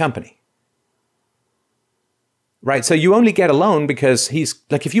stake in the company. Right? So you only get a loan because he's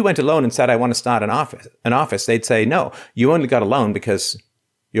like, if you went alone and said, I want to start an office, they'd say, no, you only got a loan because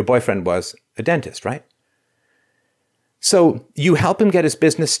your boyfriend was a dentist, right? So you help him get his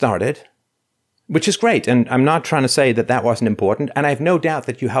business started, which is great. And I'm not trying to say that that wasn't important. And I have no doubt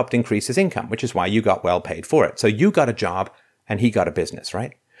that you helped increase his income, which is why you got well paid for it. So you got a job and he got a business,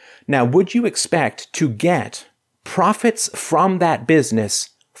 right? Now, would you expect to get profits from that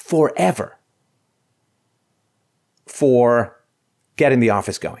business forever for getting the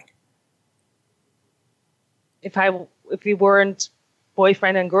office going? If we weren't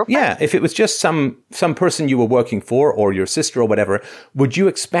boyfriend and girlfriend? Yeah, if it was just some person you were working for or your sister or whatever, would you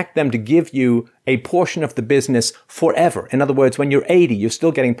expect them to give you a portion of the business forever? In other words, when you're 80, you're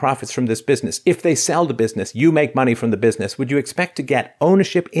still getting profits from this business. If they sell the business, you make money from the business. Would you expect to get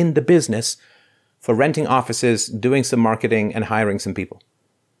ownership in the business for renting offices, doing some marketing, and hiring some people?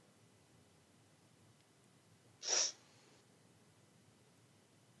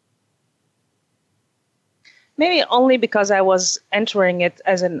 Maybe only because I was entering it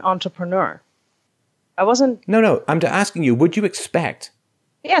as an entrepreneur. I wasn't... No, I'm asking you, would you expect?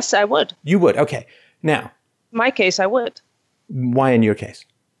 Yes, I would. You would, okay. Now... In my case, I would. Why in your case?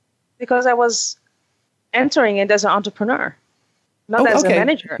 Because I was entering it as an entrepreneur, not as a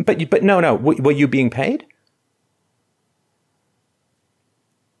manager. But no. Were you being paid?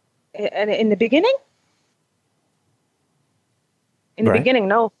 In the beginning? In the beginning,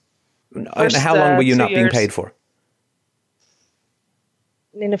 no. And how long were you not being paid for?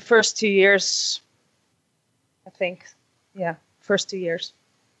 In the first 2 years, I think. Yeah, first 2 years.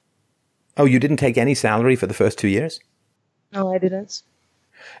 Oh, you didn't take any salary for the first 2 years? No, I didn't.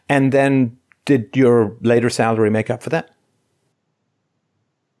 And then did your later salary make up for that?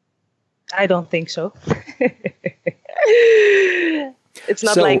 I don't think so. It's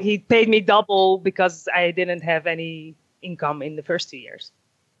not like he paid me double because I didn't have any income in the first 2 years.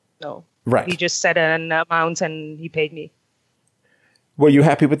 No. Right. He just set an amount and he paid me. Were you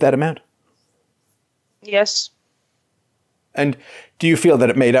happy with that amount? Yes. And do you feel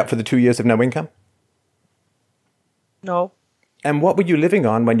that it made up for the 2 years of no income? No. And what were you living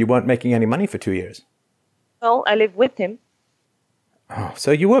on when you weren't making any money for 2 years? Well, I lived with him. Oh,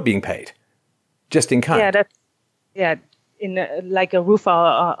 so you were being paid, just in kind. Like a roof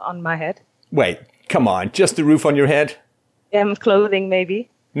on my head. Wait, come on, just the roof on your head? Clothing maybe.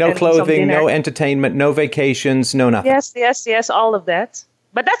 No clothing, no entertainment, no vacations, no nothing. Yes, all of that.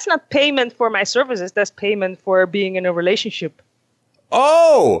 But that's not payment for my services. That's payment for being in a relationship.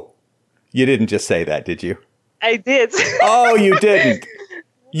 Oh! You didn't just say that, did you? I did. Oh, you didn't.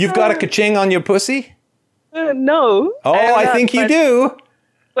 You've got a ka-ching on your pussy? No. Oh, I think you do.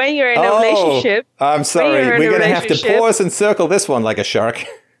 When you're in a relationship. I'm sorry. We're going to have to pause and circle this one like a shark.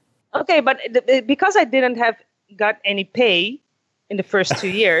 Okay, but because I didn't got any pay in the first 2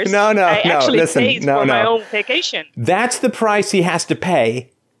 years, I actually paid for my own vacation. That's the price he has to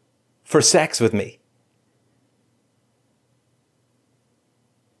pay for sex with me.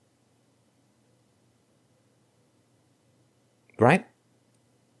 Right?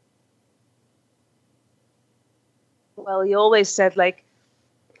 Well, you always said, like,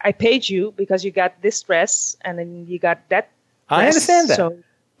 I paid you because you got this dress and then you got that dress. I understand that. So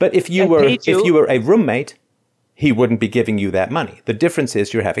but if you were a roommate, he wouldn't be giving you that money. The difference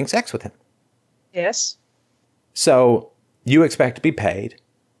is you're having sex with him. Yes. So you expect to be paid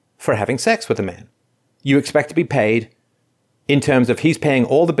for having sex with a man. you expect to be paid in terms of he's paying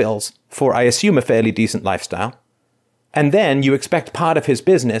all the bills for, I assume, a fairly decent lifestyle. And then you expect part of his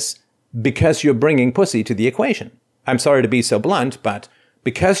business because you're bringing pussy to the equation. I'm sorry to be so blunt, but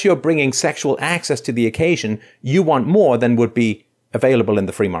because you're bringing sexual access to the occasion, you want more than would be available in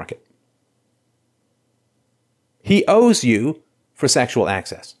the free market. He owes you for sexual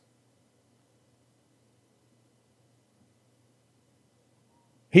access.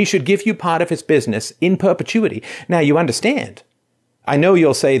 He should give you part of his business in perpetuity. Now, you understand. I know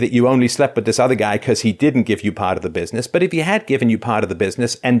you'll say that you only slept with this other guy because he didn't give you part of the business, but if he had given you part of the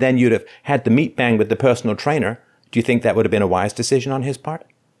business and then you'd have had the meat bang with the personal trainer, do you think that would have been a wise decision on his part?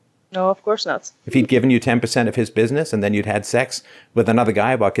 No, of course not. If he'd given you 10% of his business and then you'd had sex with another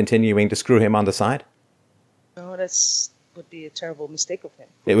guy while continuing to screw him on the side? No, that would be a terrible mistake of him.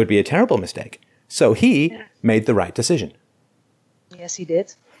 It would be a terrible mistake. So he made the right decision. Yes, he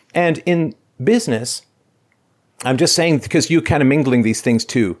did. And in business, I'm just saying because you're kind of mingling these things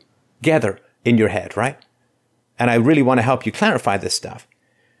together in your head, right? And I really want to help you clarify this stuff.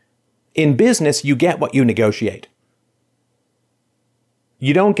 In business, you get what you negotiate.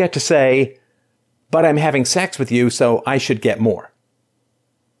 You don't get to say, but I'm having sex with you, so I should get more.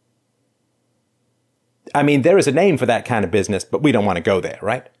 I mean, there is a name for that kind of business, but we don't want to go there,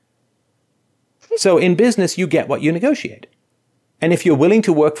 right? So in business, you get what you negotiate. And if you're willing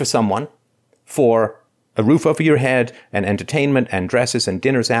to work for someone for a roof over your head and entertainment and dresses and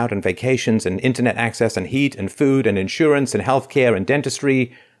dinners out and vacations and internet access and heat and food and insurance and healthcare and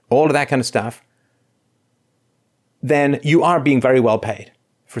dentistry, all of that kind of stuff, then you are being very well paid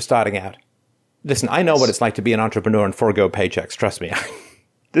for starting out. Listen, I know what it's like to be an entrepreneur and forego paychecks. Trust me.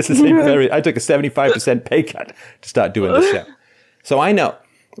 I took a 75% pay cut to start doing this show. So I know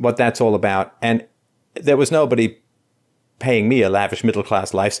what that's all about. And there was nobody paying me a lavish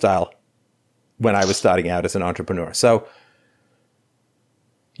middle-class lifestyle when I was starting out as an entrepreneur. So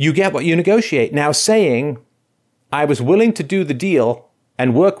you get what you negotiate. Now saying, I was willing to do the deal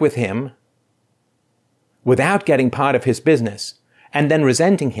and work with him without getting part of his business and then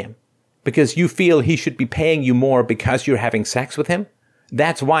resenting him because you feel he should be paying you more because you're having sex with him,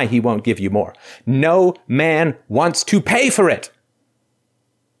 that's why he won't give you more. No man wants to pay for it.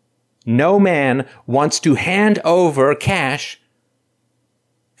 No man wants to hand over cash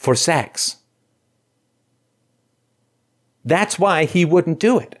for sex. That's why he wouldn't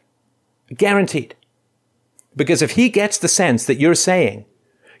do it. Guaranteed. Because if he gets the sense that you're saying,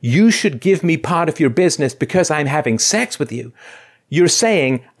 you should give me part of your business because I'm having sex with you, you're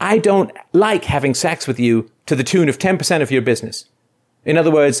saying, I don't like having sex with you to the tune of 10% of your business. In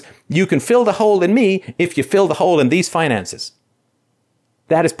other words, you can fill the hole in me if you fill the hole in these finances.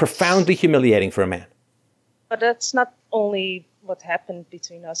 That is profoundly humiliating for a man. But that's not only what happened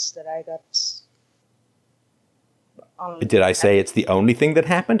between us that I got. Did I say it's the only thing that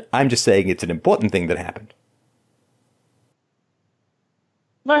happened? I'm just saying it's an important thing that happened.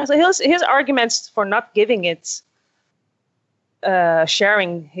 No, so his arguments for not giving it,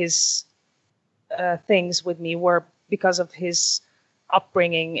 sharing his things with me were because of his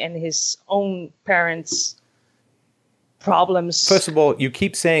upbringing and his own parents' problems. First of all, you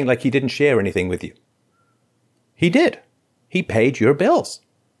keep saying like he didn't share anything with you. He did. He paid your bills.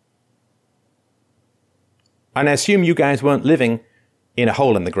 And I assume you guys weren't living in a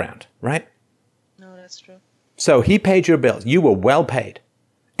hole in the ground, right? No, that's true. So he paid your bills. You were well paid.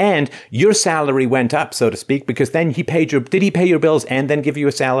 And your salary went up, so to speak, because then did he pay your bills and then give you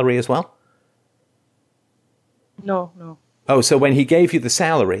a salary as well? No. Oh, so when he gave you the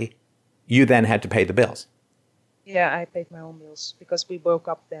salary, you then had to pay the bills? Yeah, I paid my own bills because we broke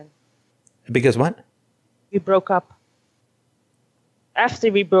up then. Because what? We broke up.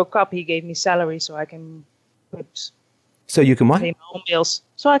 After we broke up, he gave me salary so I can So you can what? Pay my own bills.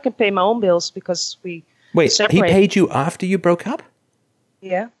 So I can pay my own bills because we Wait, separated. He paid you after you broke up?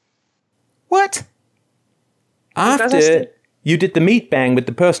 Yeah. What? After you did the meat bang with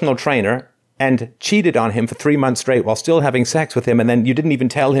the personal trainer and cheated on him for 3 months straight while still having sex with him, and then you didn't even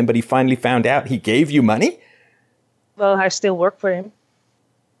tell him, but he finally found out he gave you money? Well, I still work for him.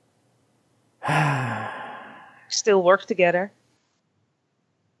 Still work together.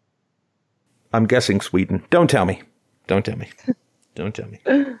 I'm guessing Sweden. Don't tell me. Don't tell me. Don't tell me.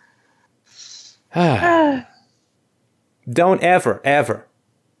 Don't ever.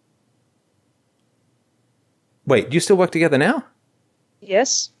 Wait, do you still work together now?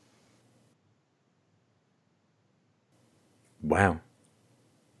 Yes. Wow.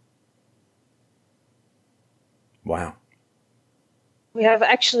 We have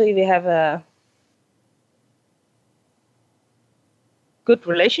a good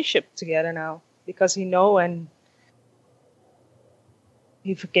relationship together now. because he know and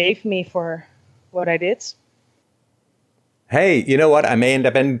he forgave me for what I did. Hey, you know what? I may end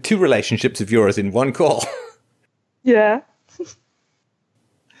up in 2 relationships of yours in one call. Yeah.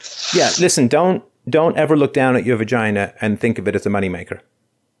 Yeah, listen, don't ever look down at your vagina and think of it as a moneymaker.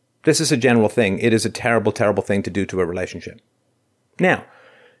 This is a general thing. It is a terrible, terrible thing to do to a relationship. Now,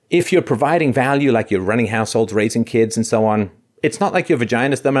 if you're providing value, like you're running households, raising kids, and so on, it's not like your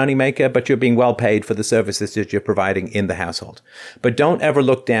vagina is the moneymaker, but you're being well paid for the services that you're providing in the household. But don't ever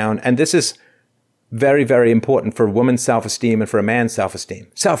look down, and this is very, very important for a woman's self-esteem and for a man's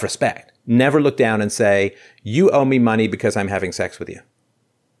self-esteem. Self-respect. Never look down and say, you owe me money because I'm having sex with you.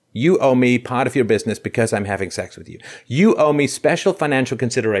 You owe me part of your business because I'm having sex with you. You owe me special financial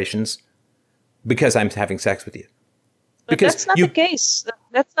considerations because I'm having sex with you. Because that's not the case.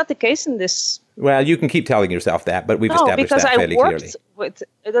 That's not the case in this. Well, you can keep telling yourself that, but we've established that fairly clearly.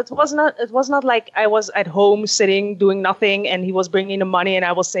 It was not like I was at home sitting doing nothing and he was bringing the money and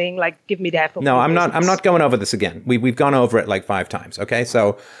I was saying like, give me that. No, I'm not going over this again. We've gone over it like 5 times. Okay,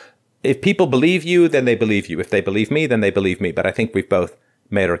 so if people believe you, then they believe you. If they believe me, then they believe me. But I think we've both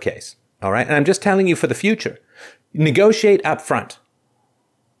made our case. All right, and I'm just telling you for the future, negotiate up front.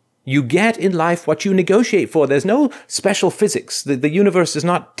 You get in life what you negotiate for. There's no special physics. The universe does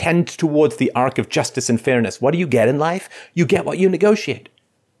not tend towards the arc of justice and fairness. What do you get in life? You get what you negotiate.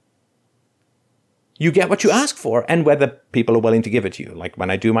 You get what you ask for and whether people are willing to give it to you. Like when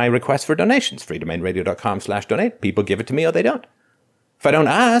I do my request for donations, freedomainradio.com/donate, people give it to me or they don't. If I don't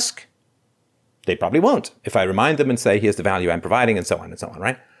ask, they probably won't. If I remind them and say, here's the value I'm providing and so on,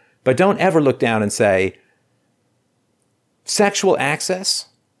 right? But don't ever look down and say, sexual access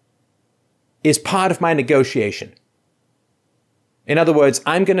is part of my negotiation. In other words,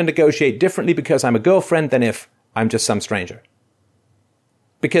 I'm going to negotiate differently because I'm a girlfriend than if I'm just some stranger.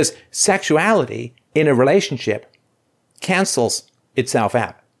 Because sexuality in a relationship cancels itself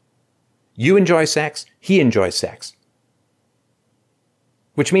out. You enjoy sex, he enjoys sex.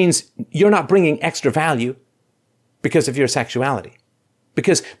 Which means you're not bringing extra value because of your sexuality.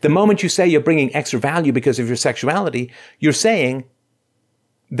 Because the moment you say you're bringing extra value because of your sexuality, you're saying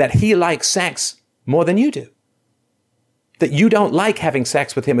that he likes sex more than you do. That you don't like having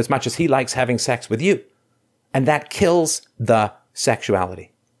sex with him as much as he likes having sex with you. And that kills the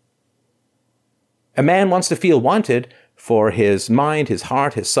sexuality. A man wants to feel wanted for his mind, his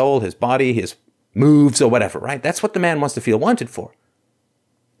heart, his soul, his body, his moves or whatever, right? That's what the man wants to feel wanted for.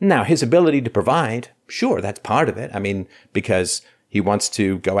 Now, his ability to provide, sure, that's part of it. I mean, because he wants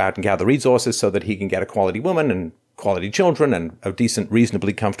to go out and gather resources so that he can get a quality woman and quality children and a decent,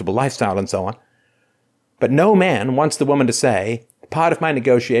 reasonably comfortable lifestyle and so on. But no man wants the woman to say, part of my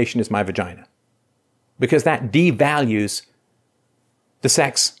negotiation is my vagina. Because that devalues the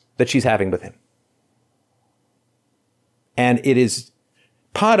sex that she's having with him. And it is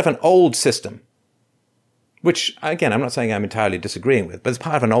part of an old system, which, again, I'm not saying I'm entirely disagreeing with, but it's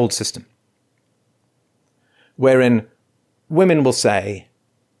part of an old system, wherein women will say,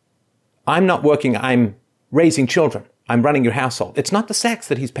 I'm not working, I'm raising children, I'm running your household. It's not the sex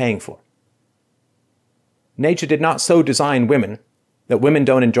that he's paying for. Nature did not so design women that women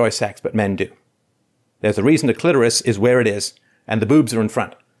don't enjoy sex, but men do. There's a reason the clitoris is where it is, and the boobs are in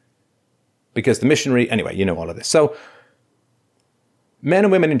front. Because the missionary, anyway, you know all of this. So, men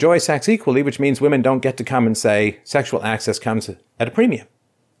and women enjoy sex equally, which means women don't get to come and say sexual access comes at a premium.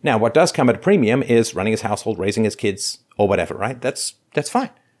 Now, what does come at a premium is running his household, raising his kids, or whatever, right? That's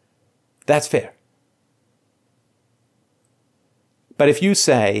fine. That's fair. But if you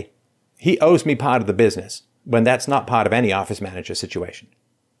say, he owes me part of the business, when that's not part of any office manager situation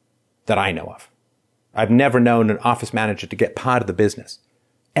that I know of. I've never known an office manager to get part of the business.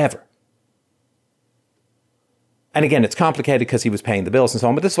 Ever. And again, it's complicated because he was paying the bills and so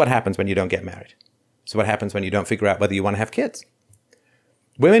on, but this is what happens when you don't get married. This is what happens when you don't figure out whether you want to have kids.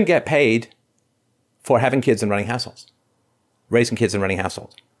 Women get paid for having kids and running households. Raising kids and running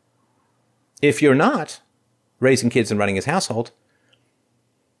households. If you're not raising kids and running his household,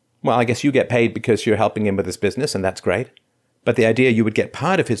 well, I guess you get paid because you're helping him with his business, and that's great. But the idea you would get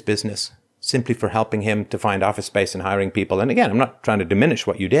part of his business simply for helping him to find office space and hiring people, and again, I'm not trying to diminish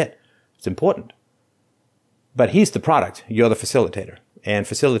what you did. It's important. But he's the product, you're the facilitator, and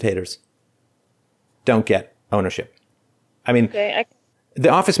facilitators don't get ownership. I mean, the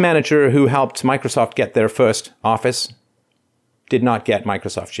office manager who helped Microsoft get their first office did not get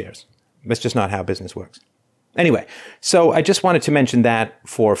Microsoft shares. That's just not how business works. Anyway, so I just wanted to mention that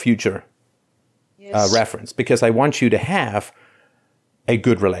for future reference, because I want you to have a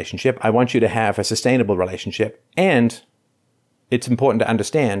good relationship. I want you to have a sustainable relationship. And it's important to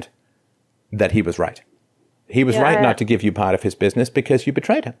understand that he was right. He was right not to give you part of his business because you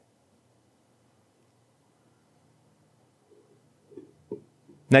betrayed him.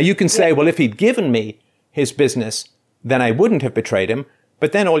 Now, you can say, well, if he'd given me his business, then I wouldn't have betrayed him.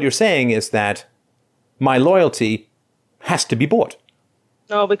 But then all you're saying is that my loyalty has to be bought.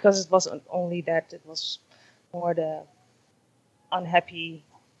 No, because it wasn't only that. It was more the unhappy.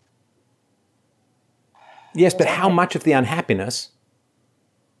 Yes, but how much of the unhappiness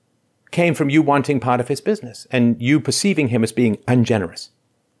came from you wanting part of his business and you perceiving him as being ungenerous?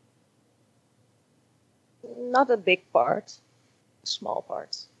 Not a big part. Small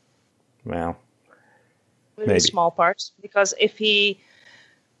parts. Well, really maybe. Small parts. Because if he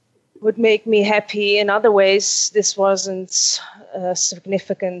would make me happy in other ways, this wasn't a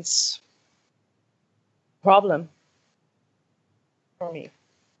significant problem for me.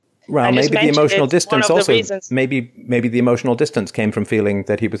 Well, maybe the emotional distance also. Maybe the emotional distance came from feeling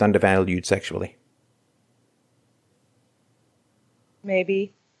that he was undervalued sexually.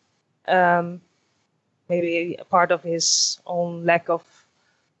 Maybe. Maybe a part of his own lack of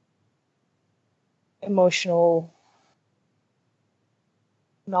emotional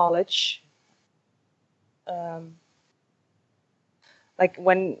knowledge. Like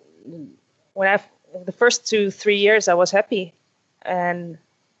when the first 2-3 years I was happy, and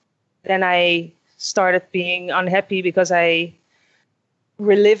then I started being unhappy because I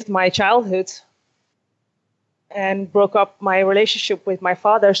relived my childhood and broke up my relationship with my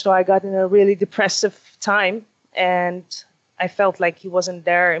father. So I got in a really depressive time, and I felt like he wasn't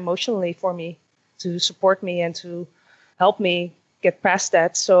there emotionally for me to support me and to help me get past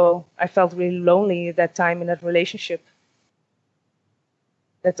that. So I felt really lonely at that time in that relationship.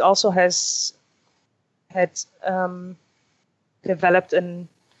 That also had developed a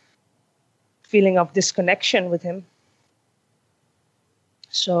feeling of disconnection with him.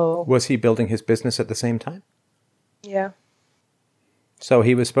 So was he building his business at the same time? Yeah. So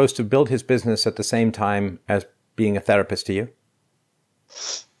he was supposed to build his business at the same time as being a therapist to you?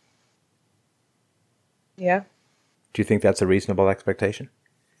 Yeah. Do you think that's a reasonable expectation?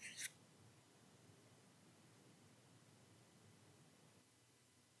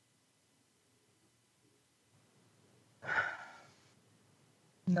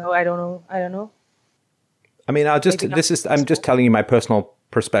 No, I don't know. I mean, I'm just telling you my personal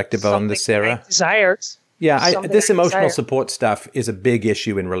perspective on this, Sarah. Desired. Yeah, this emotional support stuff is a big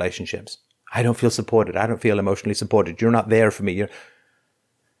issue in relationships. I don't feel supported. I don't feel emotionally supported. You're not there for me.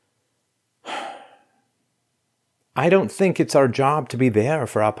 I don't think it's our job to be there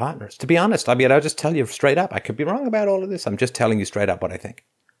for our partners. To be honest, I mean, I'll just tell you straight up. I could be wrong about all of this. I'm just telling you straight up what I think.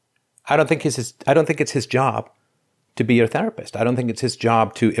 I don't think it's his job to be your therapist. I don't think it's his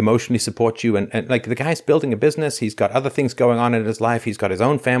job to emotionally support you. And like, the guy's building a business. He's got other things going on in his life. He's got his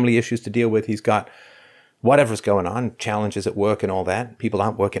own family issues to deal with. He's got whatever's going on, challenges at work and all that. People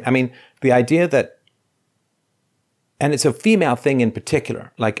aren't working. I mean, the idea that, and it's a female thing in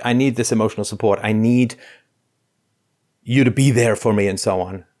particular, like, I need this emotional support. I need you to be there for me and so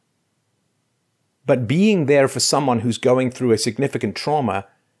on. But being there for someone who's going through a significant trauma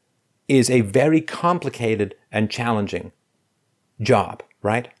is a very complicated and challenging job,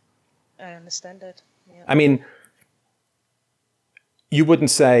 right? I understand that. Yeah. I mean, you wouldn't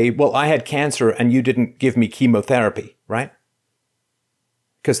say, well, I had cancer and you didn't give me chemotherapy, right?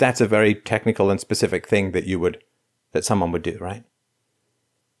 Because that's a very technical and specific thing that someone would do, right?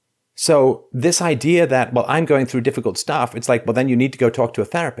 So this idea that, well, I'm going through difficult stuff, it's like, well, then you need to go talk to a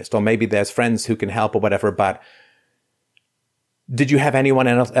therapist, or maybe there's friends who can help or whatever. But did you have anyone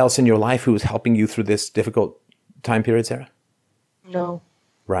else in your life who was helping you through this difficult time period, Sarah? No.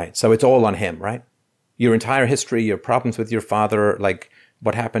 Right. So it's all on him, right? Your entire history, your problems with your father, like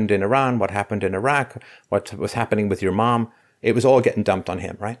what happened in Iran, what happened in Iraq, what was happening with your mom, it was all getting dumped on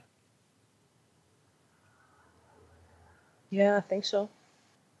him, right? Yeah, I think so.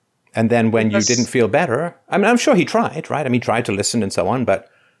 And then when you didn't feel better, I mean, I'm sure he tried, right? I mean, he tried to listen and so on, but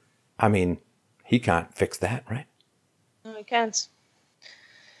I mean, he can't fix that, right? No, he can't.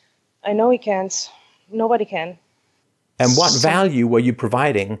 I know he can't. Nobody can. And what value were you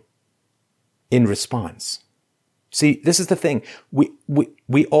providing in response? See, this is the thing.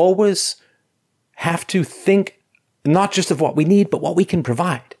 We always have to think not just of what we need, but what we can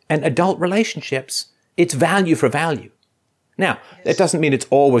provide. And adult relationships, it's value for value. Now, it doesn't mean it's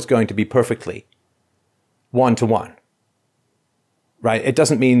always going to be perfectly one-to-one, right? It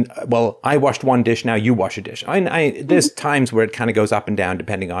doesn't mean, well, I washed one dish, now you wash a dish. There's times where it kind of goes up and down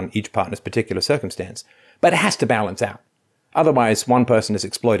depending on each partner's particular circumstance, but it has to balance out. Otherwise, one person is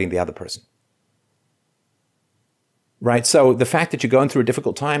exploiting the other person. Right. So the fact that you're going through a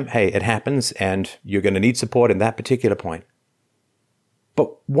difficult time, hey, it happens and you're going to need support in that particular point.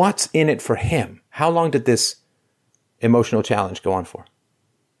 But what's in it for him? How long did this emotional challenge go on for?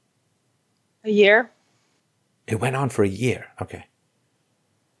 A year. It went on for a year. Okay.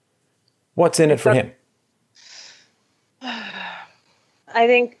 What's in it for him? I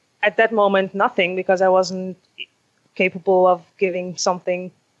think at that moment, nothing, because I wasn't capable of giving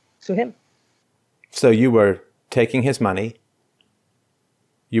something to him. So you were taking his money,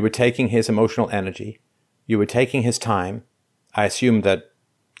 you were taking his emotional energy, you were taking his time. I assume that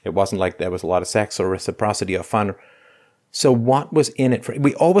it wasn't like there was a lot of sex or reciprocity or fun. So what was in it for?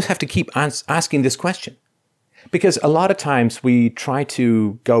 We always have to keep asking this question, because a lot of times we try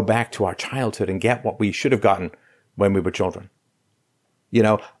to go back to our childhood and get what we should have gotten when we were children. You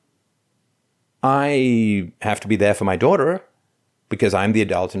know, I have to be there for my daughter because I'm the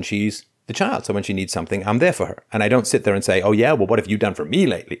adult and she's the child. So when she needs something, I'm there for her. And I don't sit there and say, oh yeah, well, what have you done for me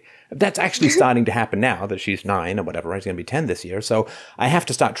lately? That's actually starting to happen now that she's 9 or whatever. She's going to be 10 this year. So I have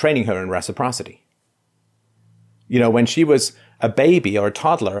to start training her in reciprocity. You know, when she was a baby or a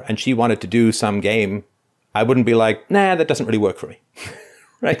toddler and she wanted to do some game, I wouldn't be like, nah, that doesn't really work for me.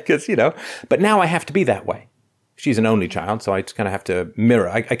 Right? Because, you know, but now I have to be that way. She's an only child, so I just kind of have to mirror.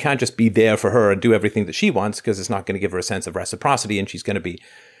 I can't just be there for her and do everything that she wants, because it's not going to give her a sense of reciprocity, and she's going to be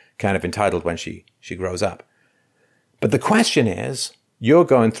kind of entitled when she grows up. But the question is, you're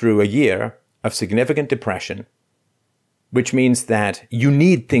going through a year of significant depression, which means that you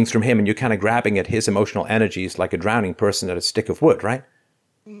need things from him, and you're kind of grabbing at his emotional energies like a drowning person at a stick of wood, right?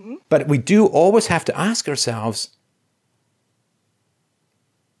 Mm-hmm. But we do always have to ask ourselves,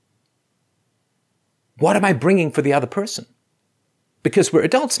 what am I bringing for the other person? Because we're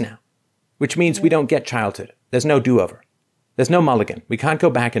adults now, which means we don't get childhood. There's no do-over. There's no mulligan. We can't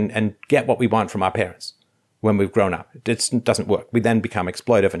go back and get what we want from our parents when we've grown up. It doesn't work. We then become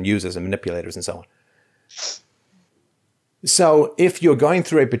exploitive and users and manipulators and so on. So if you're going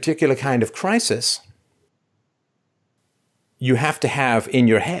through a particular kind of crisis, you have to have in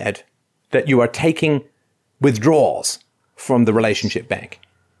your head that you are taking withdrawals from the relationship bank.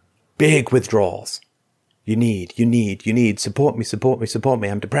 Big withdrawals. You need, support me.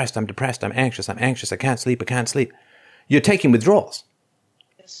 I'm depressed, I'm anxious, I can't sleep. You're taking withdrawals.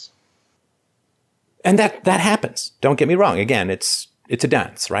 Yes. And that happens. Don't get me wrong. Again, it's a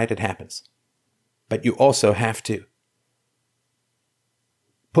dance, right? It happens. But you also have to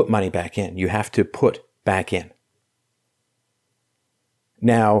put money back in. You have to put back in.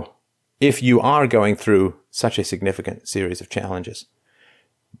 Now, if you are going through such a significant series of challenges,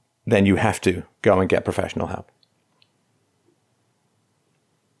 then you have to go and get professional help.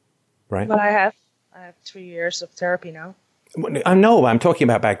 Right? But I have 3 years of therapy now. I know, I'm talking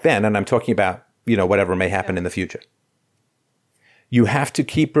about back then, and I'm talking about, you know, whatever may happen in the future. You have to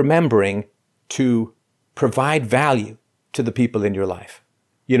keep remembering to provide value to the people in your life.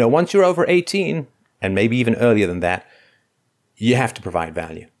 You know, once you're over 18, and maybe even earlier than that, you have to provide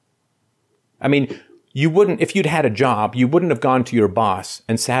value. I mean, you wouldn't, if you'd had a job, you wouldn't have gone to your boss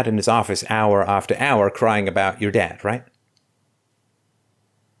and sat in his office hour after hour crying about your dad, right?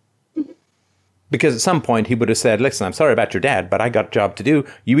 Because at some point he would have said, listen, I'm sorry about your dad, but I got a job to do.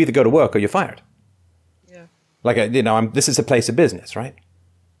 You either go to work or you're fired. Yeah. Like, you know, this is a place of business, right?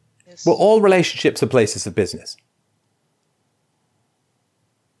 Yes. Well, all relationships are places of business.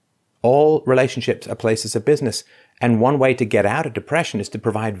 All relationships are places of business. And one way to get out of depression is to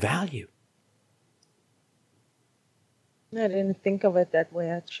provide value. I didn't think of it that way,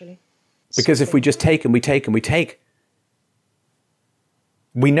 actually. Because if we just take and we take,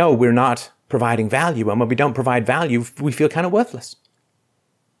 we know we're not providing value. And when we don't provide value, we feel kind of worthless.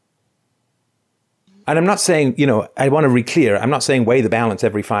 And I'm not saying, you know, I want to be clear. I'm not saying weigh the balance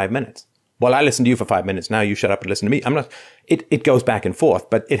every 5 minutes. Well, I listened to you for 5 minutes. Now you shut up and listen to me. I'm not, it goes back and forth,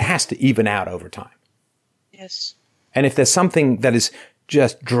 but it has to even out over time. Yes. And if there's something that is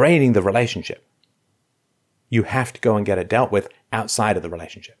just draining the relationship, you have to go and get it dealt with outside of the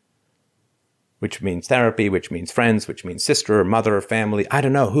relationship, which means therapy, which means friends, which means sister or mother or family. I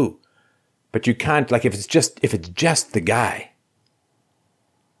don't know who, but you can't, like, if it's just the guy,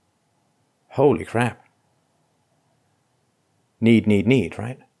 holy crap. Need,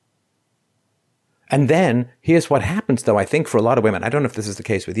 right? And then here's what happens, though, I think for a lot of women. I don't know if this is the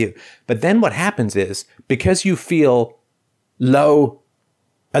case with you, but then what happens is, because you feel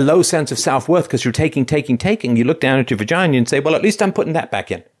a low sense of self-worth because you're taking, you look down at your vagina and say, well, at least I'm putting that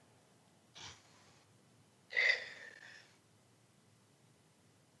back in.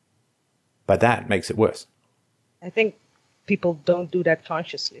 But that makes it worse. I think people don't do that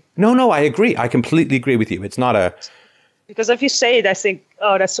consciously. No, I agree. I completely agree with you. It's not Because if you say it, I think,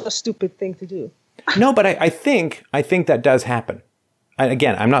 oh, that's a stupid thing to do. No, but I think that does happen. And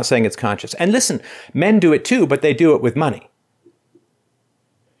again, I'm not saying it's conscious. And listen, men do it too, but they do it with money.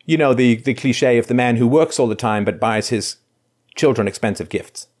 You know, the cliche of the man who works all the time but buys his children expensive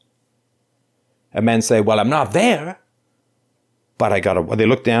gifts. And men say, well, I'm not there, but I gotta, they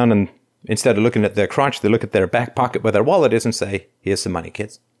look down and instead of looking at their crotch, they look at their back pocket where their wallet is and say, here's some money,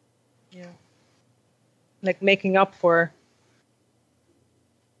 kids. Yeah. Like making up for.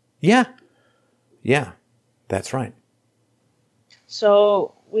 Yeah. Yeah, that's right.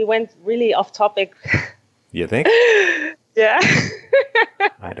 So we went really off topic. You think? Yeah.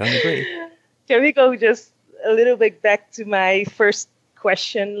 I don't agree. Can we go just a little bit back to my first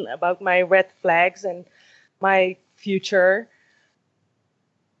question about my red flags and my future?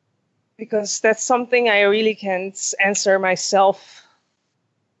 Because that's something I really can't answer myself.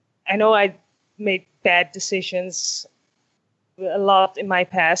 I know I made bad decisions a lot in my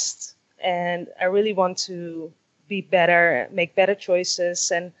past, and I really want to be better, make better choices,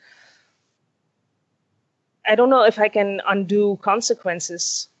 and I don't know if I can undo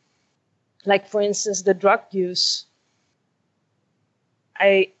consequences. Like, for instance, the drug use.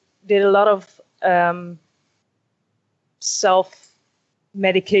 I did a lot of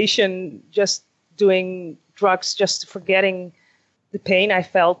self-medication, just doing drugs, just forgetting the pain I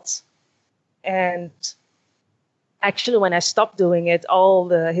felt. And actually, when I stopped doing it, all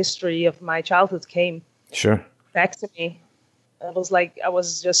the history of my childhood came back to me. It was like I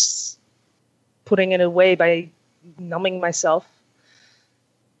was just putting it away by numbing myself.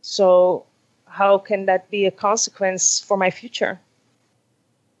 So how can that be a consequence for my future?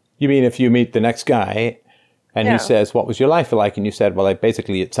 You mean if you meet the next guy and he says, what was your life like? And you said, well,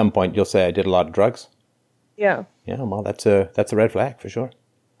 basically at some point you'll say I did a lot of drugs. Yeah. Yeah, well, that's a red flag for sure.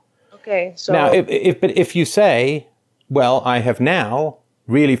 Okay, so now, if you say, well, I have now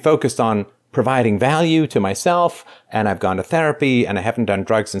really focused on providing value to myself, and I've gone to therapy, and I haven't done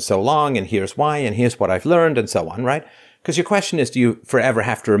drugs in so long, and here's why, and here's what I've learned, and so on, right? Because your question is, do you forever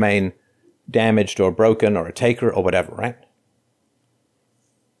have to remain damaged or broken or a taker or whatever, right?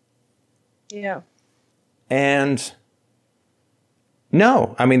 Yeah. And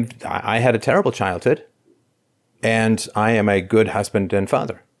no, I mean, I had a terrible childhood, and I am a good husband and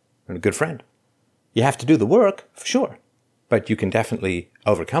father and a good friend. You have to do the work, for sure, but you can definitely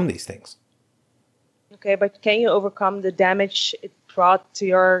overcome these things. Okay, but can you overcome the damage it brought to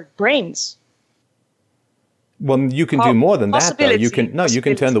your brains? Well, you can do more than that, though. You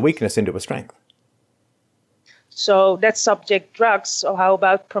can turn the weakness into a strength. So that's subject drugs. So how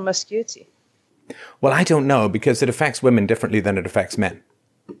about promiscuity? Well, I don't know, because it affects women differently than it affects men.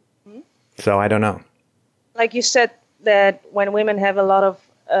 So I don't know. Like you said, that when women have a lot of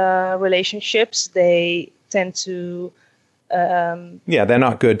relationships, they tend to... they're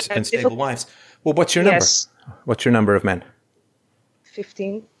not good and stable wives. Well, what's your number? Yes. What's your number of men?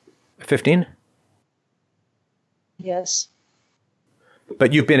 15. 15? Yes.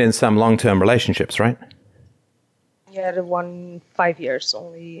 But you've been in some long-term relationships, right? Yeah, the 1 5 years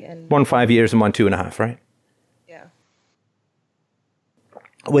only. And 1 5 years and 1 2.5, right? Yeah.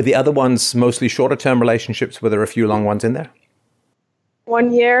 Were the other ones mostly shorter-term relationships? Were there a few long ones in there?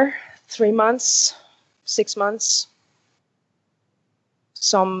 1 year, 3 months, 6 months.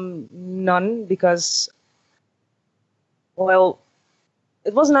 Some none, because, well,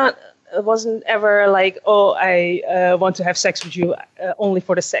 it wasn't ever like, oh, I want to have sex with you only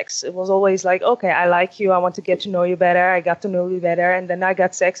for the sex. It was always like, okay, I like you, I want to get to know you better, I got to know you better, and then I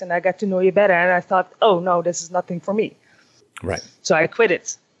got sex and I got to know you better, and I thought, oh no, this is nothing for me. Right. So I quit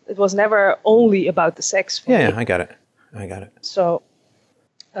it. It was never only about the sex for me. Yeah, I got it. So,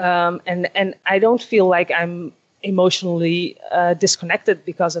 and I don't feel like I'm emotionally disconnected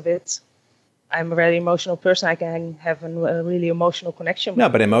because of it. I'm a very emotional person. I can have a really emotional connection with No,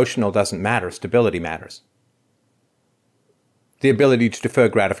 but emotional doesn't matter. Stability matters. The ability to defer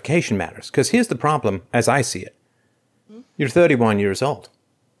gratification matters. Because here's the problem, as I see it. You're 31 years old.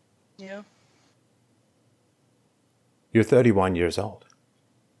 Yeah. You're 31 years old.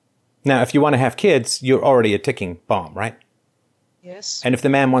 Now, if you want to have kids, you're already a ticking bomb, right? Yes. And if the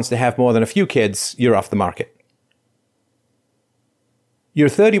man wants to have more than a few kids, you're off the market. You're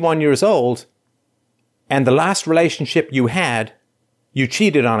 31 years old, and the last relationship you had, you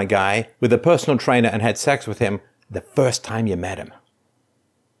cheated on a guy with a personal trainer and had sex with him the first time you met him.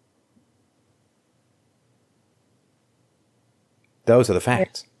 Those are the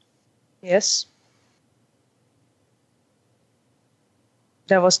facts. Yes.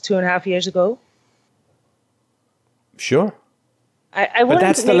 That was 2.5 years ago. Sure. I but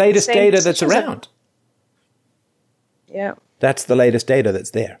that's the latest data that's around. Yeah. That's the latest data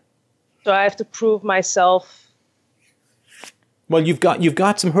that's there. So I have to prove myself. Well, you've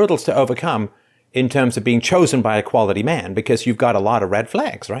got some hurdles to overcome in terms of being chosen by a quality man, because you've got a lot of red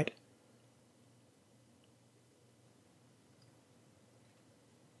flags, right?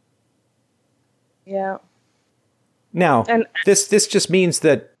 Yeah. Now, And this just means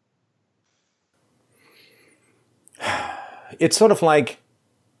that it's sort of like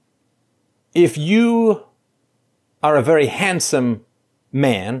if you are a very handsome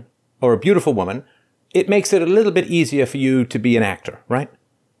man or a beautiful woman, it makes it a little bit easier for you to be an actor, right?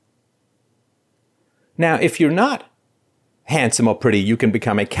 Now, if you're not handsome or pretty, you can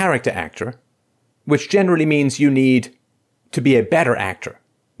become a character actor, which generally means you need to be a better actor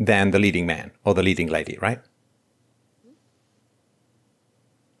than the leading man or the leading lady, right?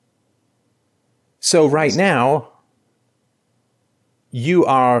 So right now, you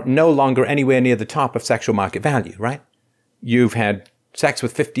are no longer anywhere near the top of sexual market value, right? You've had sex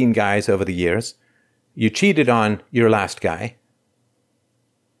with 15 guys over the years. You cheated on your last guy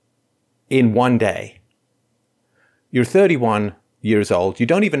in one day. You're 31 years old. You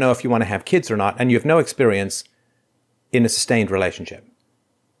don't even know if you want to have kids or not, and you have no experience in a sustained relationship.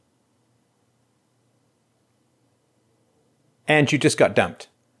 And you just got dumped.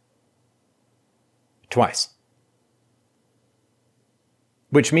 Twice.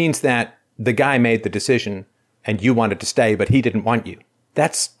 Which means that the guy made the decision and you wanted to stay, but he didn't want you.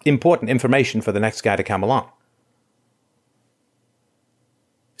 That's important information for the next guy to come along.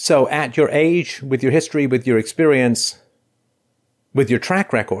 So at your age, with your history, with your experience, with your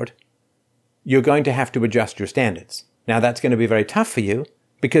track record, you're going to have to adjust your standards. Now that's going to be very tough for you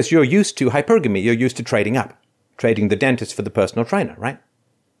because you're used to hypergamy. You're used to trading up, trading the dentist for the personal trainer, right?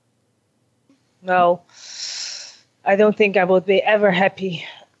 No, I don't think I would be ever happy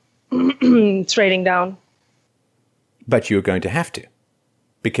trading down. But you're going to have to,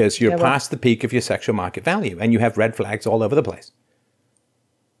 because you're past the peak of your sexual market value and you have red flags all over the place.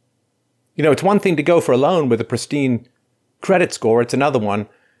 You know, it's one thing to go for a loan with a pristine credit score. It's another one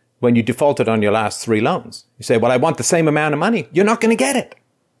when you defaulted on your last 3 loans. You say, well, I want the same amount of money. You're not going to get it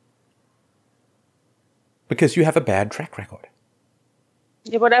because you have a bad track record.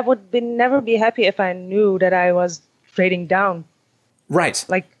 Yeah, but I would never be happy if I knew that I was trading down. Right.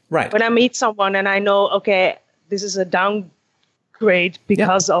 Right. When I meet someone and I know, okay, this is a downgrade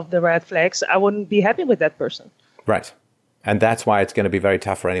because of the red flags, I wouldn't be happy with that person. Right. And that's why it's going to be very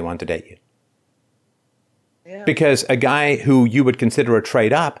tough for anyone to date you. Yeah. Because a guy who you would consider a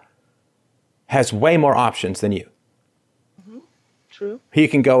trade up has way more options than you. Mm-hmm. True. He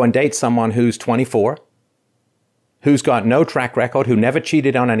can go and date someone who's 24, who's got no track record, who never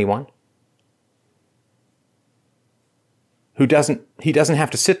cheated on anyone, he doesn't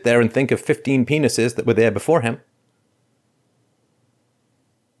have to sit there and think of 15 penises that were there before him.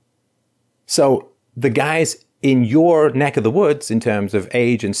 So the guys in your neck of the woods, in terms of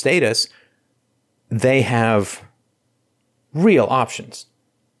age and status, they have real options.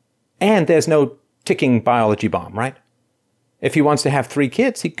 And there's no ticking biology bomb, right? If he wants to have 3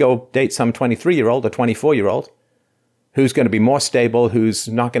 kids, he'd go date some 23-year-old or 24-year-old who's going to be more stable, who's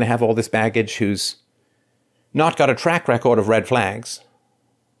not going to have all this baggage, who's not got a track record of red flags,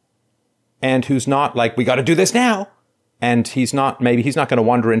 and who's not like, we got to do this now. And he's not going to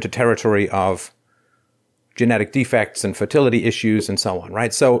wander into territory of genetic defects and fertility issues and so on,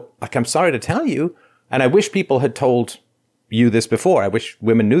 right? So, I'm sorry to tell you, and I wish people had told you this before. I wish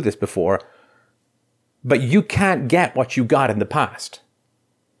women knew this before. But you can't get what you got in the past.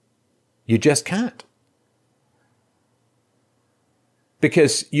 You just can't.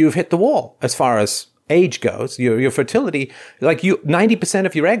 Because you've hit the wall as far as age goes. Your fertility, 90%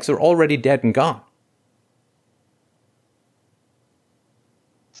 of your eggs are already dead and gone.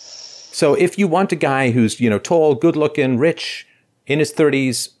 So if you want a guy who's, tall, good looking, rich, in his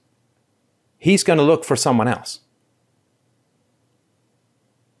 30s, he's going to look for someone else.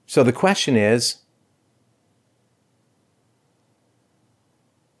 So the question is,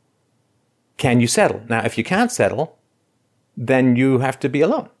 can you settle? Now, if you can't settle, then you have to be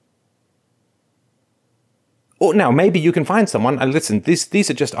alone. Or now, maybe you can find someone. And listen, these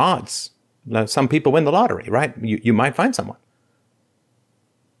are just odds. Now, some people win the lottery, right? You might find someone.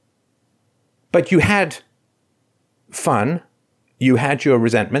 But you had fun, you had your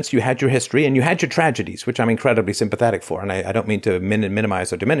resentments, you had your history, and you had your tragedies, which I'm incredibly sympathetic for, and I don't mean to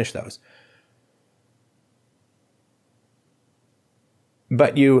minimize or diminish those.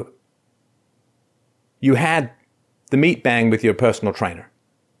 But you had the meat bang with your personal trainer,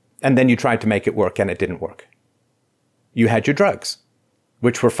 and then you tried to make it work, and it didn't work. You had your drugs,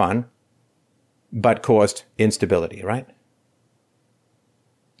 which were fun, but caused instability, right?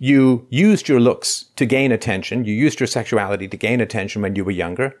 You used your looks to gain attention. You used your sexuality to gain attention when you were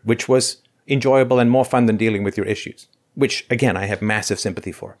younger, which was enjoyable and more fun than dealing with your issues, which, again, I have massive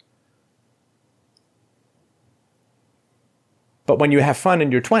sympathy for. But when you have fun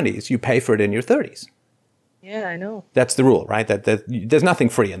in your 20s, you pay for it in your 30s. Yeah, I know. That's the rule, right? That there's nothing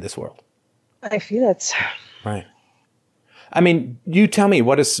free in this world. I feel it. Right. I mean, you tell me,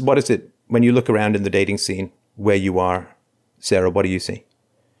 what is it when you look around in the dating scene where you are, Sarah? What do you see?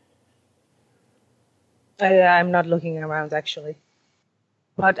 I'm not looking around, actually.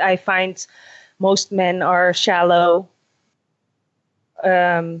 But I find most men are shallow,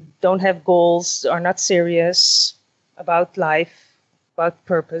 don't have goals, are not serious about life, about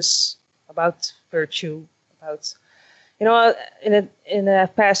purpose, about virtue, about, in the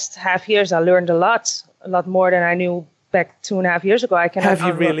past half years, I learned a lot more than I knew back 2.5 years ago. I cannot Have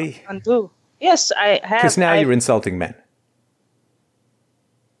you really? undo. Yes, I have. Because now you're insulting men.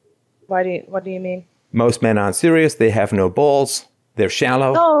 What do you mean? Most men aren't serious. They have no balls. They're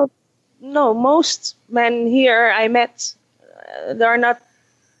shallow. No. Most men here I met, they are not.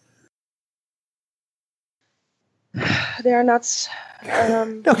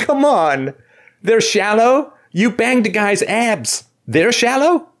 No, come on. They're shallow. You banged a guy's abs. They're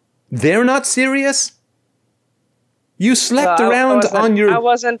shallow. They're not serious. You slept around on your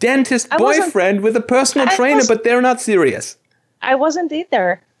dentist boyfriend with a personal trainer, but they're not serious. I wasn't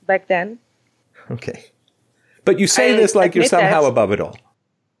either back then. Okay. But you say this like you're somehow above it all.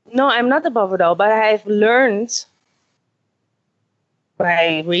 No, I'm not above it all, but I've learned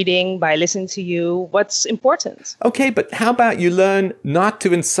by reading, by listening to you, what's important. Okay, but how about you learn not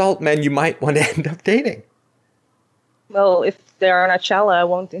to insult men you might want to end up dating? Well, if they are not shallow, I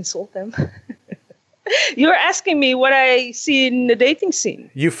won't insult them. You're asking me what I see in the dating scene.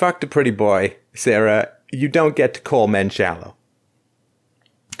 You fucked a pretty boy, Sarah. You don't get to call men shallow.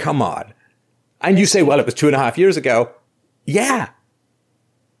 Come on. And you say, well, it was 2.5 years ago. Yeah.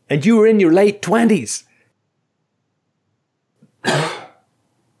 And you were in your late 20s.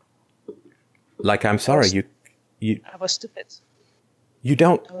 Like, I'm sorry, you. I was stupid. You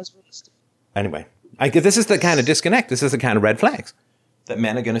don't. I was really stupid. Anyway, this is the kind of disconnect. This is the kind of red flags that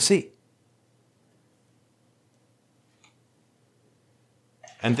men are going to see.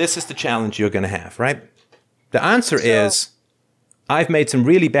 And this is the challenge you're going to have, right? The answer is, I've made some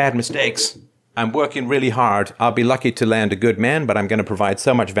really bad mistakes. I'm working really hard. I'll be lucky to land a good man, but I'm going to provide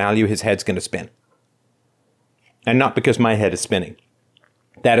so much value, his head's going to spin. And not because my head is spinning.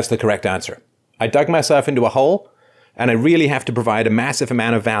 That is the correct answer. I dug myself into a hole, and I really have to provide a massive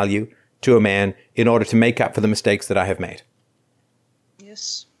amount of value to a man in order to make up for the mistakes that I have made.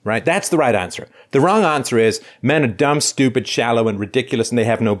 Yes. Right? That's the right answer. The wrong answer is men are dumb, stupid, shallow, and ridiculous, and they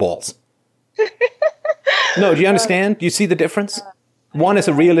have no balls. No, do you understand? Do you see the difference? One is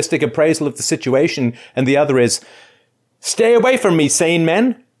a realistic appraisal of the situation, and the other is, stay away from me, sane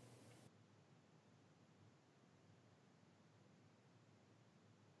men.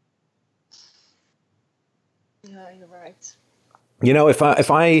 Yeah, you're right. You know, if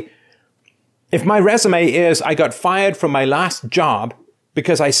my resume is I got fired from my last job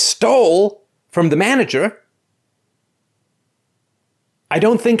because I stole from the manager, I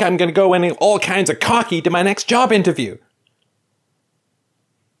don't think I'm going to go in all kinds of cocky to my next job interview.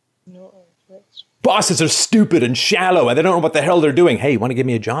 No, right. Bosses are stupid and shallow and they don't know what the hell they're doing. Hey, you want to give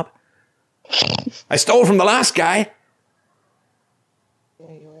me a job? I stole from the last guy.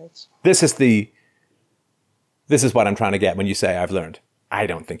 Yeah, you're right. This is what I'm trying to get when you say I've learned. I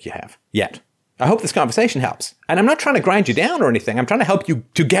don't think you have yet. I hope this conversation helps. And I'm not trying to grind you down or anything. I'm trying to help you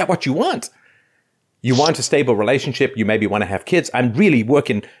to get what you want. You want a stable relationship. You maybe want to have kids. I'm really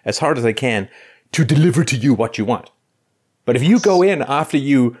working as hard as I can to deliver to you what you want. But if you go in after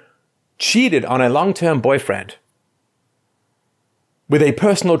you cheated on a long-term boyfriend with a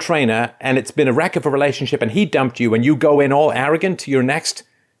personal trainer and it's been a wreck of a relationship and he dumped you and you go in all arrogant to your next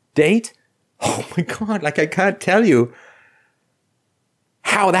date, oh my God, like I can't tell you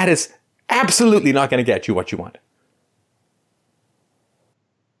how that is absolutely not going to get you what you want.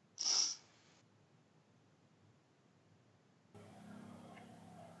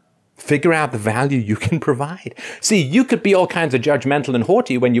 Figure out the value you can provide. See, you could be all kinds of judgmental and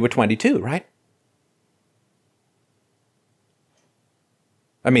haughty when you were 22, right?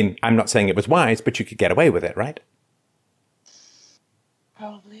 I mean, I'm not saying it was wise, but you could get away with it, right?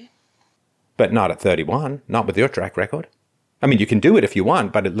 Probably. But not at 31, not with your track record. I mean, you can do it if you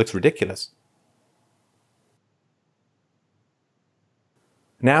want, but it looks ridiculous.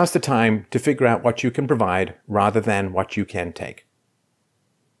 Now's the time to figure out what you can provide rather than what you can take.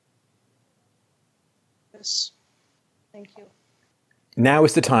 Yes. Thank you. Now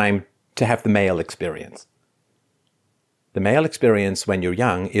is the time to have the male experience. The male experience when you're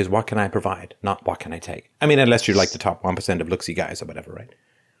young is what can I provide, not what can I take. I mean, unless you're like the top 1% of looksy guys or whatever, right?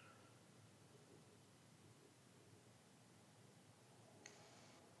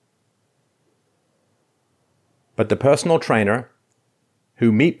 But the personal trainer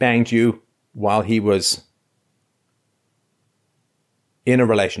who meat banged you while he was in a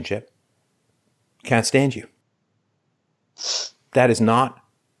relationship can't stand you. That is not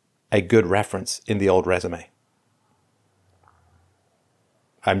a good reference in the old resume.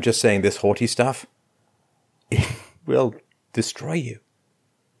 I'm just saying this haughty stuff, it will destroy you.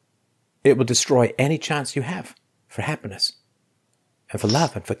 It will destroy any chance you have for happiness and for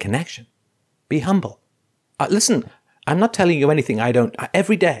love and for connection. Be humble. Listen, I'm not telling you anything I don't.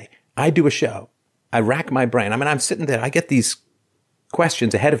 Every day I do a show. I rack my brain. I mean, I'm sitting there. I get these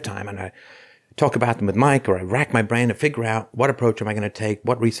questions ahead of time and I talk about them with Mike, or I rack my brain to figure out what approach am I going to take?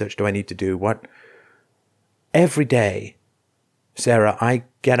 What research do I need to do? Every day, Sarah, I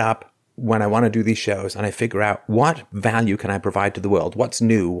get up when I want to do these shows and I figure out what value can I provide to the world? What's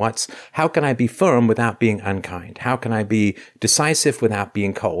new? How can I be firm without being unkind? How can I be decisive without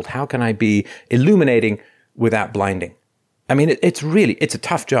being cold? How can I be illuminating without blinding? I mean, it's a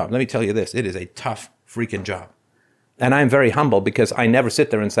tough job. Let me tell you this. It is a tough freaking job. And I'm very humble because I never sit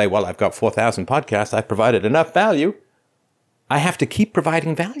there and say, well, I've got 4,000 podcasts. I've provided enough value. I have to keep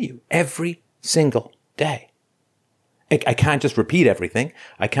providing value every single day. I can't just repeat everything.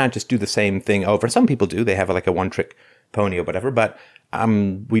 I can't just do the same thing over. Some people do. They have like a one-trick pony or whatever, but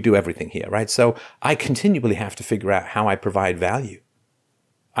we do everything here, right? So I continually have to figure out how I provide value.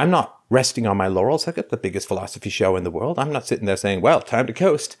 I'm not resting on my laurels. I've got the biggest philosophy show in the world. I'm not sitting there saying, well, time to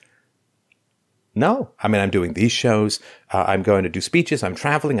coast. No. I mean, I'm doing these shows. I'm going to do speeches. I'm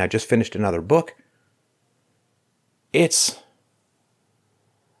traveling. I just finished another book. It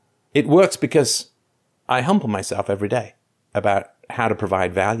works because I humble myself every day about how to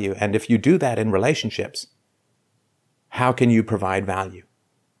provide value. And if you do that in relationships, how can you provide value?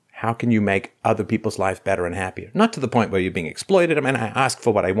 How can you make other people's lives better and happier? Not to the point where you're being exploited. I mean, I ask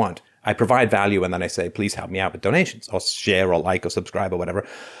for what I want. I provide value and then I say, please help me out with donations or share or like or subscribe or whatever.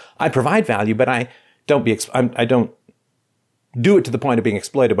 I provide value, but I don't do it to the point of being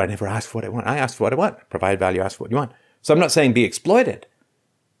exploited, but I never ask for what I want. I ask for what I want. Provide value, ask for what you want. So I'm not saying be exploited.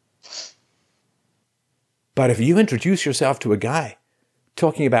 But if you introduce yourself to a guy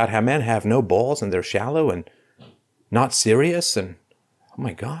talking about how men have no balls and they're shallow and not serious and, oh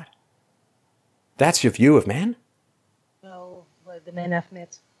my God, that's your view of men? Well, what the men have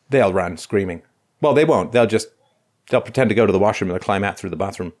met. They'll run screaming. Well, they won't. They'll pretend to go to the washroom and they'll climb out through the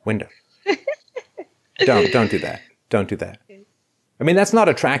bathroom window. Don't do that. Don't do that. I mean, that's not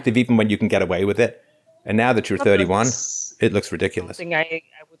attractive even when you can get away with it. And now that you're 31, it looks ridiculous. Something I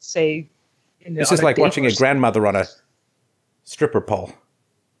would say. This is like watching a grandmother on a stripper pole.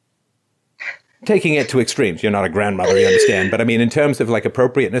 Taking it to extremes. You're not a grandmother, you understand. But I mean, in terms of like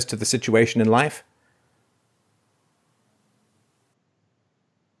appropriateness to the situation in life.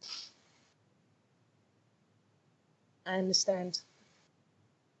 I understand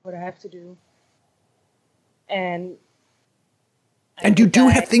what I have to do. And you do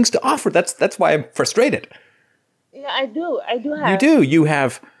have things to offer. That's why I'm frustrated. Yeah, I do. I do have. You do.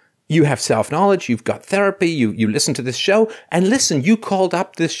 You have self-knowledge. You've got therapy. You listen to this show. And listen, you called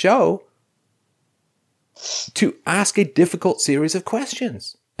up this show to ask a difficult series of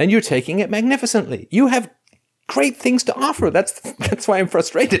questions. And you're taking it magnificently. You have great things to offer. That's why I'm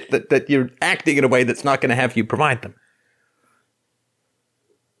frustrated that you're acting in a way that's not going to have you provide them.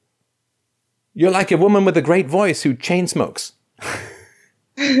 You're like a woman with a great voice who chain smokes.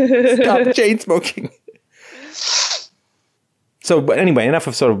 Stop chain smoking. So anyway, enough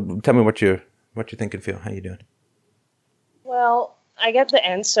of sort of tell me what you think and feel. How you doing? Well, I get the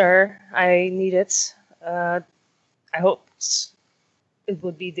answer I needed. I hoped it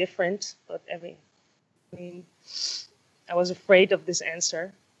would be different, but I was afraid of this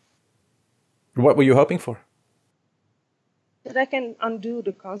answer. What were you hoping for? That I can undo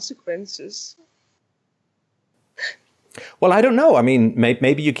the consequences. Well, I don't know. I mean,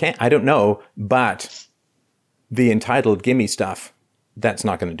 maybe you can't. I don't know. But the entitled gimme stuff, that's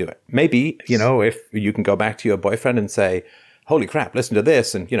not going to do it. Maybe, if you can go back to your boyfriend and say, holy crap, listen to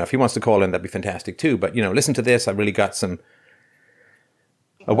this. And, if he wants to call in, that'd be fantastic too. But, listen to this. I really got a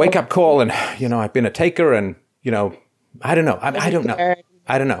wake-up call and, I've been a taker and, I don't know. I don't know.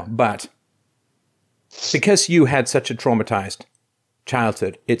 I don't know. But because you had such a traumatized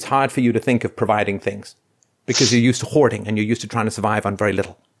childhood, it's hard for you to think of providing things because you're used to hoarding and you're used to trying to survive on very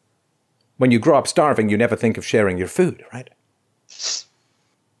little. When you grow up starving, you never think of sharing your food, right?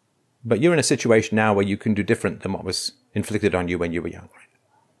 But you're in a situation now where you can do different than what was inflicted on you when you were young, right?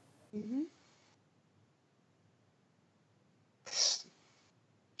 Mm-hmm.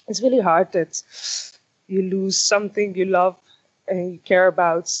 It's really hard that you lose something you love and you care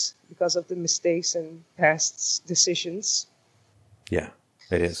about because of the mistakes and past decisions. Yeah,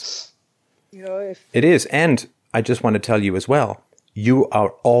 it is. It is. And I just want to tell you as well, you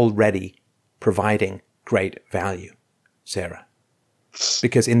are already providing great value, Sarah.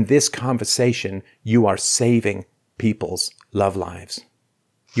 Because in this conversation, you are saving people's love lives.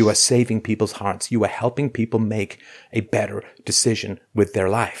 You are saving people's hearts. You are helping people make a better decision with their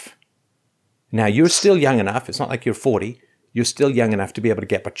life. Now, you're still young enough. It's not like you're 40. You're still young enough to be able to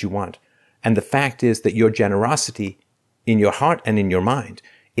get what you want. And the fact is that your generosity in your heart and in your mind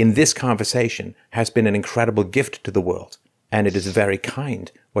in this conversation has been an incredible gift to the world. And it is very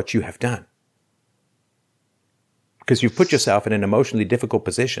kind what you have done. Because you've put yourself in an emotionally difficult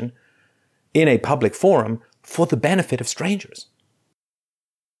position in a public forum for the benefit of strangers.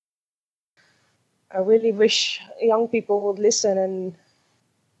 I really wish young people would listen and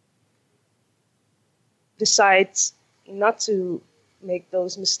decide not to make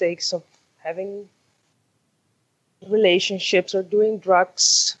those mistakes of having relationships or doing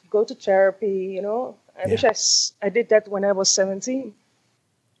drugs, go to therapy, I wish I did that when I was 17.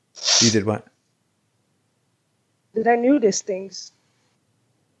 You did what? That I knew these things.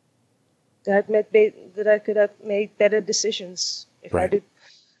 That I could have made better decisions if I did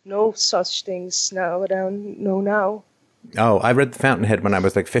know such things now, what I know now. Oh, I read The Fountainhead when I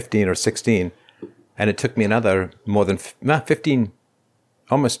was like 15 or 16, and it took me another more than 15,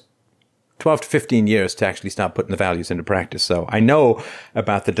 almost 12 to 15 years to actually start putting the values into practice. So I know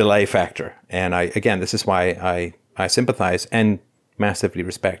about the delay factor. And this is why I sympathize and massively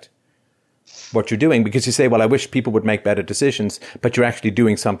respect what you're doing, because you say, well, I wish people would make better decisions, but you're actually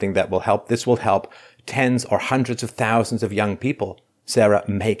doing something that will help. This will help tens or hundreds of thousands of young people, Sarah,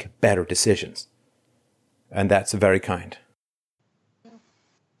 make better decisions. And that's very kind.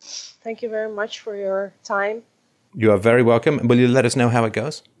 Thank you very much for your time. You are very welcome. Will you let us know how it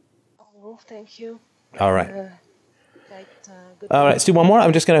goes? Oh, thank you. All right. Good All right, let's do one more.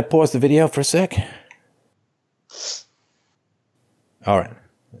 I'm just going to pause the video for a sec. All right.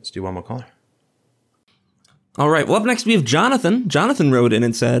 Let's do one more caller. All right, well, up next we have Jonathan. Jonathan wrote in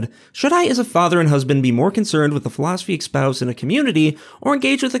and said, should I, as a father and husband, be more concerned with the philosophy espoused in a community or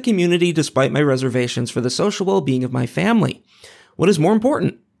engage with a community despite my reservations for the social well-being of my family? What is more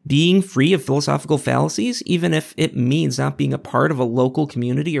important? Being free of philosophical fallacies, even if it means not being a part of a local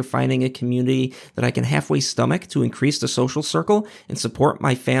community or finding a community that I can halfway stomach to increase the social circle and support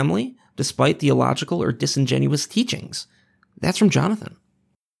my family, despite theological or disingenuous teachings? That's from Jonathan.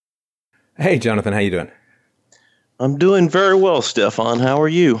 Hey, Jonathan, how you doing? I'm doing very well, Stefan. How are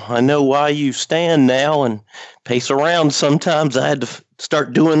you? I know why you stand now and pace around. Sometimes I had to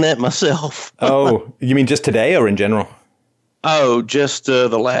start doing that myself. Oh, you mean just today or in general? Oh, just the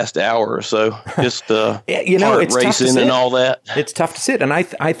last hour or so. Just heart it's racing and all that. It's tough to sit. And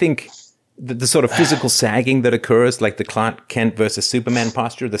I think the sort of physical sagging that occurs, like the Clark Kent versus Superman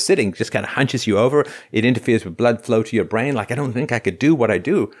posture, the sitting just kind of hunches you over. It interferes with blood flow to your brain. Like, I don't think I could do what I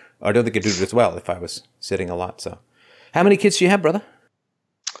do. Or I don't think I'd do it as well if I was sitting a lot. So how many kids do you have, brother?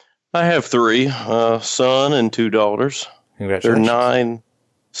 I have 3, a son and 2 daughters. Congratulations. They're 9,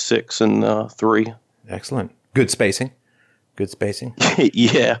 6, and 3. Excellent. Good spacing.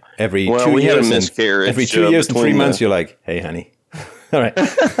 Yeah. Every well, 2 we years had a miscarriage. Every 2 years and 3 months, you're like, hey, honey. All right.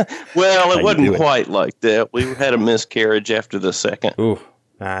 Well, it wasn't quite like that. We had a miscarriage after the second. Ooh.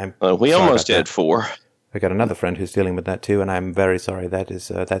 We almost had 4. I got another friend who's dealing with that too, and I'm very sorry.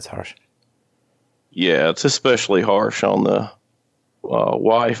 That's harsh. Yeah, it's especially harsh on the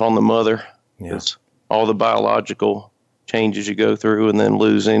wife, on the mother. Yeah. It's all the biological changes you go through, and then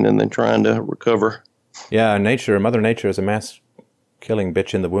losing, and then trying to recover. Yeah, Mother Nature is a mass killing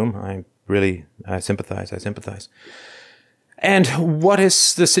bitch in the womb. I sympathize. And what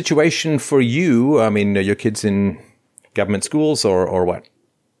is the situation for you? I mean, are your kids in government schools or what?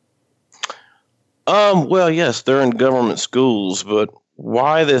 Well, yes, they're in government schools, but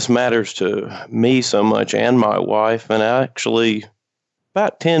why this matters to me so much and my wife, and actually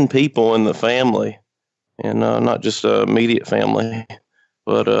about 10 people in the family, and not just immediate family,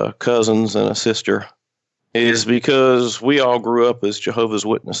 but cousins and a sister, is because we all grew up as Jehovah's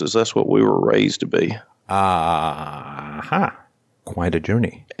Witnesses. That's what we were raised to be. Quite a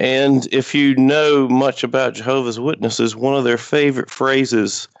journey. And if you know much about Jehovah's Witnesses, one of their favorite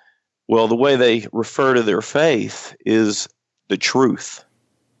phrases, well, the way they refer to their faith is the truth.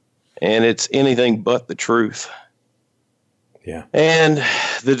 and it's anything but the truth. Yeah. And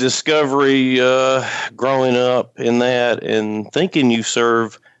the discovery growing up in that and thinking you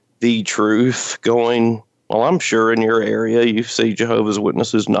serve the truth, going, well, I'm sure in your area you see Jehovah's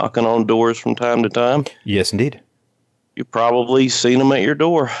Witnesses knocking on doors from time to time. Yes, indeed. You've probably seen them at your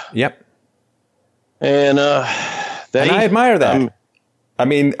door. Yep. And I admire that.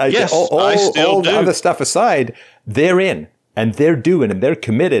 Yes, all do. the other stuff aside, they're in and they're doing and they're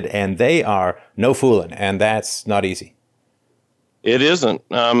committed and they are no fooling, and that's not easy. It isn't.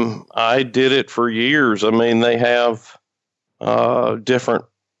 I did it for years. I mean, they have different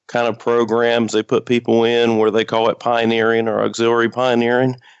kind of programs they put people in where they call it pioneering or auxiliary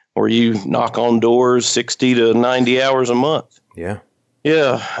pioneering, where you knock on doors 60 to 90 hours a month. Yeah.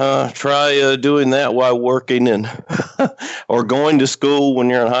 Yeah. Try doing that while working and or going to school when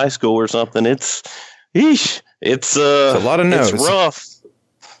you're in high school or something. It's a lot of no's. It's rough.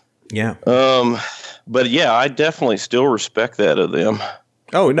 Yeah. But yeah, I definitely still respect that of them.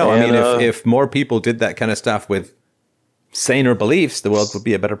 Oh, no. And, I mean, if more people did that kind of stuff with saner beliefs, the world would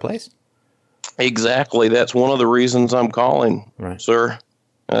be a better place. Exactly. That's one of the reasons I'm calling, right, sir.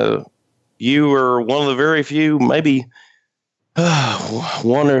 You are one of the very few, maybe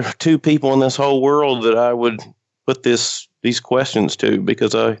one or two people in this whole world that I would put these questions to,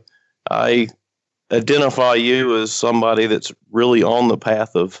 because I identify you as somebody that's really on the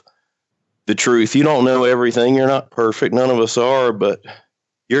path of the truth. You don't know everything. You're not perfect. None of us are, but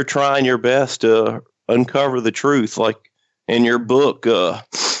you're trying your best to uncover the truth. Like in your book,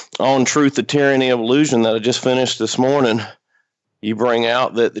 On Truth, the Tyranny of Illusion, that I just finished this morning, you bring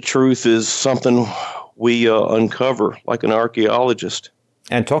out that the truth is something we uncover like an archaeologist.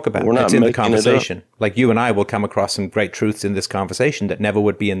 And talk about it. It's in the conversation. Like you and I will come across some great truths in this conversation that never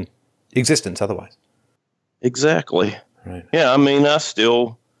would be in existence otherwise. Exactly. Right. Yeah, I mean, I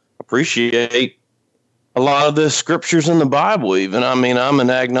still appreciate a lot of the scriptures in the Bible even. I mean, I'm an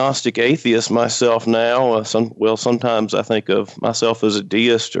agnostic atheist myself now. Sometimes I think of myself as a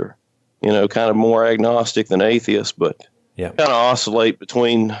deist or, kind of more agnostic than atheist, but kind of oscillate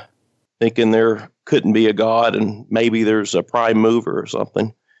between thinking there couldn't be a God and maybe there's a prime mover or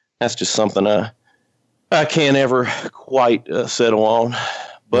something. That's just something I can't ever quite settle on.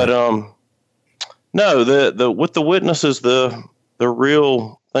 But no, the with the witnesses, the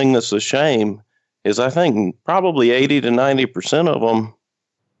real thing that's a shame is I think probably 80 to 90% of them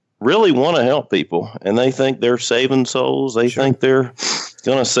really want to help people, and they think they're saving souls. They think they're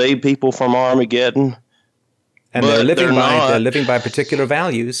going to save people from Armageddon, and they're living by particular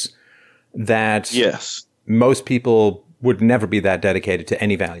values that most people would never be that dedicated to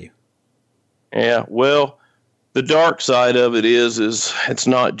any value. Yeah, well, the dark side of it is it's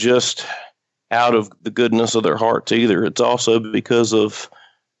not just out of the goodness of their hearts either. It's also because of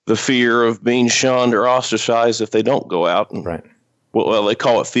the fear of being shunned or ostracized if they don't go out. And, well, they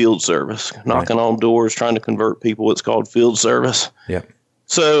call it field service, knocking on doors, trying to convert people. It's called field service. Yeah.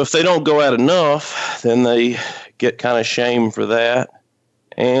 So if they don't go out enough, then they get kind of shamed for that.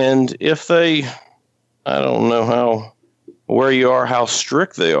 And if they, I don't know where you are, how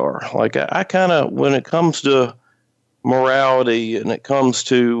strict they are. Like I kind of, when it comes to morality and it comes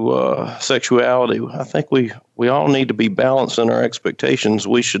to sexuality, I think we all need to be balanced in our expectations.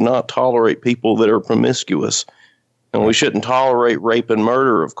 We should not tolerate people that are promiscuous, and we shouldn't tolerate rape and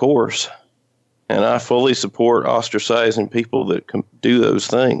murder, of course. And I fully support ostracizing people that can do those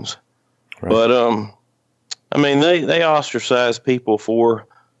things. Right. But I mean, they ostracize people for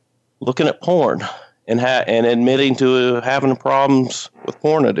looking at porn and admitting to having problems with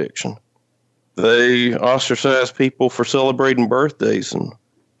porn addiction. They ostracize people for celebrating birthdays and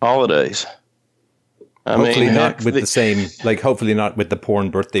holidays. Hopefully not with the porn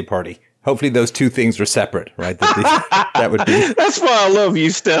birthday party. Hopefully those two things are separate, right? That would be. That's why I love you,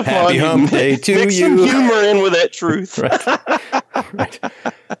 Stefan. Happy hump day to you. Some humor in with that truth. Right.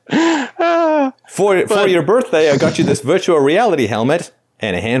 For your birthday, I got you this virtual reality helmet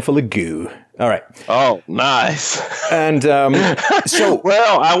and a handful of goo. All right. Oh, nice. And so,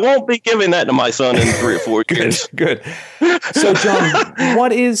 well, I won't be giving that to my son in 3 or 4 years. Good. So, John,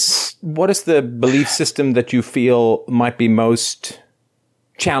 what is the belief system that you feel might be most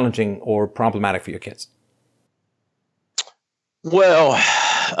challenging or problematic for your kids? Well,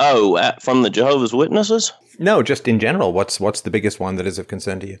 from the Jehovah's Witnesses? No, just in general. What's the biggest one that is of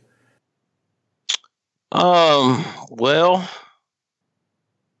concern to you? Well,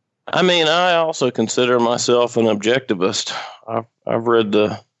 I mean, I also consider myself an objectivist. I've read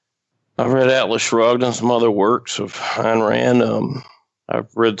Atlas Shrugged and some other works of Ayn Rand.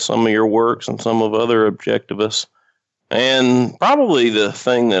 I've read some of your works and some of other objectivists, And probably the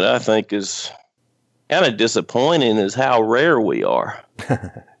thing that I think is kind of disappointing is how rare we are.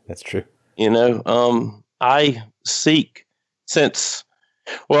 That's true. I seek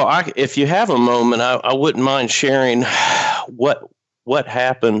if you have a moment, I wouldn't mind sharing what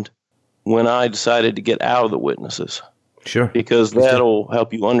happened when I decided to get out of the witnesses. Sure. Because that'll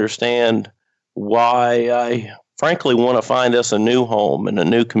help you understand why I frankly want to find us a new home and a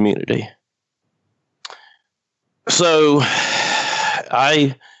new community. So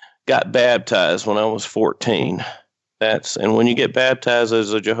I got baptized when I was 14. And when you get baptized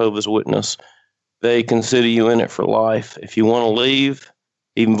as a Jehovah's Witness, they consider you in it for life. If you want to leave,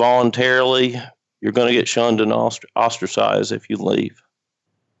 even voluntarily, you're going to get shunned and ostracized if you leave.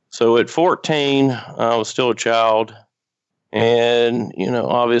 So at 14, I was still a child. And,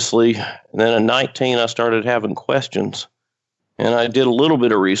 obviously, and then at 19, I started having questions. And I did a little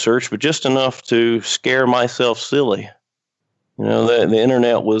bit of research, but just enough to scare myself silly. The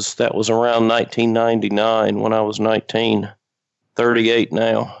internet was around 1999 when I was 19, 38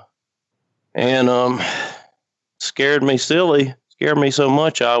 now. And scared me silly, scared me so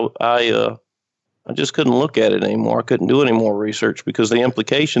much I just couldn't look at it anymore. I couldn't do any more research because the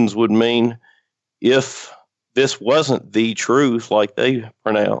implications would mean if this wasn't the truth like they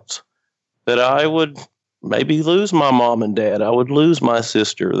pronounce, that I would maybe lose my mom and dad. I would lose my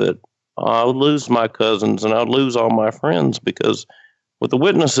sister, that I would lose my cousins, and I would lose all my friends, because with the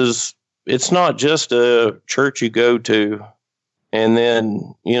witnesses, it's not just a church you go to and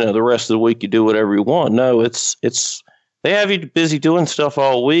then, the rest of the week you do whatever you want. No, it's they have you busy doing stuff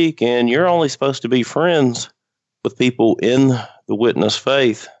all week, and you're only supposed to be friends with people in the witness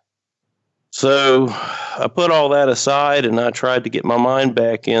faith. So I put all that aside and I tried to get my mind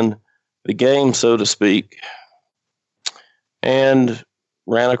back in the game, so to speak, and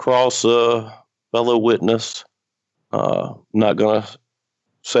ran across a fellow witness. I'm not going to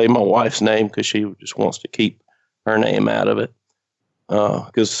say my wife's name because she just wants to keep her name out of it,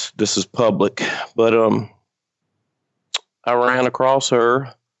 because this is public. But I ran across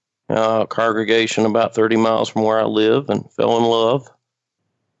her, congregation about 30 miles from where I live, and fell in love.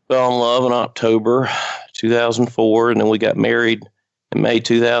 Fell in love in October 2004, and then we got married in May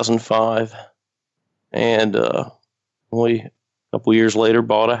 2005. And we, a couple years later,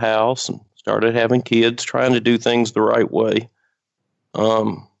 bought a house and started having kids, trying to do things the right way.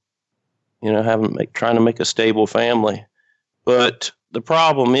 Trying to make a stable family. But the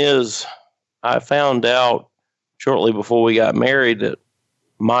problem is, I found out shortly before we got married that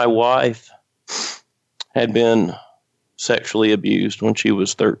my wife had been sexually abused when she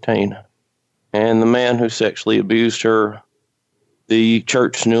was 13. And the man who sexually abused her, the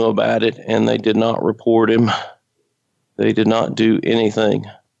church knew about it, and they did not report him. They did not do anything.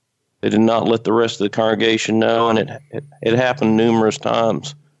 They did not let the rest of the congregation know, and it happened numerous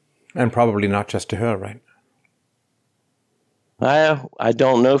times. And probably not just to her, right? I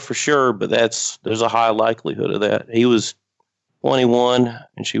don't know for sure, but there's a high likelihood of that. He was 21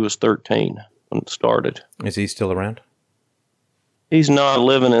 and she was 13 when it started. Is he still around? He's not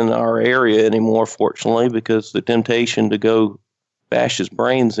living in our area anymore, fortunately, because the temptation to go bash his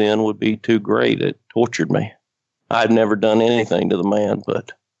brains in would be too great. It tortured me. I'd never done anything to the man,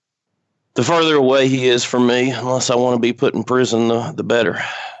 but the further away he is from me, unless I want to be put in prison, the better.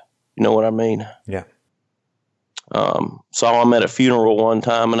 You know what I mean? Yeah. Saw him at a funeral one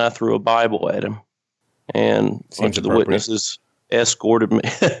time, and I threw a Bible at him, and a bunch of the witnesses escorted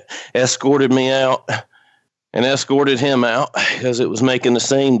me out, and escorted him out because it was making a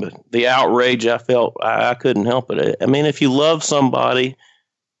scene. But the outrage I felt, I couldn't help it. I mean, if you love somebody,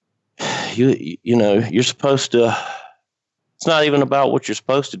 you're supposed to. It's not even about what you're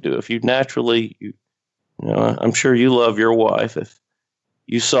supposed to do. If you naturally, I'm sure you love your wife. If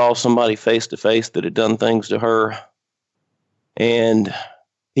you saw somebody face to face that had done things to her and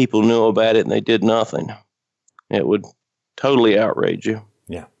people knew about it and they did nothing, it would totally outrage you.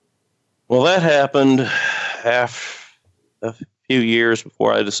 Yeah. Well, that happened after a few years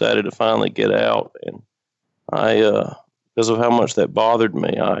before I decided to finally get out. And I, because of how much that bothered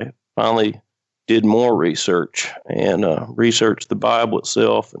me, I finally did more research and researched the Bible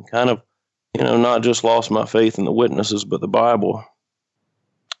itself, and kind of, not just lost my faith in the witnesses, but the Bible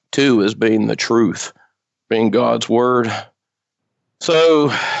too, as being the truth, being God's word. So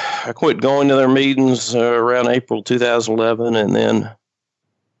I quit going to their meetings around April 2011,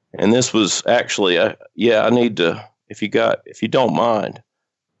 and this was actually, I need to, if you don't mind,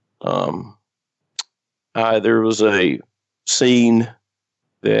 there was a scene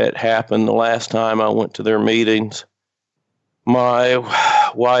that happened the last time I went to their meetings. My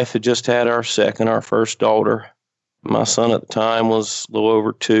wife had just had our first daughter, My son at the time was a little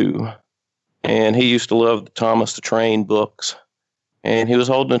over 2, and he used to love the Thomas the Train books. And he was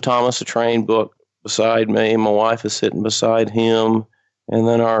holding a Thomas the Train book beside me. My wife is sitting beside him, and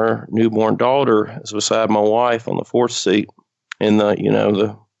then our newborn daughter is beside my wife on the 4th seat in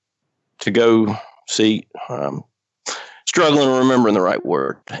the to-go seat. Struggling to remembering the right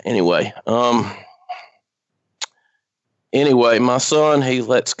word. Anyway, my son, he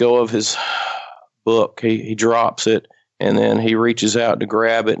lets go of his book. He drops it, and then he reaches out to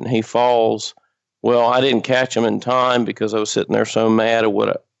grab it, and he falls. Well, I didn't catch him in time because I was sitting there so mad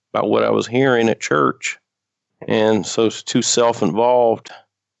about what I was hearing at church, and so it's too self-involved.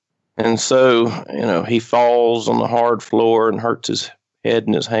 And so, he falls on the hard floor and hurts his head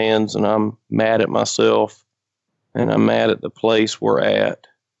and his hands, and I'm mad at myself, and I'm mad at the place we're at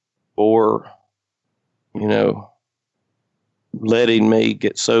for, letting me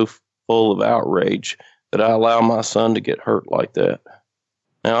get so full of outrage that I allow my son to get hurt like that.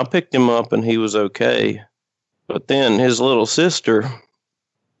 Now, I picked him up and he was okay, but then his little sister,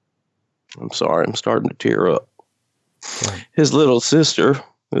 I'm sorry, I'm starting to tear up. His little sister,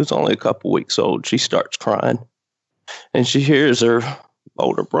 who's only a couple weeks old, she starts crying, and she hears her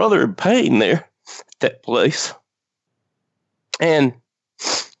older brother in pain there at that place. And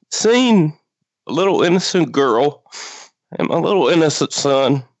seeing a little innocent girl and my little innocent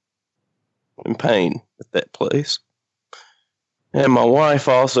son in pain at that place. And my wife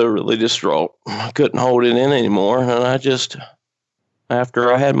also really distraught. I couldn't hold it in anymore. And I just,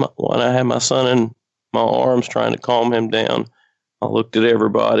 after I had my son in my arms trying to calm him down, I looked at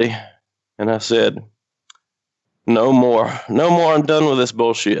everybody and I said, no more. I'm done with this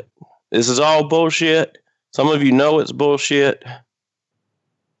bullshit. This is all bullshit. Some of you know it's bullshit.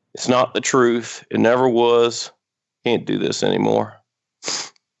 It's not the truth. It never was. Can't do this anymore.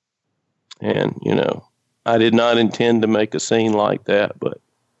 And, I did not intend to make a scene like that, but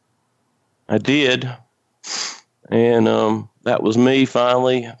I did. And that was me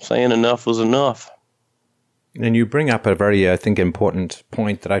finally saying enough was enough. And you bring up a very, I think, important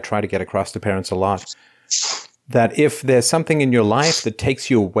point that I try to get across to parents a lot. That if there's something in your life that takes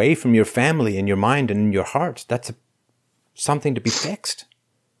you away from your family and your mind and your heart, that's something to be fixed.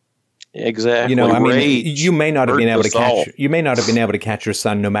 Exactly. You may not have been able to catch your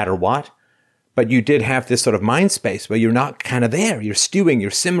son no matter what, but you did have this sort of mind space where you're not kind of there. You're stewing,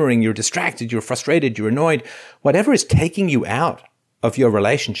 you're simmering, you're distracted, you're frustrated, you're annoyed. Whatever is taking you out of your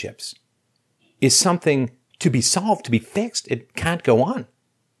relationships is something to be solved, to be fixed. It can't go on.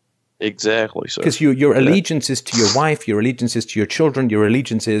 Exactly. So, because your allegiance is to your wife, your allegiance is to your children, your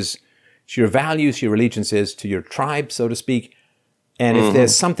allegiance is to your values, your allegiance is to your tribe, so to speak. And if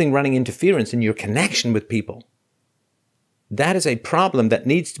there's something running interference in your connection with people, that is a problem that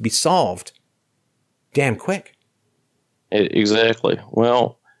needs to be solved damn quick. Exactly.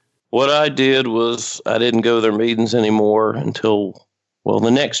 Well, what I did was I didn't go to their meetings anymore until,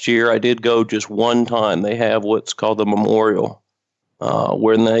 the next year I did go just one time. They have what's called the memorial,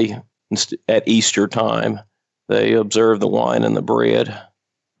 when they, at Easter time, they observe the wine and the bread.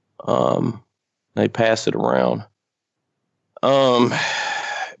 They pass it around.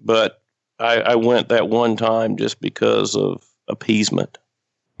 But I went that one time just because of appeasement.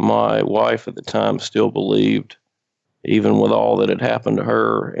 My wife at the time still believed, even with all that had happened to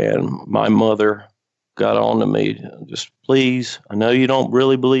her, and my mother got on to me, just please, I know you don't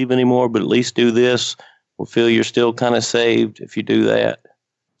really believe anymore, but at least do this. We'll feel you're still kind of saved if you do that.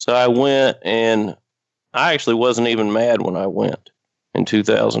 So I went, and I actually wasn't even mad when I went in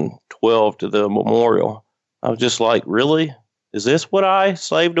 2012 to the memorial. I was just like, really? Is this what I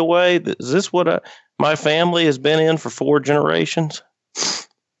slaved away? Is this what my family has been in for 4 generations?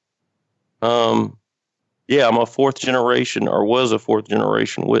 Yeah, I'm a 4th generation, or was a 4th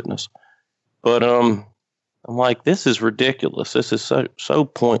generation witness. But I'm like, this is ridiculous. This is so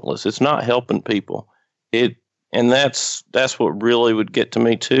pointless. It's not helping people. And that's what really would get to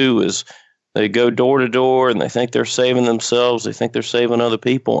me too, is they go door to door and they think they're saving themselves. They think they're saving other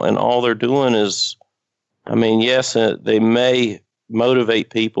people, and all they're doing is, yes, they may motivate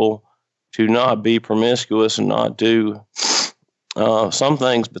people to not be promiscuous and not do some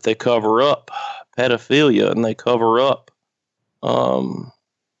things, but they cover up pedophilia and they cover up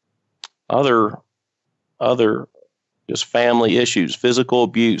other just family issues, physical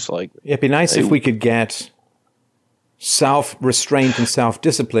abuse. Like, it'd be nice if we could get self-restraint and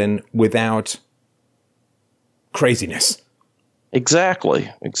self-discipline without craziness.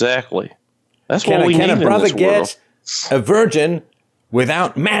 Exactly. That's what we need in this world. Can a brother get a virgin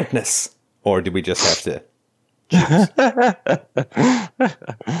without madness? Or do we just have to choose?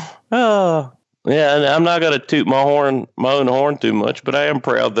 Yeah, and I'm not going to toot my own horn too much, but I am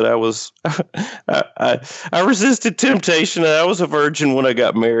proud that I was, I resisted temptation and I was a virgin when I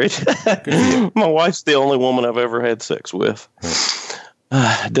got married. My wife's the only woman I've ever had sex with.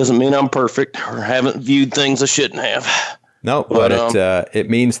 Doesn't mean I'm perfect or haven't viewed things I shouldn't have. No, but it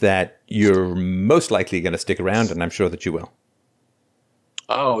means that you're most likely going to stick around, and I'm sure that you will.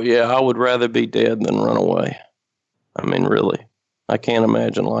 Oh, yeah, I would rather be dead than run away. I mean, really, I can't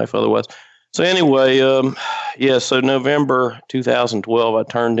imagine life otherwise. So anyway, so November 2012, I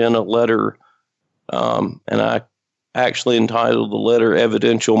turned in a letter, and I actually entitled the letter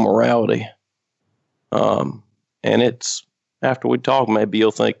Evidential Morality. And it's, after we talk, maybe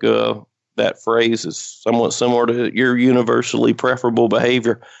you'll think that phrase is somewhat similar to your universally preferable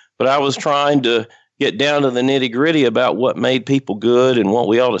behavior. But I was trying to get down to the nitty gritty about what made people good and what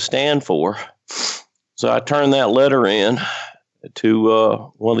we ought to stand for. So I turned that letter in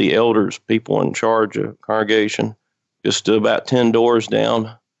to one of the elders, people in charge of congregation, just about 10 doors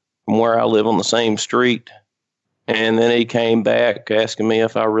down from where I live on the same street. And then he came back asking me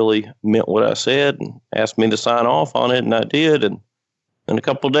if I really meant what I said and asked me to sign off on it, and I did. And a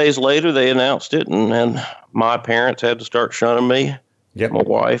couple of days later, they announced it, and my parents had to start shunning me. Yep. My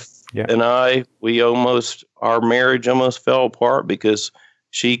wife and I, our marriage almost fell apart because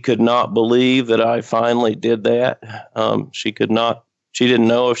she could not believe that I finally did that. She didn't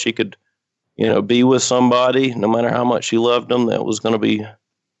know if she could, be with somebody, no matter how much she loved them, that was going to be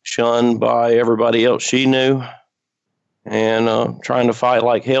shunned by everybody else she knew. And trying to fight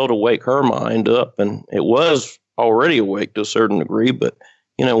like hell to wake her mind up. And it was already awake to a certain degree, but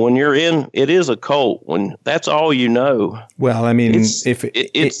when you're in, it is a cult when that's all you know. Well, I mean,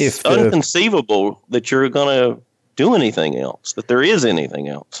 it's inconceivable that you're going to do anything else, that there is anything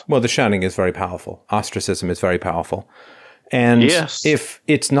else. Well, the shunning is very powerful. Ostracism is very powerful. And yes. If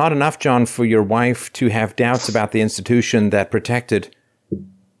it's not enough, John, for your wife to have doubts about the institution that protected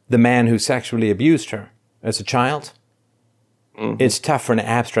the man who sexually abused her as a child, it's tough for an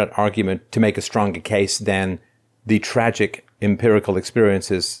abstract argument to make a stronger case than the tragic empirical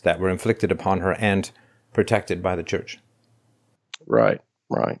experiences that were inflicted upon her and protected by the church. Right.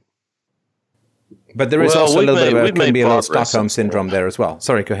 But there is also a little bit of a little Stockholm syndrome there as well.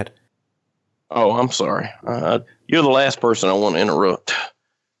 Sorry, go ahead. Oh, I'm sorry. You're the last person I want to interrupt.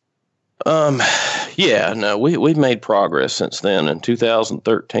 We've made progress since then. In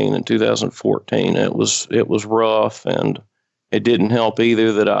 2013 and 2014, it was rough, and it didn't help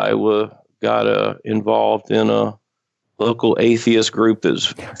either that I got involved in a local atheist group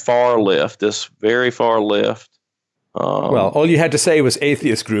that's far left, this very far left. Well, all you had to say was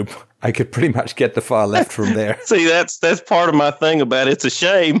atheist group. I could pretty much get the far left from there. See, that's part of my thing about it. It's a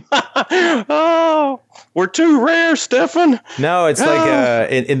shame. Oh, we're too rare, Stefan. No, it's like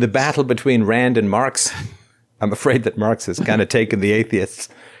in the battle between Rand and Marx. I'm afraid that Marx has kind of taken the atheists.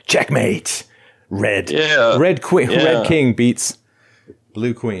 Checkmate. Red King beats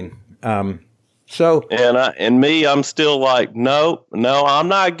Blue Queen. I'm still like, no, I'm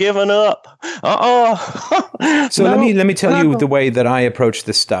not giving up. So let me tell you the way that I approach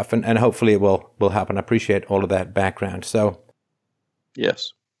this stuff, and hopefully it will help. And I appreciate all of that background. So,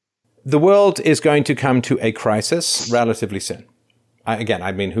 yes, the world is going to come to a crisis relatively soon.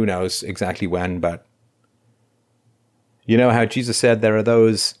 Who knows exactly when, but you know how Jesus said there are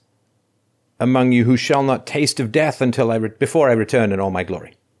those among you who shall not taste of death before I return in all my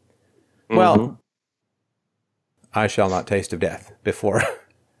glory. Well, I shall not taste of death before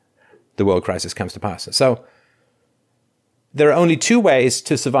the world crisis comes to pass. So there are only two ways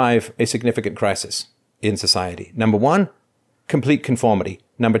to survive a significant crisis in society. Number one, complete conformity.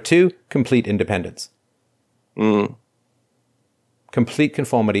 Number two, complete independence. Complete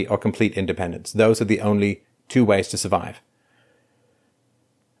conformity or complete independence. Those are the only two ways to survive.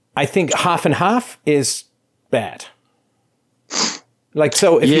 I think half and half is bad. Like,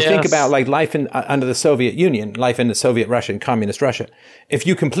 so if you think about like life under the Soviet Union, life in the Soviet Russia and communist Russia, if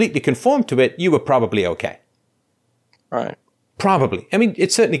you completely conformed to it, you were probably okay. Right. Probably. I mean,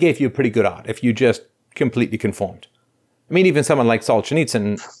 it certainly gave you a pretty good art if you just completely conformed. I mean, even someone like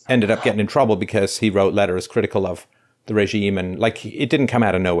Solzhenitsyn ended up getting in trouble because he wrote letters critical of the regime, and like, it didn't come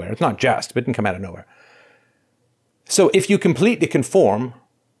out of nowhere. It's not just, but it didn't come out of nowhere. So if you completely conform,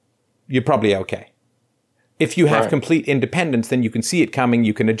 you're probably okay. If you have complete independence, then you can see it coming,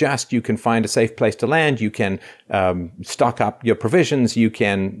 you can adjust, you can find a safe place to land, you can stock up your provisions, you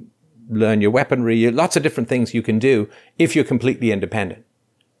can learn your weaponry, lots of different things you can do if you're completely independent.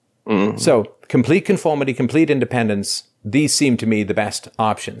 So complete conformity, complete independence, these seem to me the best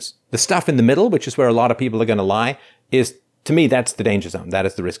options. The stuff in the middle, which is where a lot of people are going to lie, is To me, that's the danger zone. That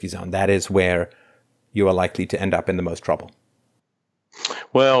is the risky zone. That is where you are likely to end up in the most trouble.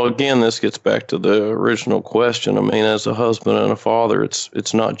 Well, again, this gets back to the original question. I mean, as a husband and a father,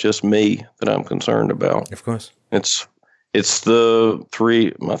 it's not just me that I'm concerned about. Of course. It's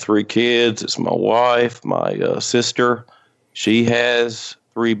my three kids. It's my wife, my sister. She has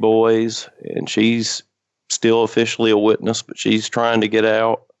 3 boys, and she's still officially a witness, but she's trying to get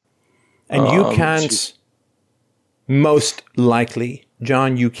out. And you can't, most likely,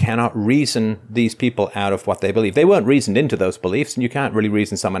 John, you cannot reason these people out of what they believe. They weren't reasoned into those beliefs, and you can't really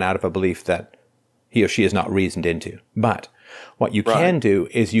reason someone out of a belief that he or she is not reasoned into. But what you can do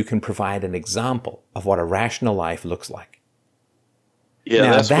is you can provide an example of what a rational life looks like. Yeah,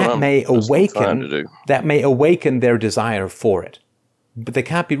 now, that's that may awaken that may awaken their desire for it. But they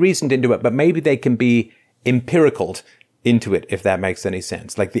can't be reasoned into it, but maybe they can be empiricaled into it, if that makes any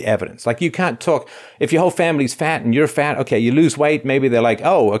sense, like the evidence. Like you can't talk, if your whole family's fat and you're fat, okay, you lose weight, maybe they're like,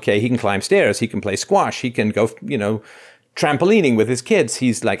 oh, okay, he can climb stairs, he can play squash, he can go, trampolining with his kids,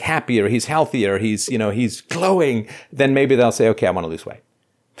 he's like happier, he's healthier, he's glowing, then maybe they'll say, okay, I want to lose weight.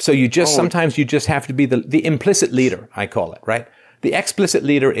 So sometimes you just have to be the implicit leader, I call it, right? The explicit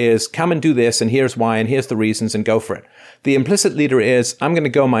leader is come and do this, and here's why, and here's the reasons, and go for it. The implicit leader is I'm going to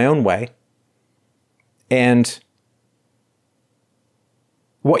go my own way, and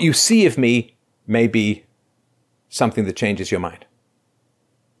what you see of me may be something that changes your mind.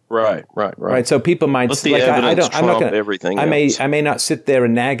 Right. So people might let the evidence trump everything else. I may not sit there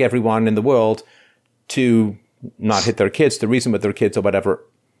and nag everyone in the world to not hit their kids, to reason with their kids or whatever.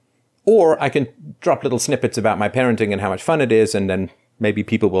 Or I can drop little snippets about my parenting and how much fun it is, and then maybe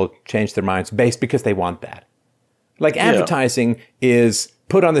people will change their minds because they want that. Like advertising is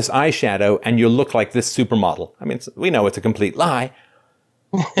put on this eyeshadow and you'll look like this supermodel. I mean, we know it's a complete lie,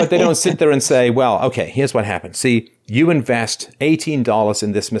 but they don't sit there and say, well, okay, here's what happens. See, you invest $18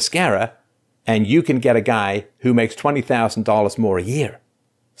 in this mascara and you can get a guy who makes $20,000 more a year.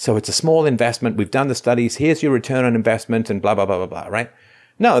 So it's a small investment. We've done the studies. Here's your return on investment and blah, blah, blah, blah, blah, right?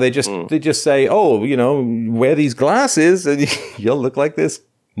 No, they just say, oh, wear these glasses and you'll look like this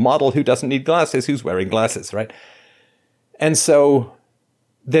model who doesn't need glasses, who's wearing glasses, right? And so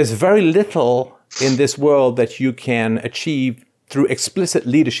there's very little in this world that you can achieve through explicit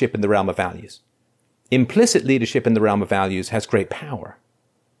leadership in the realm of values. Implicit leadership in the realm of values has great power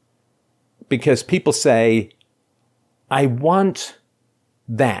because people say, I want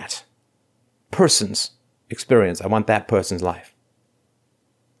that person's experience. I want that person's life.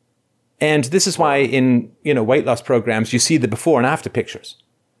 And this is why in, weight loss programs, you see the before and after pictures.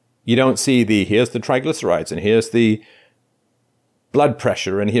 You don't see here's the triglycerides and here's the blood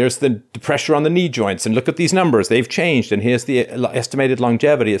pressure and here's the pressure on the knee joints and look at these numbers, they've changed and here's the estimated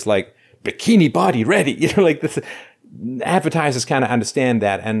longevity. It's like bikini body ready. Like this. Advertisers kind of understand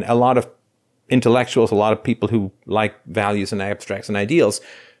that, and a lot of intellectuals, a lot of people who like values and abstracts and ideals,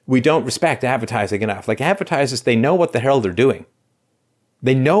 we don't respect advertising enough. Like advertisers, they know what the hell they're doing.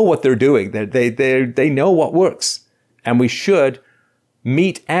 They know what they're doing. They know what works. And we should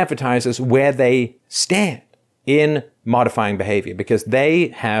meet advertisers where they stand in modifying behavior because they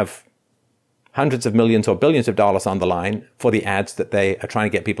have hundreds of millions or billions of dollars on the line for the ads that they are trying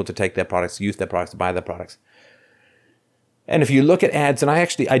to get people to take their products, use their products, to buy their products. And if you look at ads, and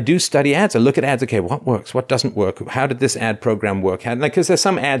I do study ads, I look at ads, okay, what works, what doesn't work, how did this ad program work? Because there's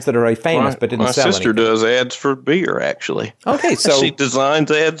some ads that are very famous but didn't sell anything. My sister does ads for beer, actually. Okay, so she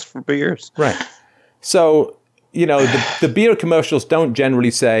designs ads for beers. Right. So, the beer commercials don't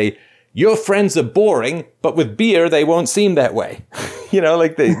generally say, your friends are boring, but with beer, they won't seem that way.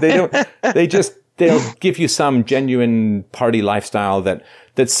 Like they don't, they'll give you some genuine party lifestyle that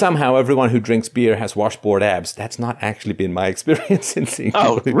somehow everyone who drinks beer has washboard abs. That's not actually been my experience in seeing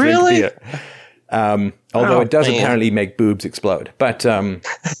people who really? drink beer. Although it does apparently make boobs explode. But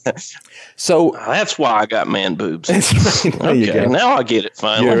so that's why I got man boobs. That's right. There you go. Now I get it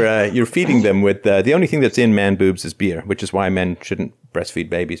finally. You're feeding them with the only thing that's in man boobs is beer, which is why men shouldn't breastfeed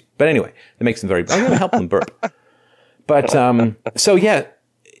babies. But anyway, it makes them I'm going to help them burp. But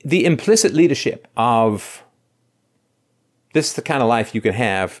the implicit leadership of this is the kind of life you can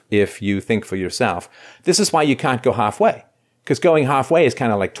have if you think for yourself. This is why you can't go halfway, because going halfway is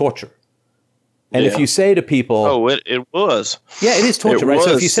kind of like torture. And if you say to people, it was. Yeah, it is torture, right?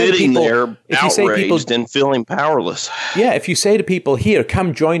 So if you say to people, outraged and feeling powerless. Yeah, if you say to people, here,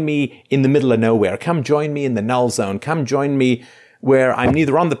 come join me in the middle of nowhere, come join me in the null zone, come join me where I'm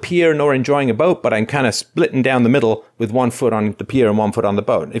neither on the pier nor enjoying a boat, but I'm kind of splitting down the middle with one foot on the pier and one foot on the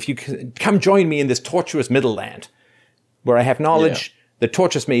boat. If you come join me in this tortuous middle land, where I have knowledge that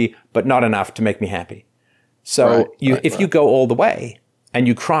tortures me, but not enough to make me happy. So if you go all the way and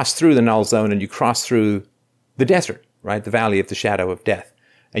you cross through the null zone and you cross through the desert, right, the valley of the shadow of death,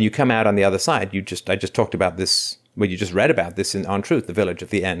 and you come out on the other side, I just talked about this, well, you just read about this on Truth, the village of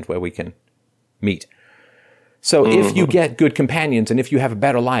the end where we can meet. So if you get good companions and if you have a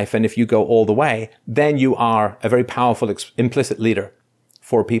better life and if you go all the way, then you are a very powerful implicit leader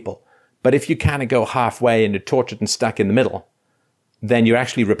for people. But if you kind of go halfway and you're tortured and stuck in the middle, then you're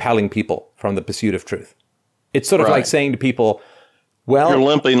actually repelling people from the pursuit of truth. It's sort of like saying to people, well, you're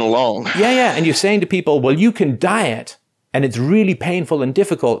limping along. Yeah. And you're saying to people, well, you can diet and it's really painful and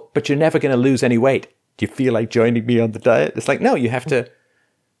difficult, but you're never going to lose any weight. Do you feel like joining me on the diet? It's like, no, you have to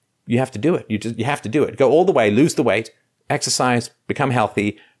do it. You have to do it. Go all the way, lose the weight, exercise, become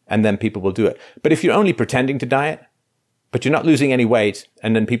healthy, and then people will do it. But if you're only pretending to diet, but you're not losing any weight,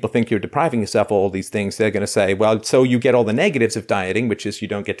 and then people think you're depriving yourself of all these things, they're going to say, well, so you get all the negatives of dieting, which is you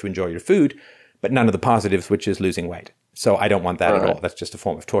don't get to enjoy your food, but none of the positives, which is losing weight. So I don't want that at all. That's just a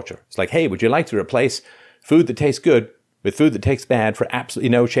form of torture. It's like, hey, would you like to replace food that tastes good with food that tastes bad for absolutely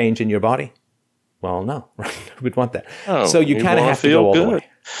no change in your body? Well, no, right? Who would want that? Oh, so you kind of have to go all the way.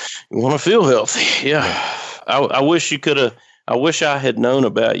 You want to feel healthy. Yeah. I wish you could have, I wish I had known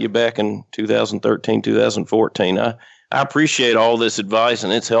about you back in 2013, 2014. I appreciate all this advice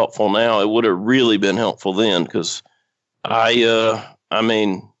and it's helpful now. It would have really been helpful then because I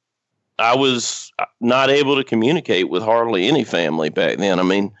was not able to communicate with hardly any family back then. I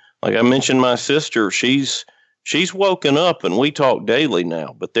mean, like I mentioned, my sister, she's woken up and we talk daily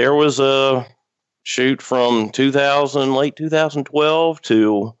now, but there was a shoot from late 2012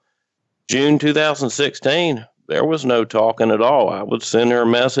 to June 2016. There was no talking at all. I would send her a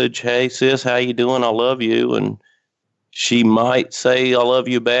message, hey, sis, how you doing? I love you. And she might say, I love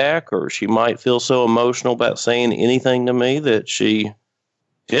you back, or she might feel so emotional about saying anything to me that she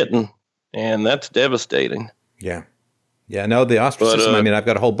didn't. And that's devastating. Yeah. Yeah, no, the ostracism, I've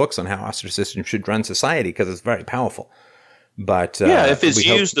got a whole books on how ostracism should run society because it's very powerful. But if it's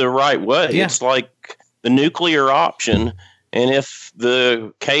used the right way, it's like the nuclear option. And if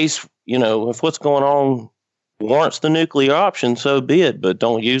the case, if what's going on warrants the nuclear option, so be it. But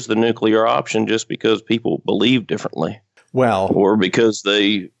don't use the nuclear option just because people believe differently. Well, or because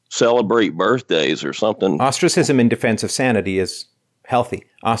they celebrate birthdays or something. Ostracism in defense of sanity is healthy.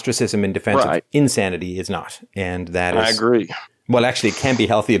 Ostracism in defense of insanity is not. And that is... I agree. Well, actually, it can be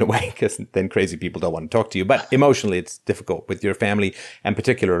healthy in a way because then crazy people don't want to talk to you. But emotionally, it's difficult with your family and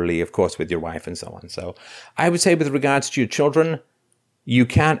particularly, of course, with your wife and so on. So I would say with regards to your children, you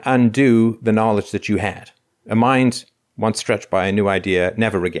can't undo the knowledge that you had. A mind, once stretched by a new idea,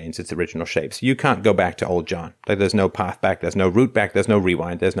 never regains its original shape. So you can't go back to old John. There's no path back. There's no route back. There's no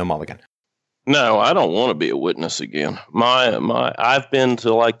rewind. There's no mulligan. No, I don't want to be a witness again. I've been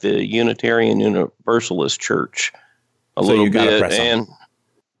to like the Unitarian Universalist Church a little bit,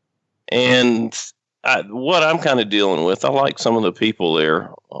 and what I'm kind of dealing with, I like some of the people there,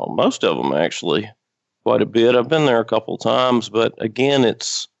 most of them actually, quite a bit. I've been there a couple times, but again,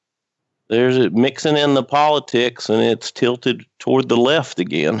 there's mixing in the politics, and it's tilted toward the left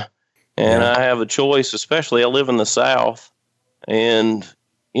again. And I have a choice, especially I live in the South, and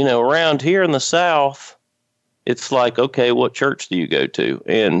around here in the South, it's like, okay, what church do you go to?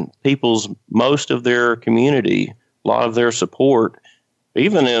 And most of their community, a lot of their support,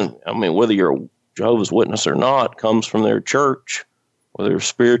 even whether you're a Jehovah's Witness or not, comes from their church or their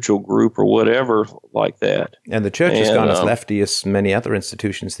spiritual group or whatever like that. And the church has gone as lefty as many other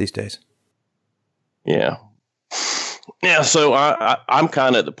institutions these days. Yeah. Yeah, so I'm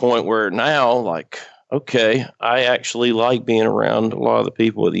kind of at the point where now, like, okay, I actually like being around a lot of the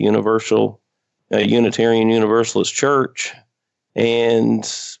people at the Unitarian Universalist Church,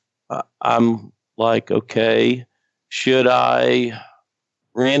 and I'm like, okay, should I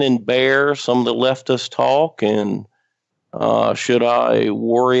grin and bear some of the leftist talk, and should I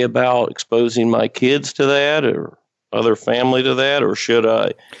worry about exposing my kids to that or other family to that, or should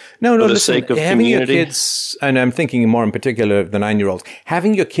I, for the sake of having community? Your kids, and I'm thinking more in particular of the 9-year-olds,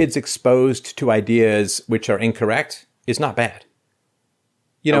 having your kids exposed to ideas which are incorrect is not bad.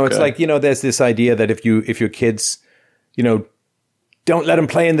 It's like, there's this idea that if your kids, don't let them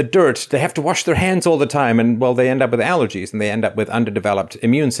play in the dirt, they have to wash their hands all the time. And well, they end up with allergies and they end up with underdeveloped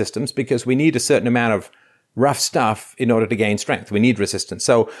immune systems because we need a certain amount of rough stuff in order to gain strength. We need resistance.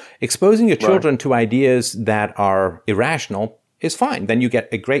 So exposing your children to ideas that are irrational is fine. Then you get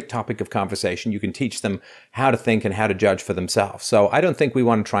a great topic of conversation. You can teach them how to think and how to judge for themselves. So I don't think we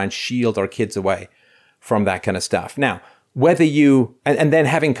want to try and shield our kids away from that kind of stuff. Now, whether you, and then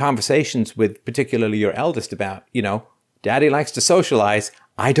having conversations with particularly your eldest about, Daddy likes to socialize.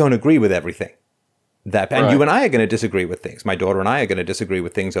 I don't agree with everything. and you and I are going to disagree with things. My daughter and I are going to disagree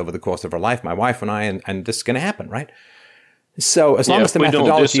with things over the course of our life. My wife and I, and this is going to happen, right? So as long as the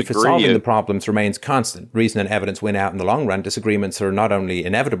methodology for solving the problems remains constant, reason and evidence win out in the long run, disagreements are not only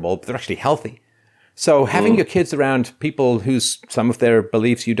inevitable, but they're actually healthy. So having your kids around people whose some of their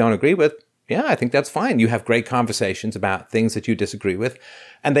beliefs you don't agree with, yeah, I think that's fine. You have great conversations about things that you disagree with.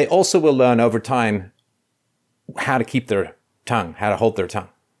 And they also will learn over time how to keep their tongue, how to hold their tongue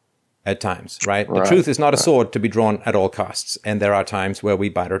at times, right? The truth is not a sword to be drawn at all costs. And there are times where we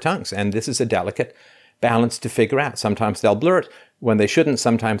bite our tongues. And this is a delicate balance to figure out. Sometimes they'll blurt when they shouldn't.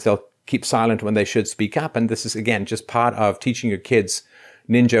 Sometimes they'll keep silent when they should speak up. And this is, again, just part of teaching your kids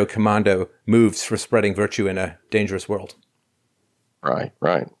ninja commando moves for spreading virtue in a dangerous world. Right.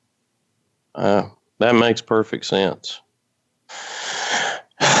 That makes perfect sense.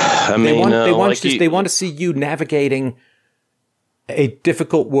 They want to see you navigating a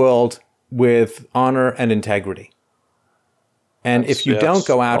difficult world with honor and integrity. And if you don't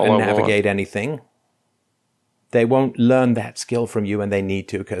go out and navigate anything, they won't learn that skill from you, and they need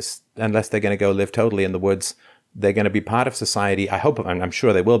to, because unless they're going to go live totally in the woods, they're going to be part of society. I hope, and I'm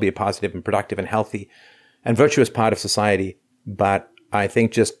sure they will be a positive and productive and healthy and virtuous part of society. But I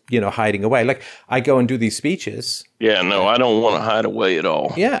think just, hiding away. Like, I go and do these speeches. Yeah, no, I don't want to hide away at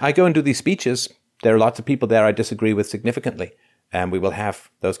all. Yeah, I go and do these speeches. There are lots of people there I disagree with significantly. And we will have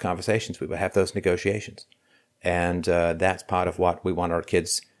those conversations. We will have those negotiations. And that's part of what we want our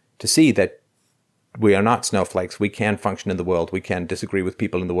kids to see, that we are not snowflakes. We can function in the world. We can disagree with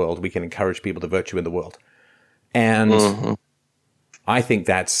people in the world. We can encourage people to virtue in the world. And I think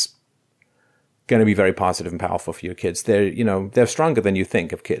that's going to be very positive and powerful for your kids. They're stronger than you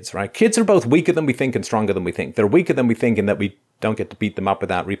think of kids, right? Kids are both weaker than we think and stronger than we think. They're weaker than we think in that we don't get to beat them up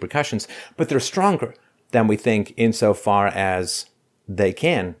without repercussions, but they're stronger than we think insofar as they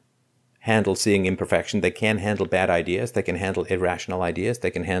can handle seeing imperfection. They can handle bad ideas. They can handle irrational ideas.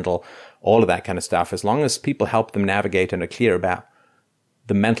 They can handle all of that kind of stuff. As long as people help them navigate and are clear about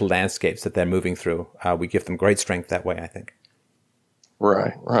the mental landscapes that they're moving through, we give them great strength that way, I think.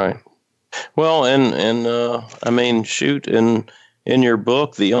 Right. Well, and shoot, in your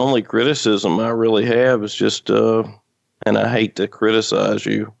book, the only criticism I really have is just, and I hate to criticize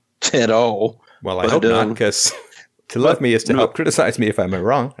you at all. Well, I hope not, because to love me is to help criticize me if I'm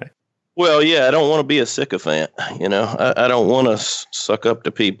wrong. Right? Well, yeah, I don't want to be a sycophant. I don't want to suck up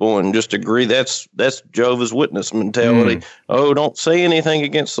to people and just agree. That's Jehovah's Witness mentality. Oh, don't say anything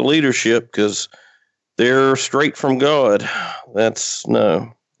against the leadership because they're straight from God.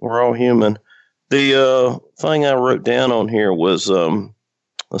 No, we're all human. The thing I wrote down on here was,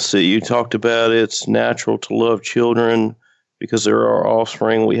 let's see, you talked about it's natural to love children because they're our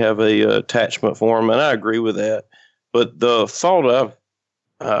offspring. We have a attachment for them, and I agree with that. But the thought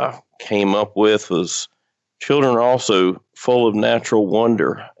I came up with was children are also full of natural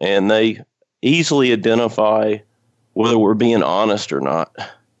wonder, and they easily identify whether we're being honest or not.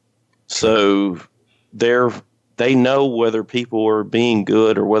 So they know whether people are being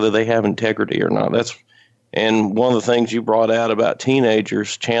good or whether they have integrity or not. And one of the things you brought out about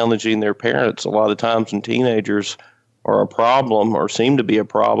teenagers challenging their parents, a lot of times when teenagers are a problem or seem to be a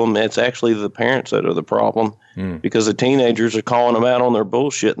problem, it's actually the parents that are the problem because the teenagers are calling them out on their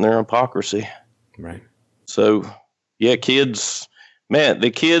bullshit and their hypocrisy. Right. So, yeah,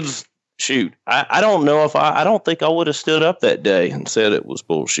 the kids, shoot, I don't know if I don't think I would have stood up that day and said it was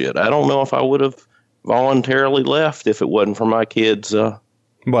bullshit. I don't know if I would have voluntarily left if it wasn't for my kids. Well,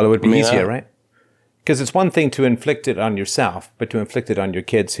 it would be easier, right? Because it's one thing to inflict it on yourself, but to inflict it on your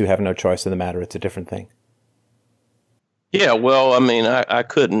kids who have no choice in the matter, it's a different thing. Yeah, well, I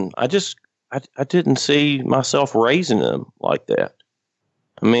couldn't. I didn't see myself raising them like that.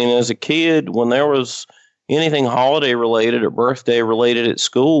 As a kid, when there was anything holiday related or birthday related at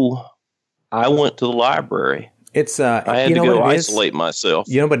school, I went to the library. I had to go isolate myself.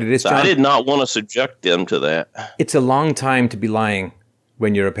 You know what it is, John? I did not want to subject them to that. It's a long time to be lying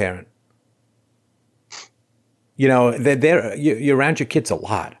when you're a parent. You're around your kids a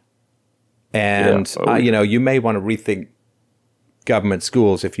lot. And, you may want to rethink government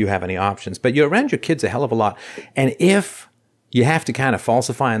schools if you have any options, but you're around your kids a hell of a lot. And if you have to kind of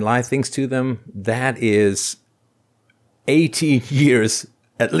falsify and lie things to them, that is 18 years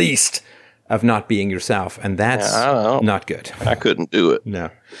at least of not being yourself. And that's not good. I couldn't do it. No.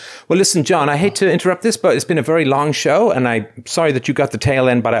 Well, listen, John, I hate to interrupt this, but it's been a very long show, and I'm sorry that you got the tail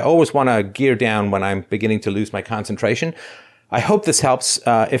end, but I always want to gear down when I'm beginning to lose my concentration. I hope this helps.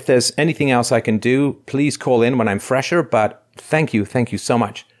 If there's anything else I can do, please call in when I'm fresher, but thank you so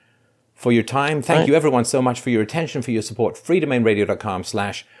much for your time. Thank you, everyone, so much for your attention, for your support. freedomainradio.com/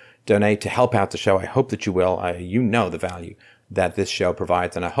 donate to help out the show. I hope that you will. You know the value that this show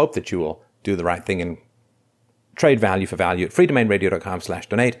provides, and I hope that you will do the right thing and trade value for value at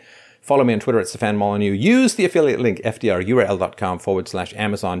freedomainradio.com/donate. Follow me on Twitter at Stefan Molyneux. Use the affiliate link,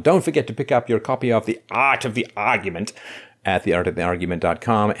 fdrurl.com/Amazon. Don't forget to pick up your copy of The Art of the Argument at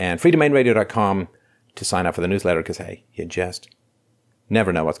theartoftheargument.com and freedomainradio.com to sign up for the newsletter, because, hey, you just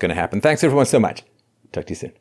never know what's going to happen. Thanks, everyone, so much. Talk to you soon.